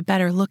to get a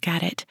better look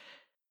at it.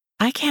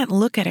 I can't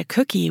look at a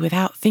cookie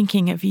without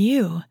thinking of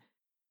you.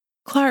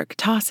 Clark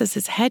tosses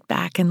his head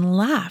back and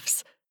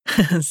laughs.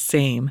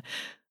 Same.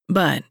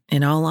 But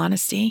in all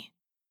honesty,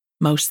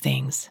 most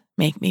things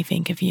make me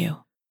think of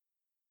you.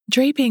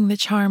 Draping the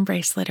charm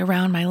bracelet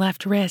around my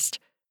left wrist,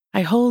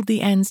 I hold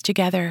the ends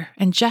together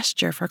and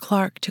gesture for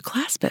Clark to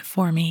clasp it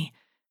for me.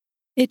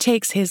 It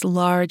takes his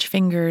large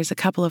fingers a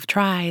couple of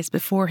tries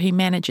before he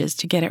manages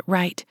to get it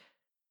right.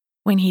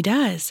 When he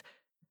does,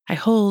 I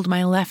hold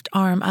my left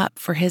arm up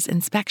for his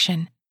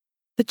inspection.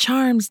 The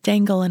charms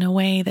dangle in a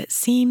way that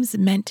seems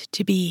meant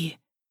to be.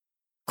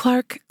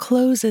 Clark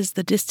closes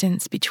the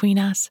distance between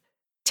us,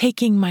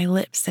 taking my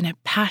lips in a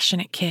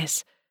passionate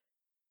kiss.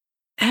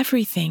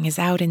 Everything is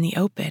out in the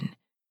open.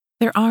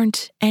 There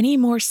aren't any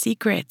more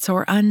secrets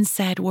or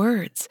unsaid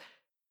words.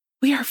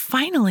 We are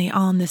finally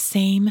on the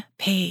same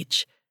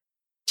page.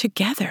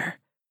 Together.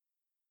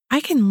 I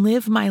can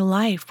live my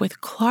life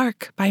with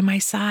Clark by my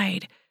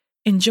side,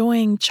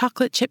 enjoying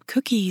chocolate chip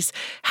cookies,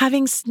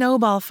 having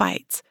snowball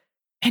fights,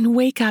 and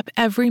wake up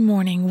every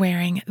morning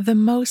wearing the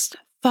most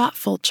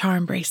thoughtful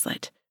charm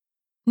bracelet.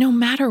 No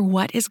matter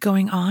what is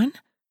going on,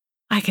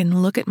 I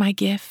can look at my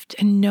gift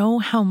and know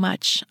how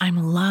much I'm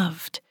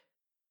loved.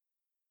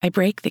 I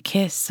break the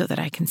kiss so that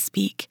I can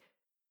speak.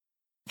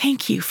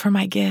 Thank you for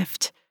my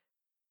gift.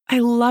 I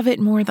love it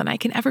more than I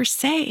can ever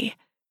say.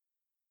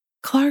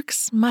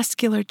 Clark's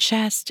muscular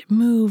chest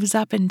moves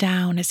up and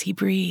down as he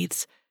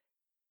breathes.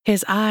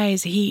 His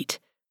eyes heat,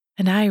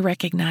 and I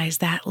recognize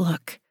that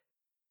look.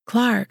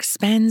 Clark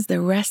spends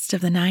the rest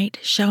of the night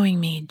showing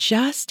me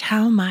just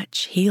how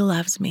much he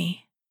loves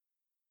me.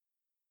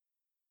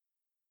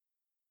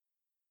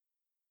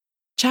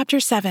 Chapter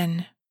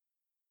 7.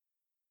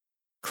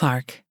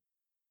 Clark.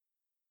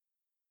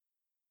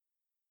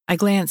 I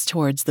glance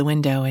towards the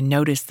window and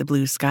notice the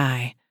blue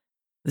sky.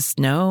 The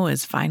snow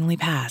is finally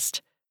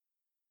past.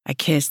 I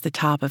kiss the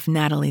top of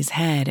Natalie's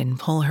head and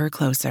pull her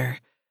closer.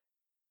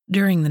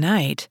 During the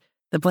night,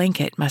 the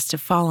blanket must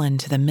have fallen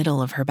to the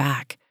middle of her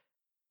back.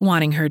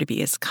 Wanting her to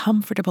be as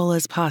comfortable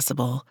as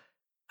possible,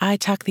 I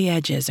tuck the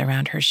edges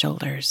around her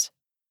shoulders.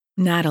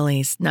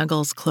 Natalie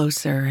snuggles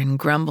closer and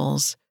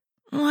grumbles,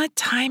 "What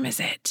time is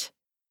it?"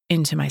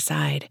 into my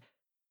side.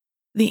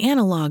 The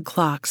analog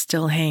clock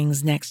still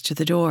hangs next to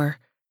the door.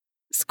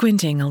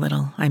 Squinting a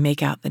little, I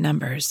make out the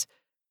numbers.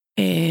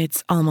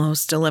 It's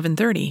almost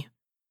 11:30.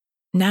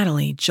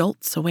 Natalie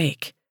jolts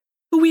awake.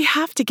 "We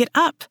have to get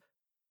up."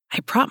 I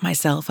prop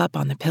myself up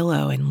on the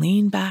pillow and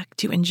lean back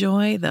to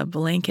enjoy the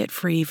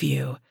blanket-free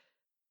view.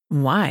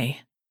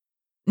 "Why?"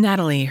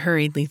 Natalie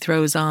hurriedly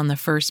throws on the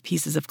first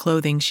pieces of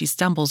clothing she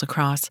stumbles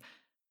across.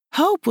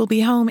 "Hope will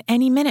be home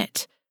any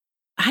minute.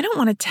 I don't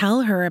want to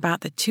tell her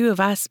about the two of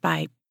us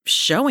by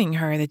showing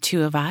her the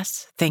two of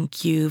us.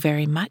 Thank you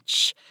very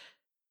much."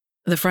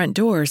 The front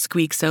door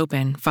squeaks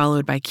open,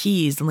 followed by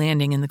keys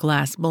landing in the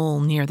glass bowl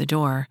near the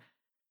door.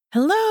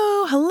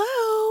 "Hello,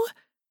 hello,"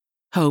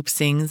 Hope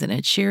sings in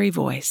a cheery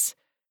voice.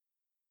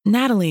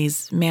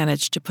 Natalie's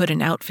managed to put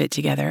an outfit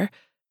together,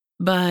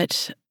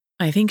 but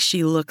I think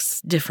she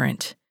looks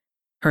different.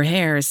 Her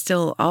hair is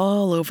still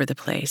all over the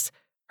place,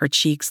 her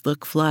cheeks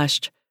look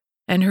flushed,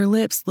 and her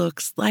lips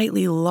look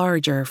slightly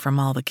larger from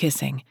all the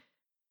kissing.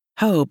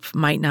 Hope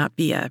might not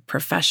be a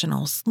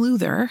professional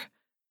sleuther,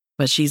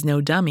 but she's no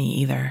dummy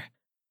either.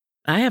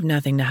 I have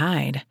nothing to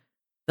hide.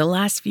 The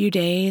last few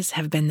days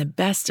have been the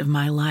best of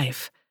my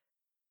life.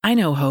 I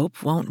know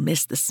Hope won't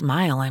miss the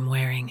smile I'm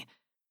wearing.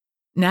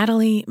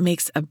 Natalie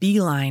makes a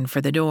beeline for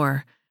the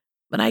door,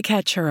 but I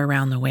catch her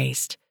around the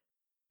waist.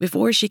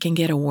 Before she can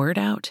get a word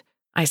out,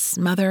 I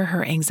smother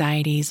her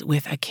anxieties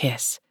with a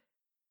kiss.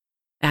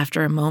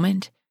 After a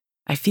moment,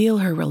 I feel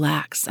her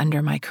relax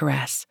under my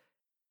caress.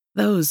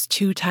 Those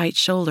too tight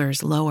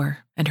shoulders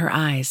lower and her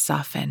eyes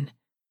soften.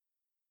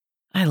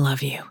 "I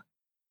love you."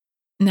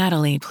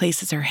 Natalie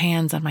places her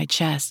hands on my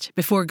chest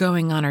before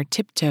going on her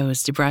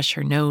tiptoes to brush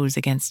her nose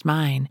against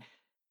mine.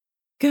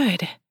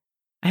 "Good.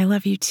 I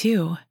love you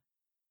too."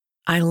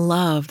 I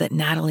love that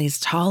Natalie's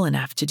tall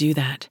enough to do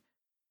that.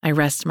 I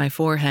rest my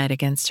forehead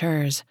against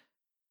hers.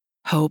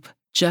 Hope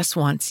just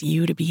wants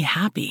you to be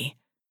happy.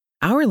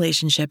 Our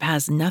relationship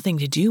has nothing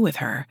to do with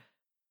her.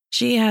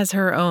 She has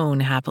her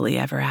own happily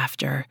ever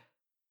after.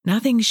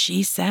 Nothing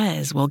she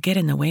says will get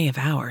in the way of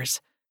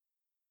ours.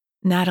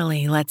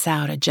 Natalie lets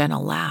out a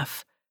gentle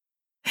laugh.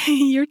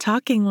 "You're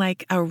talking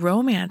like a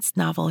romance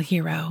novel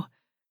hero."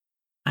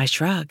 I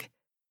shrug.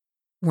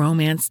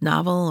 Romance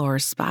novel or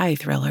spy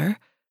thriller,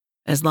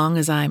 as long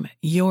as I'm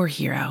your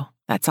hero,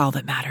 that's all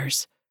that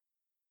matters.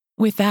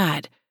 With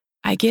that,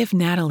 I give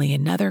Natalie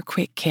another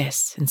quick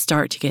kiss and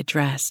start to get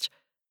dressed.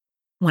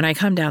 When I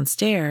come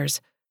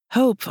downstairs,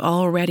 Hope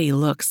already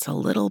looks a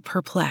little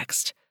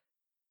perplexed.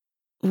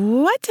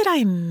 "What did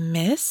I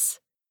miss?"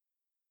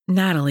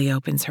 Natalie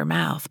opens her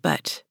mouth,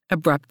 but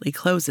abruptly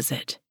closes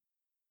it.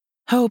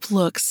 Hope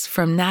looks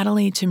from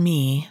Natalie to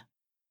me,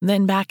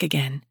 then back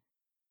again.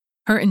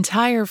 Her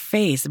entire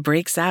face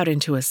breaks out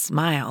into a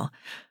smile.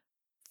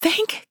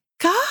 "Thank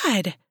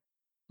God!"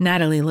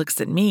 Natalie looks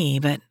at me,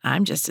 but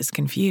I'm just as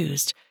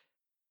confused.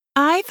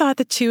 "I thought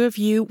the two of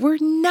you were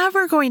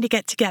never going to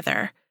get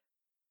together."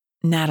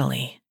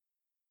 "Natalie,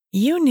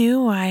 you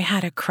knew I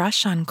had a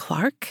crush on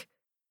Clark?"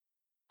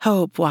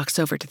 Hope walks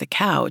over to the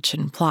couch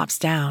and plops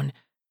down.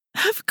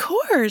 "Of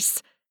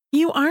course!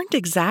 You aren't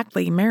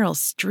exactly Meryl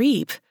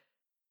Streep.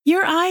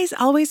 Your eyes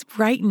always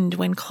brightened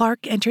when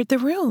Clark entered the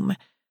room.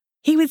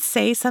 He would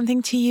say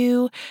something to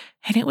you,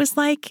 and it was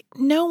like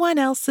no one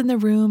else in the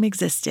room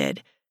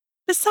existed.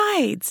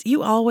 Besides,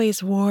 you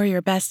always wore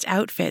your best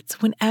outfits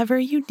whenever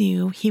you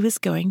knew he was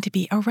going to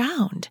be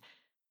around.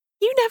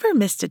 You never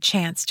missed a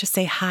chance to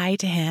say hi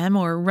to him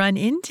or run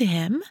into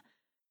him."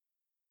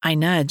 I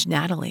nudge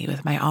Natalie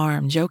with my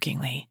arm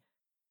jokingly.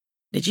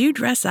 "Did you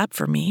dress up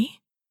for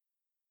me?"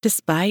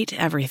 Despite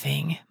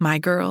everything, my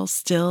girl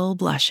still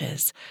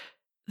blushes.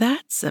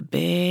 That's a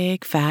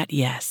big fat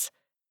yes.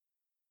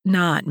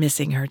 Not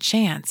missing her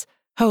chance,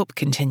 Hope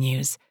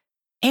continues.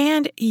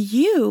 "And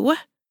you,"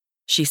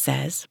 she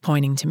says,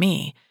 pointing to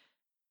me,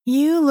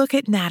 "you look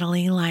at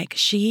Natalie like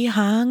she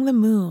hung the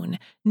moon,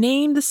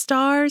 named the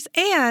stars,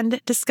 and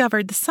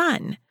discovered the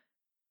sun."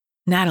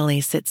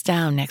 Natalie sits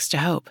down next to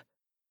Hope.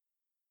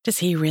 "Does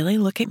he really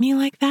look at me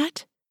like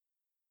that?"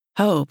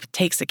 Hope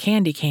takes a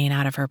candy cane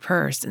out of her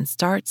purse and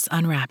starts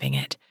unwrapping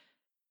it.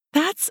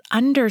 "That's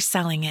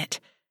underselling it.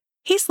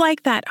 He's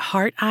like that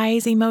heart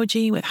eyes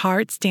emoji with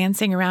hearts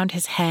dancing around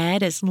his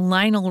head as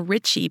Lionel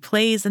Richie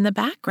plays in the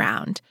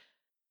background.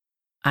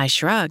 I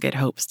shrug at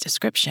Hope's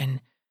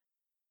description.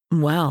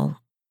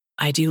 Well,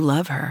 I do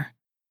love her.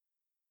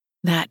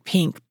 That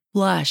pink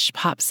blush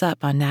pops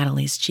up on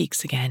Natalie's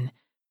cheeks again.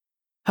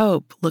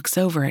 Hope looks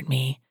over at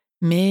me,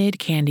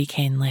 mid-candy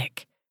cane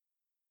lick.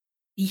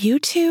 You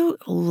two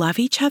love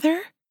each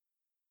other?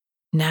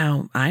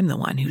 Now I'm the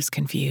one who's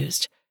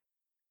confused.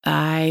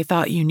 I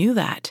thought you knew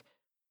that.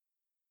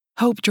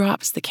 Hope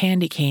drops the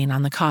candy cane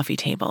on the coffee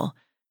table.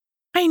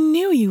 I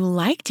knew you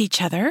liked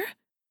each other.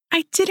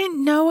 I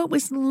didn't know it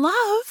was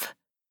love.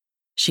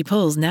 She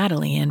pulls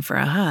Natalie in for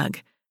a hug.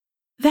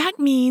 That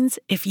means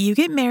if you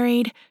get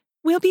married,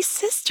 we'll be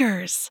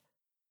sisters.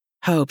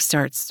 Hope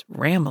starts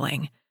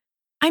rambling.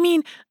 I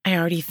mean, I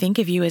already think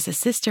of you as a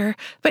sister,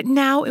 but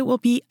now it will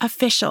be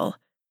official.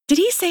 Did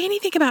he say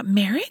anything about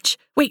marriage?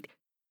 Wait,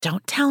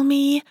 don't tell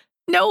me.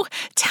 No,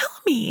 tell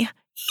me.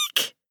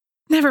 Eek.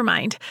 Never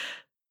mind.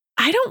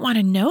 I don't want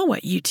to know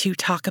what you two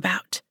talk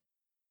about.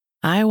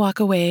 I walk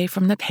away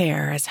from the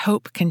pair as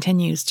Hope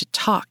continues to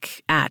talk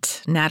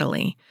at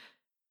Natalie.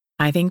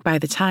 I think by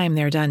the time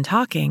they're done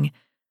talking,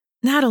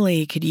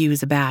 Natalie could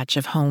use a batch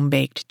of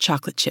home-baked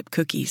chocolate chip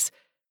cookies.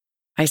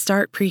 I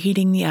start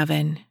preheating the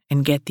oven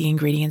and get the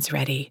ingredients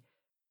ready.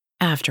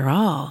 After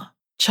all,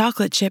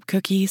 chocolate chip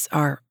cookies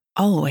are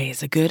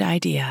always a good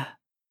idea.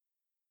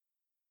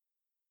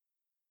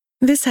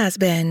 This has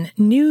been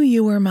Knew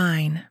You Were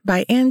Mine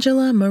by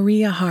Angela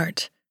Maria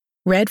Hart.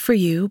 Read for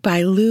you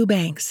by Lou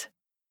Banks.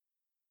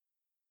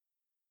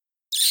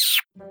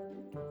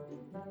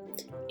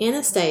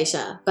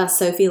 Anastasia by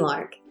Sophie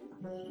Lark.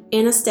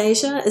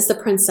 Anastasia is the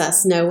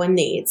princess no one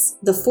needs,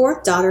 the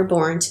fourth daughter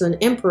born to an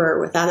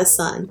emperor without a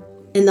son,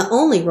 and the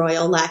only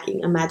royal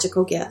lacking a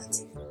magical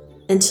gift.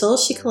 Until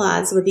she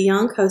collides with a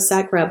young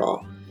Cossack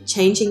rebel,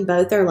 changing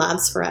both their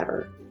lives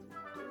forever.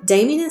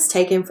 Damien is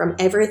taken from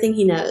everything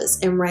he knows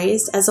and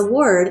raised as a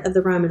ward of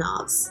the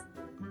Romanovs.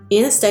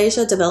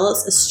 Anastasia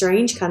develops a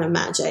strange kind of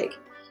magic,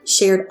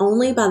 shared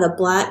only by the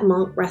black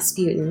monk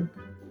Rasputin.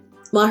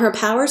 While her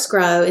powers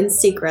grow in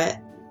secret,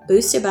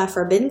 boosted by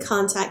forbidden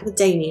contact with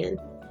Damien,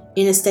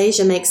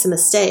 Anastasia makes a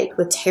mistake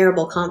with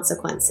terrible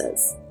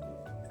consequences.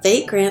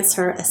 Fate grants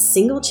her a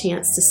single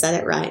chance to set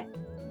it right,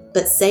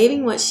 but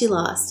saving what she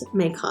lost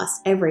may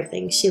cost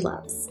everything she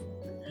loves.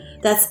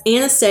 That's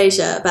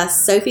Anastasia by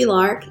Sophie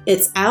Lark.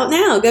 It's out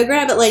now. Go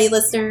grab it, lady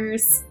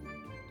listeners.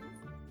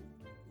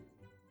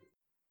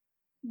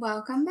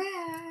 Welcome back.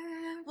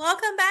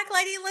 Welcome back,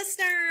 lady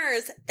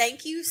listeners.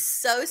 Thank you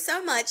so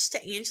much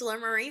to Angela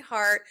Marie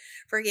Hart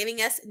for giving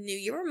us Knew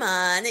You Were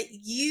Mine.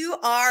 You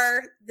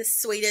are the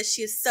sweetest.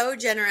 She is so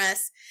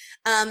generous.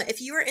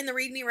 If you are in the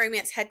Read Me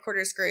Romance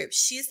headquarters group,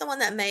 she's the one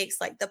that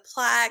makes like the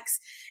plaques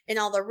and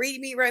all the Read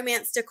Me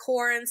Romance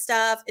decor and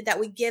stuff that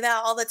we give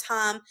out all the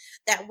time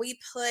that we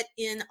put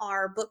in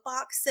our book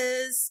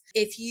boxes.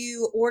 If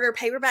you order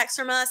paperbacks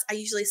from us, I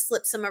usually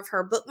slip some of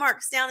her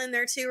bookmarks down in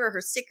there too, or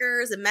her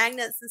stickers and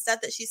magnets and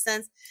stuff that she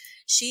sends.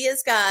 She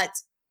has got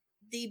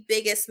the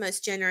biggest,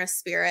 most generous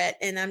spirit,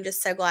 and I'm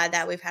just so glad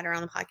that we've had her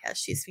on the podcast.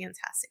 She's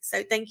fantastic.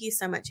 So thank you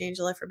so much,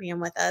 Angela, for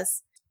being with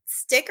us.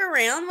 Stick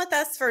around with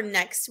us for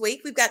next week.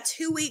 We've got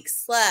 2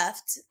 weeks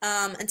left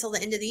until the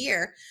end of the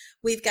year.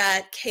 We've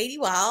got Katie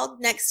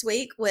Wild next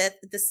week with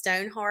The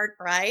Stonehard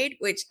Bride,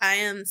 which I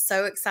am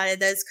so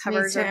excited. Those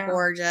covers are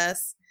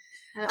gorgeous.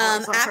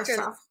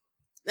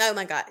 Oh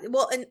my God.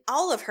 Well, and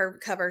all of her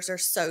covers are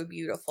so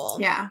beautiful.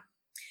 Yeah.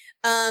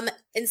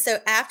 And so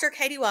after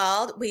Katie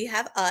Wild, we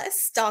have us,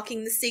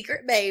 Stalking the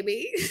Secret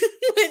Baby,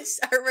 which is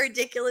our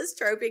ridiculous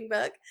troping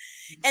book.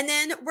 And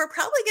then we're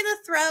probably going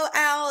to throw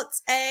out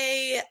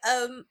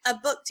a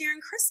book during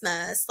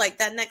Christmas, like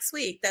that next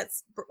week.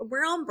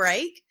 We're on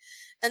break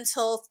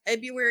until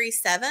February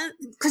 7th.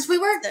 Because we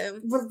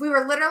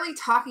were literally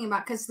talking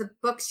about, because the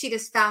book she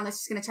just found that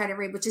she's going to try to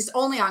read, which is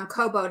only on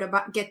Kobo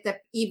to get the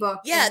ebook.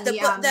 Yeah,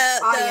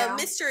 the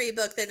mystery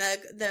book,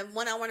 the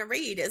one I want to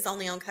read is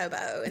only on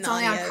Kobo. It's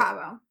only on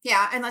Kobo.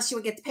 Yeah, unless you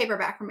would get the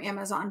paperback from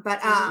Amazon.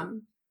 But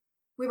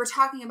we were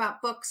talking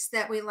about books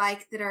that we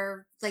like that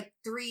are like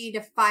 3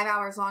 to 5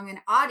 hours long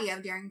in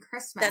audio during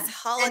Christmas. That's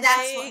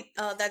holiday.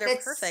 That are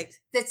perfect.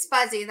 That's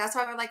fuzzy. That's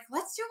why we're like,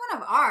 let's do one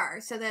of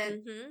ours so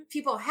that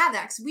people have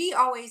that.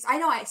 Because I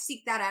know I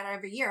seek that out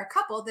every year, a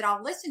couple that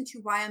I'll listen to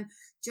while I'm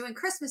doing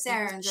Christmas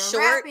errands or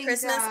short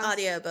Christmas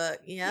audiobook.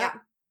 Yeah.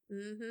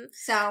 Mm-hmm.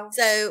 So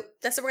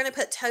that's what we're going to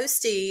put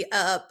Toasty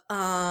up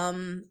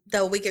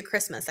the week of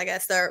Christmas, I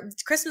guess.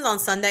 Christmas on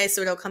Sunday,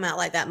 so it'll come out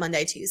like that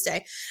Monday,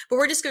 Tuesday. But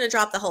we're just going to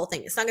drop the whole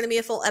thing. It's not going to be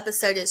a full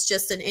episode. It's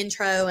just an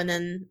intro, and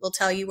then we'll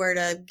tell you where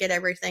to get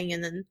everything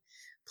and then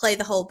play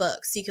the whole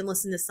book so you can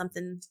listen to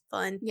something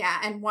fun. Yeah,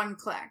 and one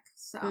click.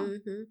 So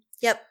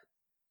Yep.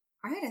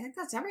 All right, I think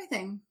that's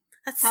everything.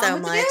 That's so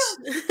much.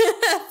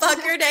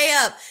 Fuck your day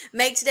up.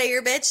 Make today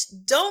your bitch.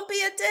 Don't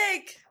be a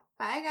dick.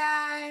 Bye,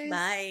 guys.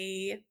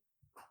 Bye.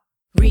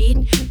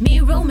 Read me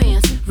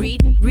romance.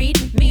 Read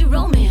me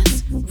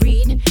romance.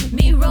 Read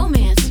me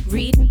romance.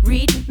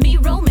 Read me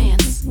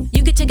romance.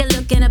 You could take a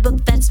look in a book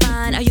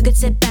fine. Or you could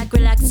sit back,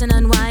 relax, and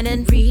unwind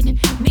and read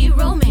me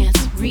romance.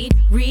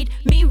 Read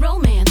me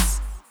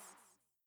romance.